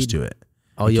Everything thing you goes need. to it.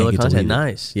 All You Yola can't get content. deleted.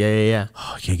 Nice. Yeah.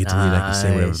 Oh, I can't get deleted. I can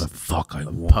say whatever the Nice. fuck I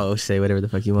want. Post, say whatever the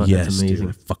fuck you want. Yes, That's amazing.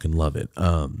 dude, I fucking love it.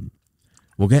 Well,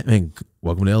 man,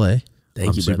 welcome to LA. Thank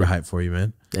I'm you, super brother. hyped for you,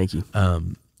 man. Thank you.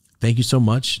 Thank you so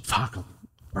much. Fuck.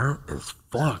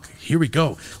 Fuck. Here we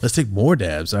go. Let's take more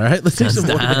dabs. All right. Let's take some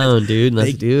more dabs. Down, dude.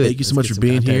 Let's do it. Thank you so Let's much get for some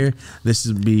being content. here. This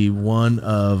will be one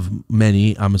of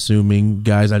many, I'm assuming.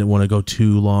 Guys, I didn't want to go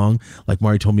too long. Like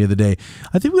Marty told me the other day,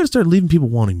 I think we're going to start leaving people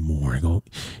wanting more. I go,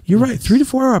 you're right. 3 to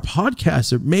 4 hour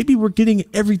podcasts, or maybe we're getting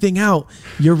everything out.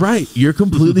 You're right. You're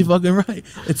completely fucking right.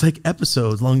 It's like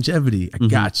episodes, longevity. I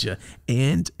gotcha.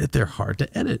 And they're hard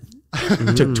to edit.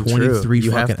 It took 23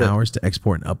 You have fucking to- hours to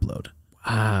export and upload.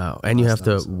 Wow. And you have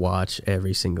to watch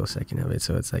every single second of it.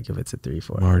 So it's like if it's a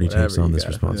 3-4. Marty whatever, takes on you this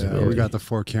gotta- responsibility. Yeah, we got the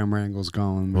 4 camera angles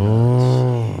going.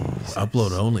 Oh,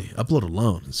 upload only. Upload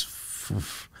alone is It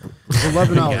was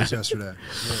 11 hours yesterday.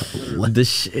 The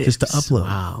shit. Just to upload.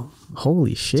 Wow.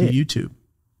 Holy shit. To YouTube.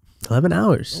 11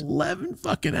 hours. 11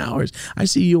 fucking hours. I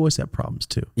see you always have problems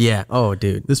too. Yeah. Oh,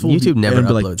 dude. This YouTube never be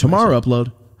uploads. like, tomorrow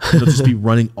upload. It'll just be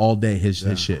running all day his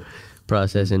shit.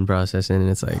 Processing, and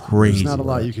it's like Crazy. There's not a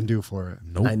lot you can do for it.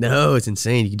 Nope. I know, it's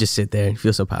insane. You can just sit there and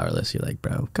feel so powerless. You're like,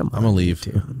 bro, come on. I'm gonna leave.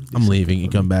 I'm leaving. You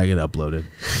come back and upload it.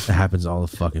 It happens all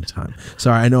the fucking time.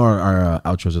 Sorry, I know our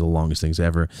outros are the longest things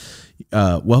ever.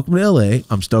 Welcome to LA.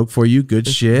 I'm stoked for you. Good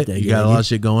shit. You got a lot of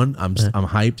shit going. I'm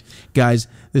hyped, guys.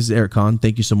 This is Erick Khan.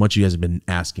 Thank you so much. You guys have been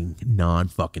asking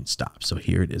non-fucking stop. So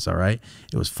here it is. All right.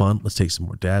 It was fun. Let's take some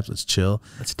more dabs. Let's chill.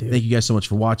 Let's do it. Thank you guys so much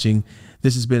for watching.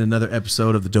 This has been another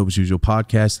episode of the Dope as Usual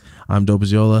podcast. I'm Dope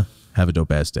as Yola. Have a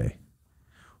dope ass day.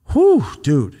 Whew,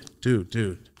 dude.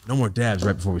 No more dabs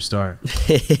right before we start.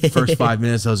 First 5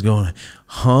 minutes, I was going,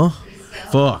 huh?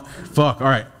 Fuck. All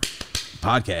right.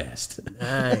 Podcast.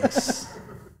 Nice.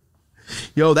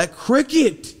 Yo, that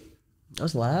cricket. That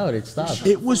was loud. It stopped.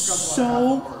 It was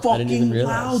so fucking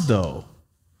loud, though.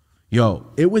 Yo,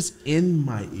 it was in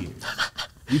my ear.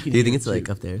 Do you think it's like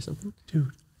up there or something?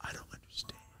 Dude, I don't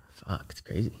understand. Fuck, it's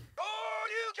crazy.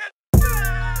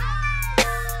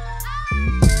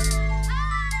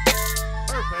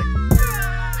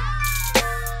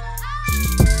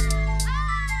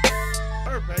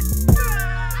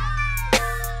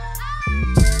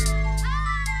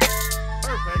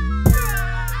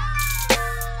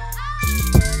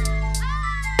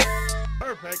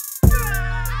 Perfect.